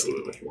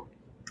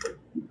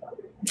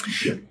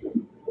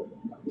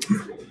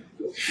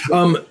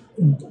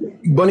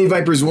 Bunny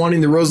Viper's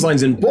wanting the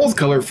roselines in both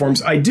color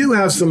forms. I do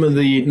have some of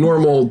the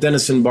normal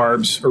Denison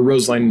barbs or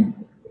roseline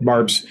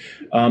barbs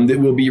that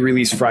will be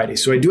released Friday.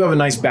 So I do have a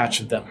nice batch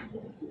of them.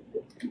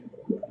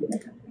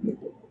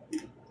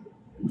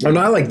 And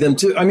I like them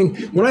too. I mean,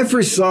 when I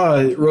first saw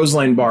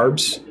roseline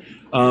barbs,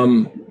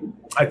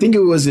 I think it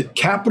was at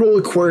Capitol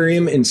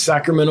Aquarium in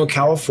Sacramento,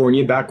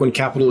 California, back when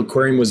Capitol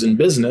Aquarium was in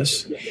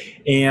business.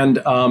 And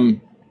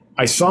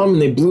I saw them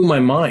and they blew my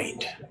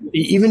mind.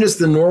 Even just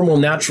the normal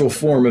natural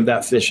form of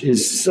that fish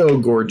is so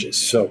gorgeous.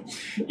 So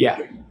yeah,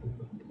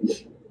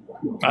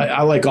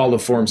 I like all the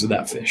forms of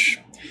that fish.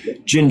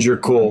 Ginger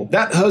Cole,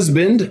 that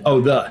husband,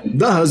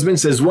 the husband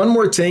says one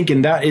more tank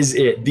and that is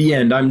it. The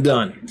end. I'm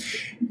done.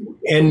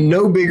 And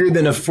no bigger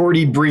than a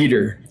 40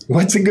 breeder.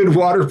 What's a good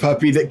water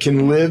puppy that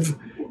can live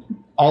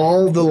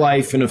all the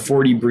life in a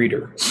 40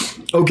 breeder?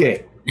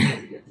 Okay.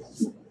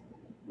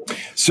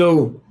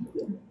 So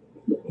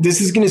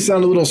this is going to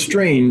sound a little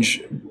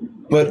strange,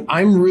 but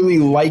I'm really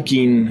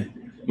liking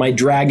my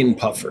dragon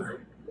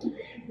puffer.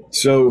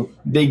 So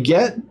they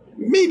get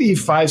maybe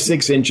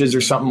 5-6 inches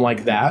or something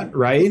like that,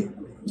 right?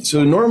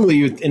 So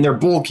normally, and they're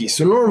bulky.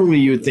 So normally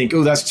you would think,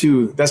 oh, that's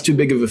too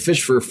big of a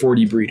fish for a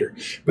 40 breeder.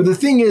 But the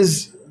thing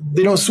is,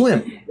 they don't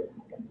swim.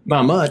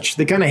 Not much.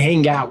 They kind of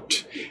hang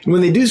out. And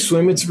when they do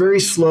swim, it's very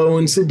slow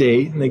and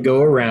sedate, and they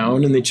go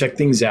around and they check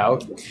things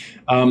out.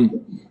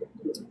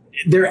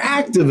 They're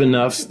active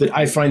enough that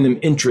I find them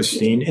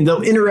interesting, and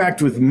they'll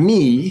interact with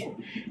me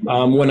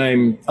when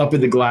I'm up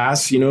at the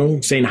glass,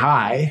 saying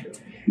hi.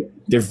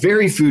 They're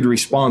very food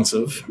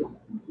responsive.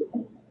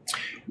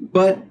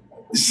 But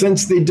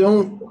since they're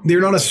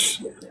not a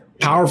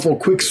powerful,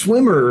 quick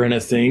swimmer or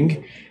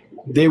anything,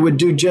 they would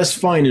do just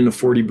fine in a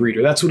 40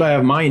 breeder. That's what I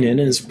have mine in,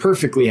 and it's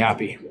perfectly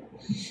happy.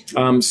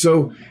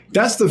 So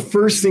that's the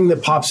first thing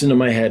that pops into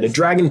my head, a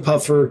dragon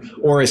puffer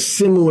or a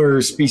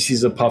similar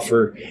species of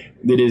puffer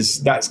that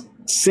is that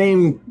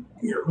same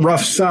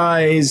rough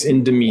size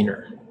and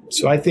demeanor.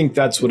 So I think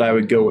that's what I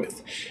would go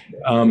with.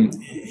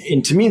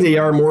 And to me, they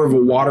are more of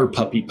a water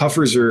puppy.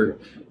 Puffers are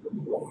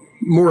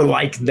more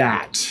like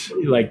that,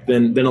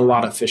 than a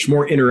lot of fish,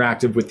 more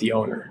interactive with the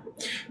owner.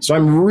 So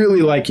I'm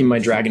really liking my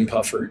dragon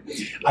puffer.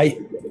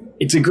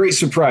 It's a great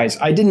surprise.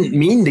 I didn't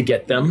mean to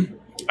get them.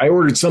 I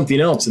ordered something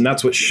else, and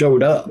that's what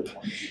showed up.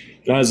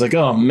 And I was like,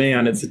 oh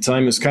man, at the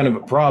time it was kind of a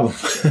problem.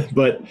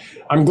 But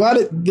I'm glad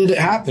it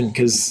happened,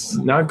 because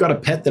now I've got a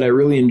pet that I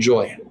really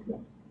enjoy.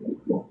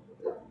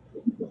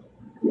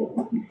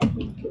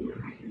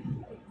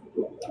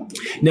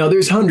 Now,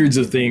 there's hundreds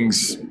of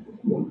things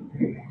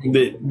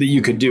that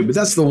you could do, but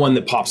that's the one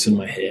that pops in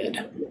my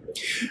head.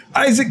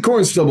 Isaac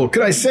Cornstubble,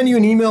 could I send you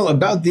an email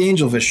about the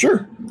angelfish?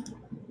 Sure.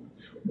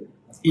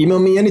 Email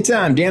me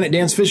anytime,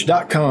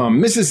 dan@dansfish.com.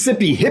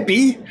 Mississippi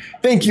Hippie,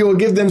 thank you. I'll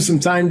give them some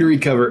time to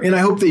recover, and I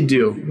hope they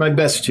do. My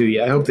best to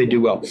you. I hope they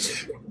do well.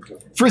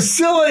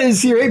 Priscilla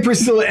is here. Hey,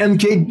 Priscilla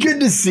MK, good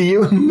to see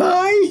you.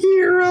 My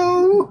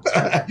hero.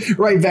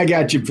 Right back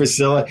at you,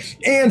 Priscilla.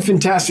 And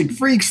Fantastic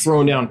Freaks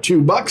throwing down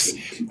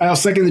 $2. I'll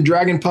second the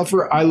dragon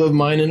puffer. I love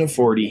mine in a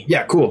 40.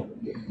 Yeah, cool.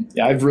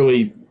 Yeah, I've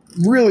really,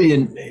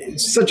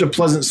 it's such a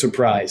pleasant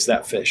surprise,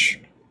 that fish.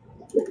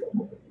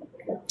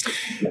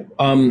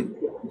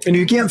 And if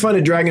you can't find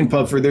a dragon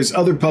puffer, there's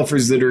other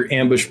puffers that are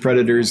ambush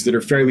predators that are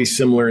fairly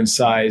similar in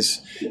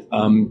size.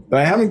 But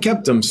I haven't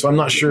kept them, so I'm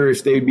not sure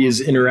if they'd be as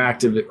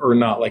interactive or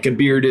not, like a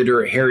bearded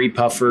or a hairy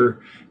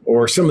puffer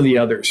or some of the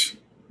others.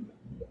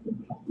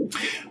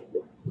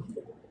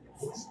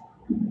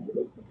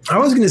 I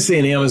was going to say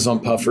an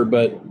Amazon puffer,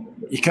 but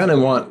you kind of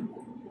want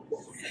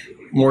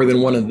more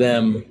than one of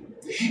them.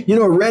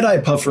 A red-eye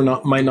puffer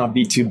might not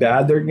be too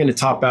bad. They're going to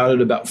top out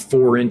at about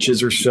 4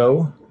 inches or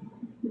so.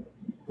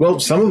 Well,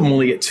 some of them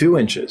only get 2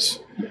 inches.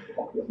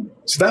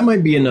 So that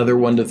might be another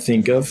one to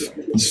think of.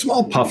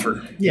 Small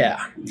puffer,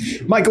 yeah.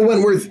 Michael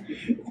Wentworth,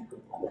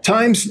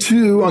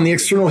 ×2 on the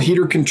external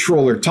heater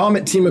controller. Tom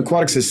at Team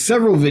Aquatics has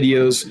several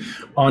videos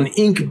on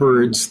ink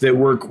birds that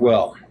work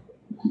well.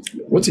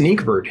 What's an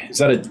ink bird? Is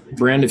that a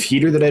brand of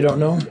heater that I don't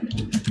know?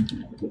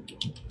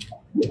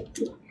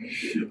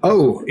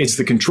 Oh, it's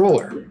the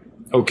controller.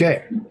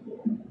 Okay.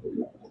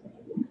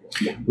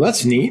 Well,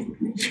 that's neat.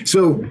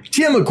 So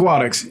TM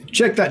Aquatics,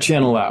 check that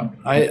channel out.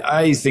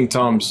 I think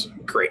Tom's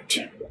great.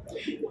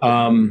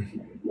 And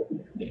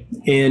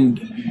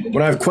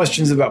when I have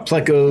questions about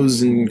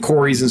plecos and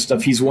cories and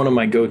stuff, he's one of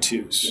my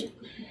go-tos.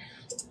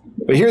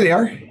 But here they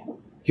are.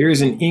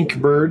 Here's an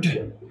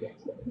Inkbird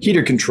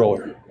heater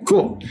controller.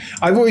 Cool.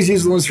 I've always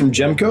used the ones from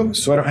Gemco,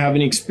 so I don't have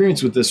any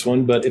experience with this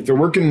one. But if they're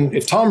working,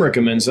 if Tom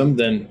recommends them,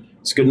 then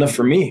it's good enough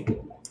for me.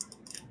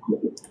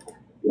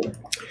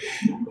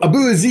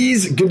 Abu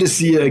Aziz, good to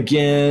see you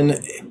again.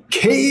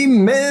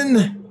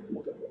 K-Men,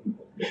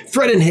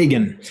 Fred and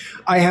Hagen.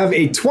 I have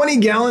a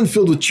 20-gallon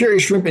filled with cherry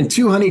shrimp and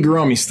 2 honey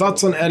gouramis.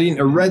 Thoughts on adding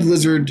a red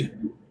lizard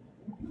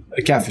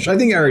catfish? I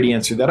think I already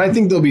answered that. I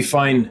think they'll be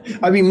fine.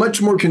 I'd be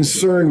much more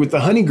concerned with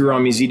the honey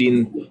gouramis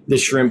eating the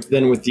shrimp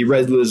than with the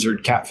red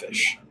lizard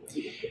catfish.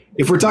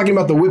 If we're talking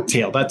about the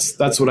whiptail,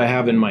 that's what I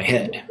have in my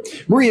head.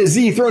 Maria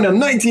Z throwing down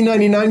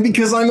 $19.99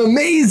 because I'm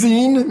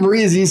amazing.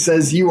 Maria Z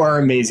says you are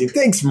amazing.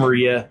 Thanks,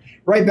 Maria.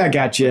 Right back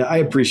at you. I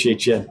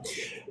appreciate you.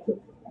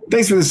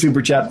 Thanks for the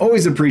super chat.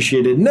 Always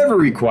appreciated. Never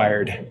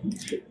required.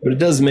 But it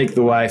does make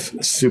the wife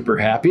super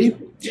happy.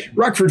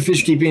 Rockford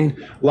Fish Keeping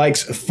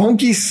likes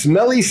funky,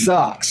 smelly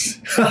socks.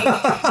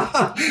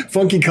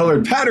 Funky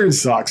colored pattern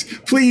socks.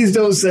 Please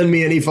don't send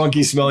me any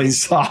funky, smelling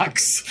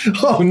socks.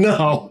 Oh,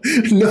 no.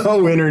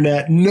 No,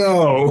 internet.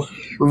 No.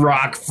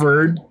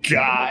 Rockford.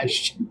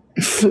 Gosh.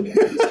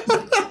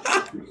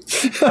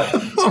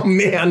 Oh,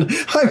 man.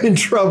 I'm in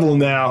trouble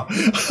now.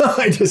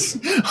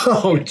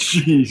 Oh,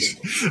 jeez.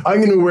 I'm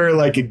going to wear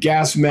like a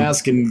gas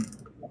mask and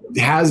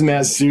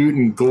hazmat suit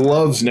and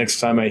gloves next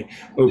time I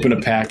open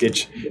a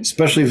package,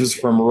 especially if it's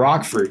from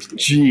Rockford.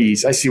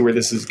 Jeez, I see where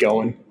this is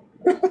going.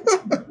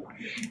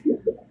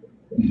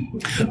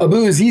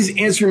 Abu Aziz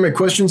answering my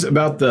questions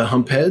about the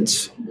hump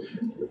heads.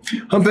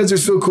 Hump heads are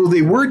so cool.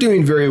 They were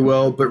doing very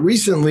well, but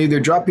recently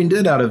they're dropping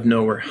dead out of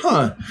nowhere.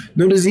 Huh.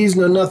 No disease,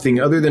 no nothing,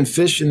 other than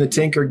fish in the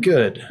tank are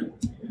good.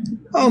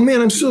 Oh,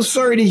 man, I'm so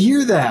sorry to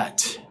hear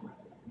that.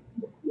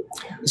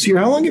 So,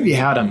 how long have you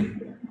had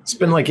them? It's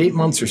been like 8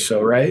 months or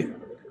so, right?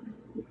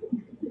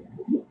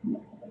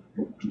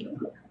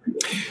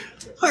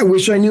 I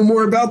wish I knew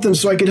more about them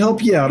so I could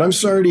help you out. I'm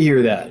sorry to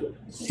hear that.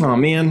 Oh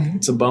man,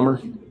 it's a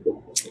bummer.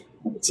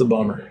 It's a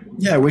bummer.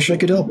 Yeah, I wish I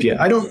could help you.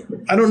 I don't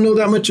know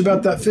that much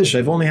about that fish.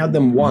 I've only had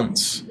them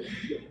once.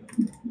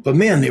 But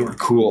man, they were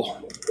cool.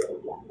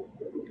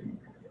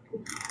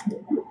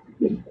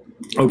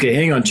 Okay,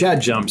 hang on.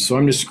 Chad jumps, so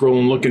I'm just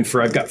scrolling looking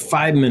for, I've got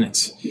 5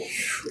 minutes.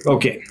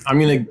 Okay, I'm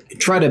going to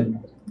try to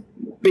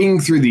bing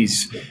through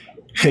these.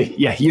 Hey,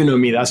 yeah, you know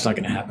me. That's not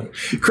going to happen.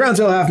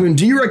 Crowntail Halfmoon,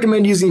 do you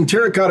recommend using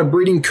terracotta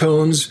breeding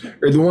cones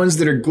or the ones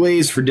that are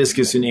glazed for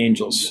discus and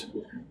angels?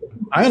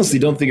 I honestly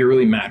don't think it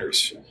really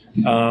matters.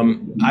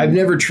 I've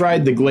never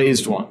tried the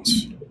glazed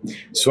ones,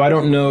 so I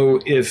don't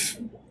know if,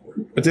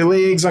 but they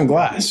lay eggs on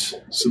glass,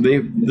 so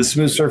the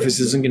smooth surface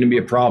isn't going to be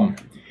a problem.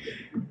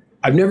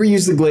 I've never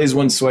used the glazed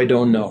ones, so I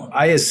don't know.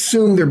 I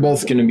assume they're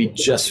both going to be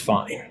just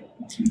fine.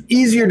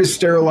 Easier to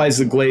sterilize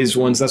the glazed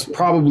ones. That's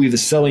probably the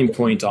selling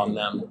point on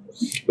them.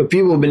 But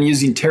people have been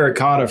using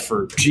terracotta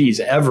for,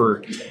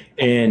 ever,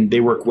 and they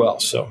work well.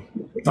 So,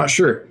 not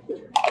sure.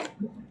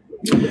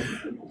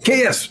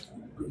 KS,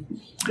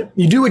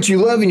 you do what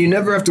you love and you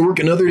never have to work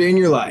another day in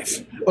your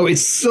life. Oh,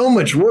 it's so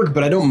much work,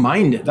 but I don't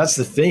mind it. That's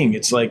the thing.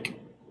 It's like,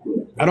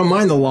 I don't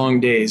mind the long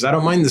days. I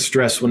don't mind the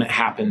stress when it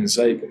happens.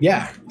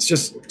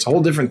 It's a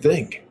whole different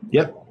thing.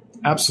 Yep,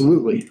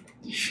 absolutely.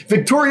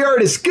 Victoria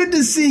Artist, good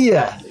to see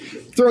ya.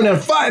 Throwing down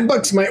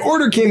 $5. My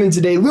order came in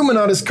today.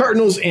 Luminatus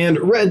Cardinals and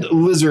Red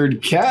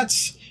Lizard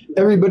Cats.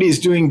 Everybody's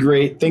doing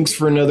great. Thanks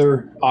for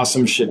another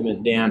awesome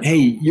shipment, Dan. Hey,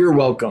 you're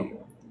welcome.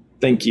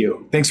 Thank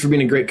you. Thanks for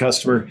being a great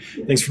customer.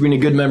 Thanks for being a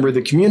good member of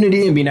the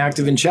community and being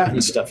active in chat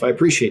and stuff. I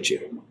appreciate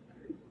you.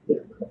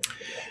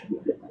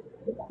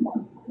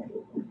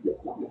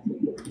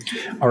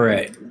 All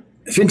right.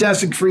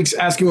 Fantastic Freaks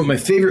asking what my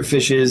favorite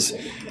fish is.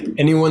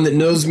 Anyone that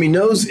knows me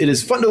knows it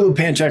is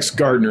Fundulopanchax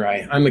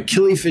gardneri. I'm a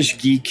killifish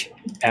geek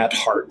at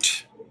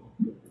heart.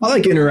 I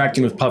like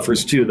interacting with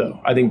puffers too, though.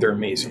 I think they're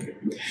amazing.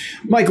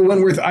 Michael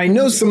Wentworth, I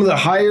know some of the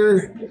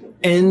higher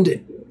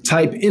end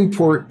type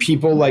import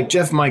people like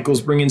Jeff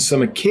Michaels bring in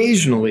some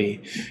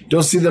occasionally.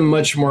 Don't see them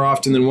much more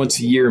often than once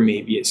a year,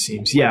 maybe, it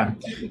seems. Yeah,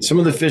 some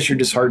of the fish are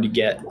just hard to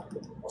get.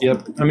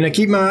 Yep. I mean, I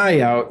keep my eye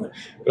out,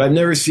 but I've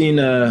never seen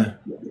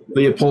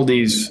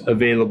Leopoldis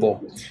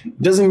available.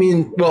 Doesn't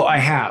mean, well, I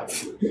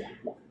have,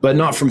 but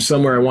not from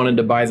somewhere I wanted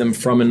to buy them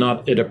from and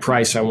not at a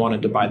price I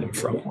wanted to buy them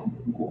from.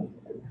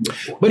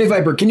 Buddy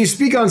Viper, can you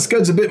speak on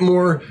scuds a bit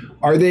more?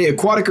 Are they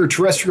aquatic or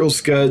terrestrial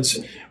scuds?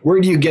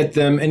 Where do you get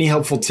them? Any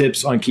helpful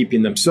tips on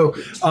keeping them? So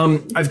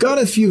I've got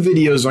a few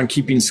videos on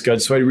keeping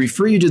scuds, so I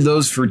refer you to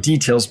those for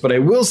details. But I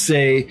will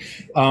say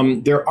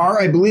there are,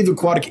 I believe,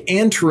 aquatic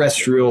and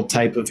terrestrial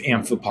type of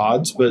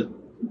amphipods, but,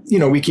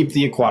 we keep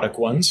the aquatic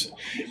ones.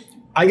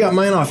 I got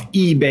mine off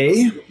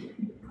eBay.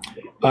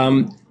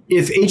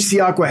 If HC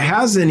Aqua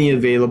has any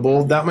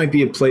available, that might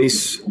be a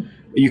place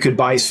you could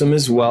buy some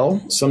as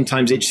well.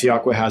 Sometimes HC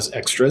Aqua has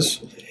extras.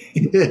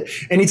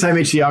 Anytime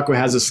HC Aqua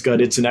has a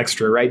scud, it's an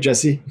extra, right,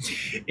 Jesse?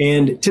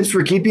 And tips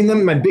for keeping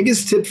them. My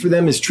biggest tip for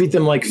them is treat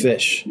them like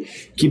fish.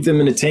 Keep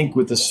them in a tank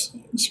with a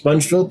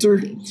sponge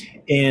filter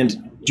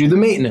and do the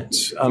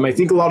maintenance. I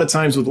think a lot of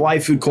times with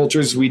live food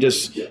cultures, we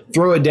just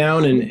throw it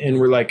down and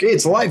we're like, hey,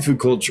 it's a live food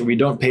culture. We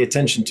don't pay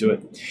attention to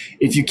it.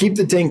 If you keep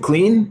the tank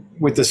clean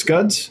with the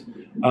scuds,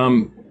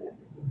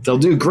 they'll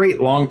do great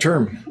long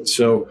term.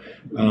 So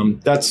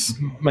that's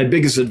my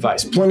biggest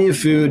advice. Plenty of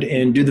food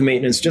and do the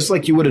maintenance just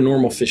like you would a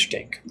normal fish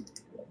tank.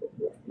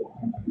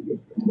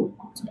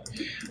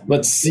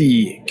 Let's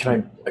see.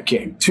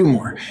 Okay, two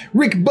more.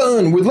 Rick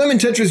Bunn, would lemon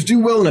tetras do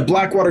well in a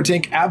blackwater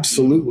tank?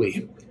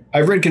 Absolutely.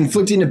 I've read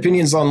conflicting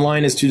opinions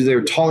online as to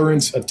their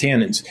tolerance of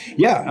tannins.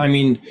 Yeah, I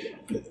mean,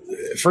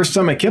 first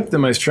time I kept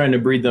them, I was trying to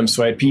breed them,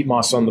 so I had peat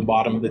moss on the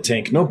bottom of the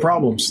tank. No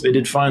problems. They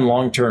did fine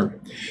long term.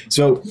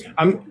 So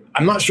I'm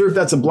not sure if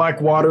that's a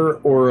blackwater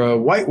or a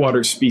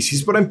whitewater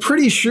species, but I'm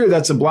pretty sure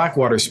that's a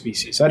blackwater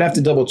species. I'd have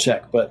to double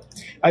check, but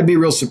I'd be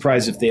real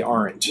surprised if they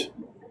aren't.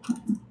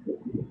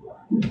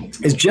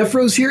 Is Jeff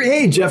Rose here?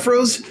 Hey, Jeff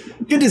Rose.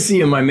 Good to see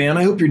you, my man.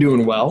 I hope you're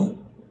doing well.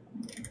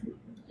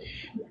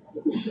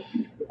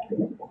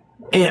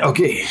 And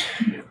okay,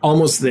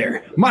 almost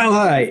there. Mile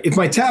High. If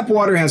my tap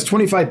water has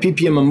 25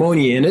 ppm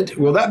ammonia in it,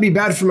 will that be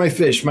bad for my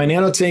fish? My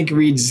nano tank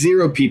reads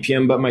 0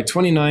 ppm, but my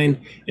 29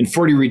 and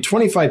 40 read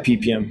 25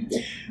 ppm.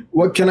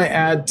 What can I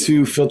add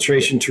to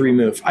filtration to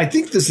remove? I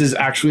think this is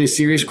actually a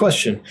serious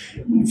question.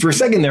 For a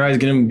second there, I was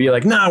going to be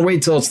like, nah,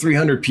 wait till it's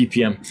 300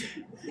 ppm.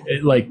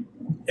 Like,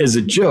 as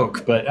a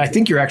joke, but I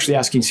think you're actually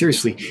asking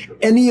seriously.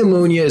 Any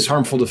ammonia is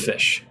harmful to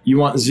fish. You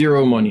want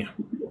 0 ammonia.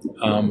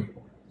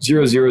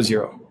 0, 0,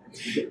 0.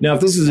 Now,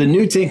 if this is a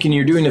new tank and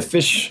you're doing a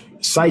fish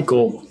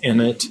cycle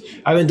in it,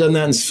 I haven't done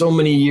that in so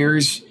many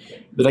years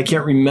that I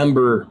can't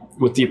remember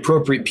what the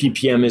appropriate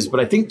ppm is, but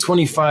I think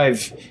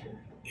 25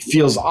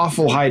 feels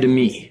awful high to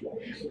me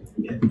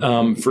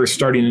for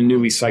starting a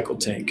newly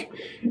cycled tank.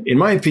 In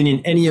my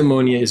opinion, any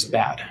ammonia is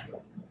bad.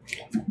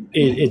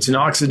 it's an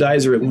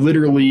oxidizer. It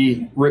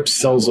literally rips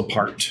cells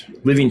apart.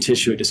 Living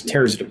tissue, it just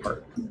tears it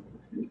apart.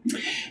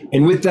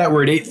 And with that,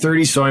 we're at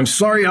 8:30. So I'm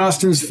sorry,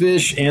 Austin's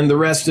Fish and the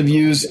rest of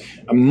yous.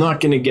 I'm not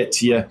going to get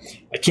to you.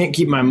 I can't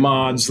keep my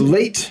mods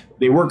late.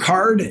 They work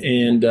hard,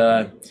 and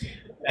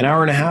an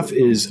hour and a half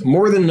is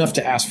more than enough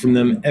to ask from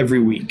them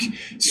every week.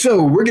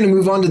 So we're going to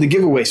move on to the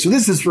giveaway. So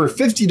this is for a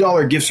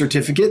 $50 gift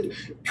certificate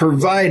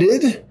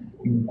provided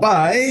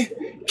by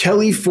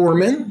Kelly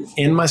Foreman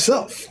and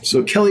myself.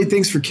 So Kelly,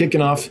 thanks for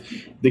kicking off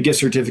the gift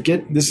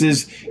certificate. This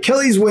is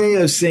Kelly's way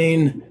of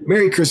saying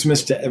Merry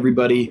Christmas to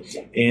everybody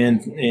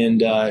and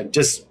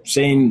just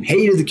saying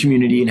hey to the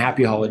community and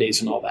happy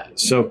holidays and all that.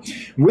 So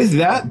with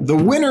that, the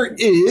winner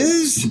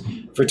is,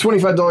 for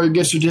 $25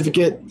 gift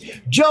certificate,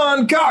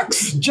 John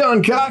Cox.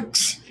 John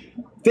Cox,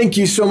 thank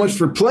you so much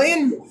for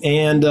playing.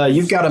 And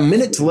you've got a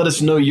minute to let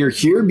us know you're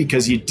here,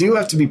 because you do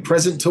have to be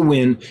present to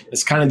win.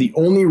 That's kind of the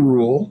only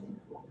rule.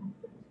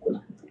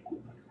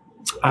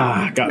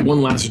 Got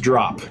one last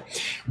drop.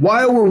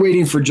 While we're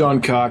waiting for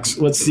John Cox,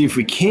 let's see if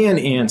we can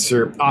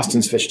answer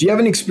Austin's Fish. Do you have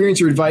any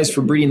experience or advice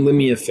for breeding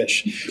Limia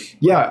fish?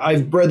 Yeah,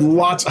 I've bred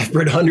lots. I've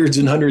bred hundreds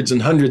and hundreds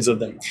and hundreds of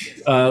them.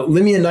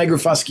 Limia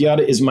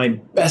nigrofasciata is my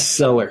best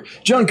seller.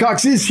 John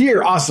Cox is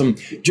here. Awesome.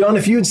 John,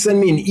 if you would send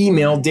me an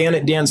email,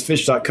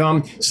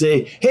 dan@dansfish.com,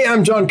 say, hey,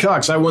 I'm John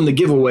Cox. I won the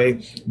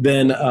giveaway.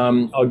 Then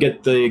I'll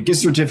get the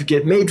gift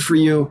certificate made for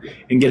you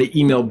and get it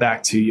emailed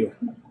back to you.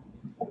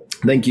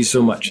 Thank you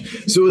so much.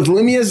 So with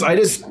Limias,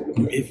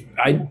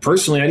 I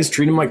personally just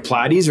treat them like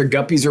platies or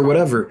guppies or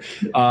whatever.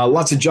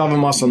 Lots of Java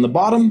moss on the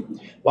bottom,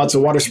 lots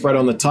of water spread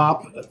on the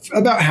top,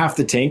 about half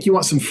the tank. You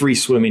want some free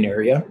swimming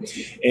area.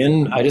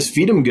 And I just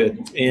feed them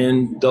good.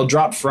 And they'll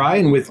drop fry.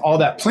 And with all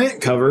that plant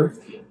cover,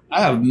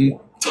 I have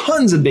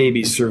tons of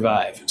babies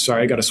survive.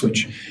 Sorry, I got to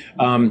switch.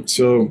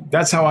 So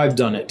that's how I've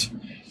done it,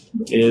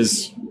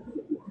 is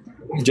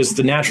just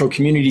the natural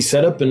community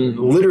setup, and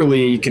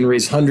literally you can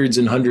raise hundreds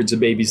and hundreds of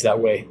babies that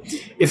way.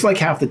 If like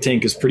half the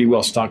tank is pretty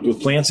well stocked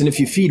with plants, and if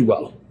you feed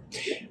well.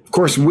 Of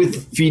course,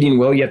 with feeding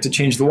well, you have to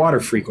change the water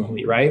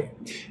frequently, right?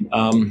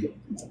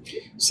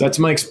 So that's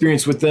my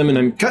experience with them, and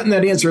I'm cutting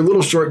that answer a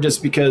little short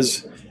just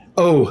because,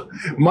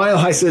 Mile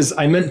High says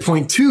I meant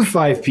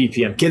 0.25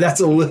 ppm. Okay, that's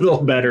a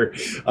little better.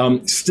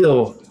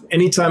 Still,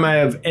 anytime I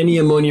have any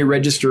ammonia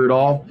register at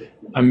all,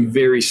 I'm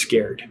very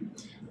scared.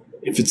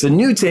 If it's a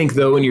new tank,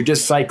 though, and you're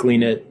just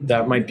cycling it,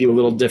 that might be a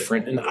little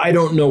different. And I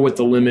don't know what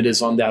the limit is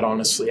on that,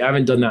 honestly. I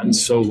haven't done that in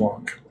so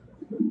long.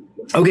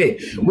 Okay,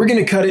 we're going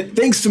to cut it.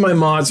 Thanks to my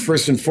mods,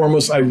 first and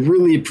foremost. I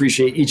really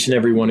appreciate each and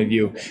every one of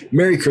you.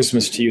 Merry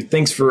Christmas to you.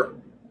 Thanks for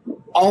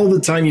all the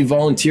time you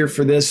volunteer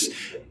for this,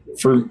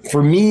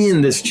 for me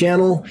and this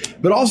channel,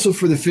 but also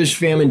for the Fish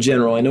Fam in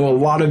general. I know a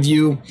lot of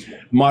you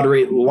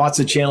moderate lots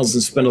of channels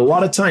and spend a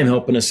lot of time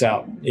helping us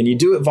out, and you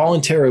do it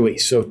voluntarily,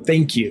 so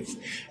thank you.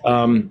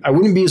 I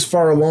wouldn't be as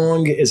far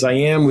along as I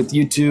am with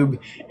YouTube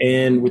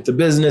and with the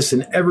business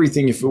and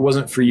everything if it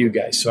wasn't for you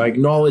guys, so I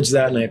acknowledge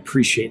that and I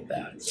appreciate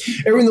that.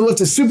 Everyone that left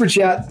a super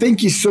chat,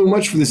 thank you so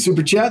much for the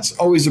super chats.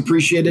 Always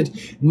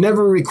appreciated.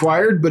 Never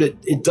required, but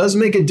it does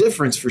make a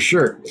difference for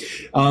sure.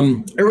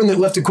 Everyone that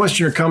left a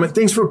question or comment,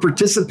 thanks for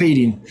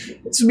participating.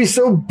 This would be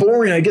so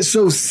boring. I get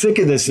so sick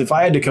of this if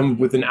I had to come up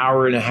with an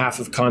hour and a half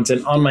of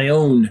content on my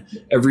own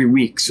every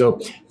week. So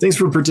thanks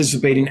for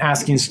participating,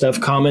 asking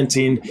stuff,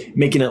 commenting,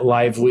 making it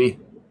lively.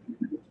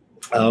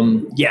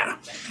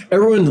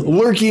 Everyone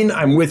lurking,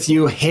 I'm with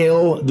you.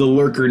 Hail the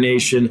Lurker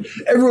Nation.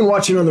 Everyone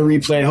watching on the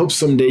replay, I hope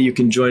someday you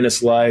can join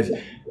us live.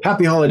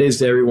 Happy holidays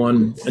to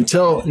everyone.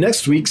 Until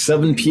next week,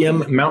 7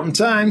 p.m. Mountain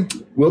Time,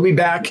 we'll be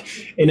back.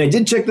 And I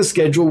did check the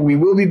schedule. We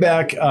will be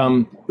back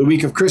the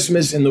week of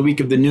Christmas and the week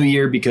of the New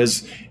Year,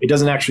 because it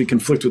doesn't actually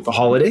conflict with the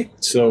holiday.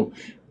 So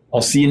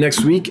I'll see you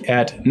next week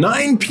at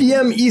 9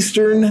 p.m.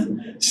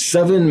 Eastern,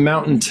 7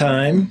 Mountain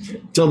Time.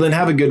 Till then,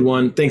 have a good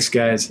one. Thanks,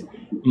 guys.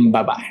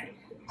 Bye-bye.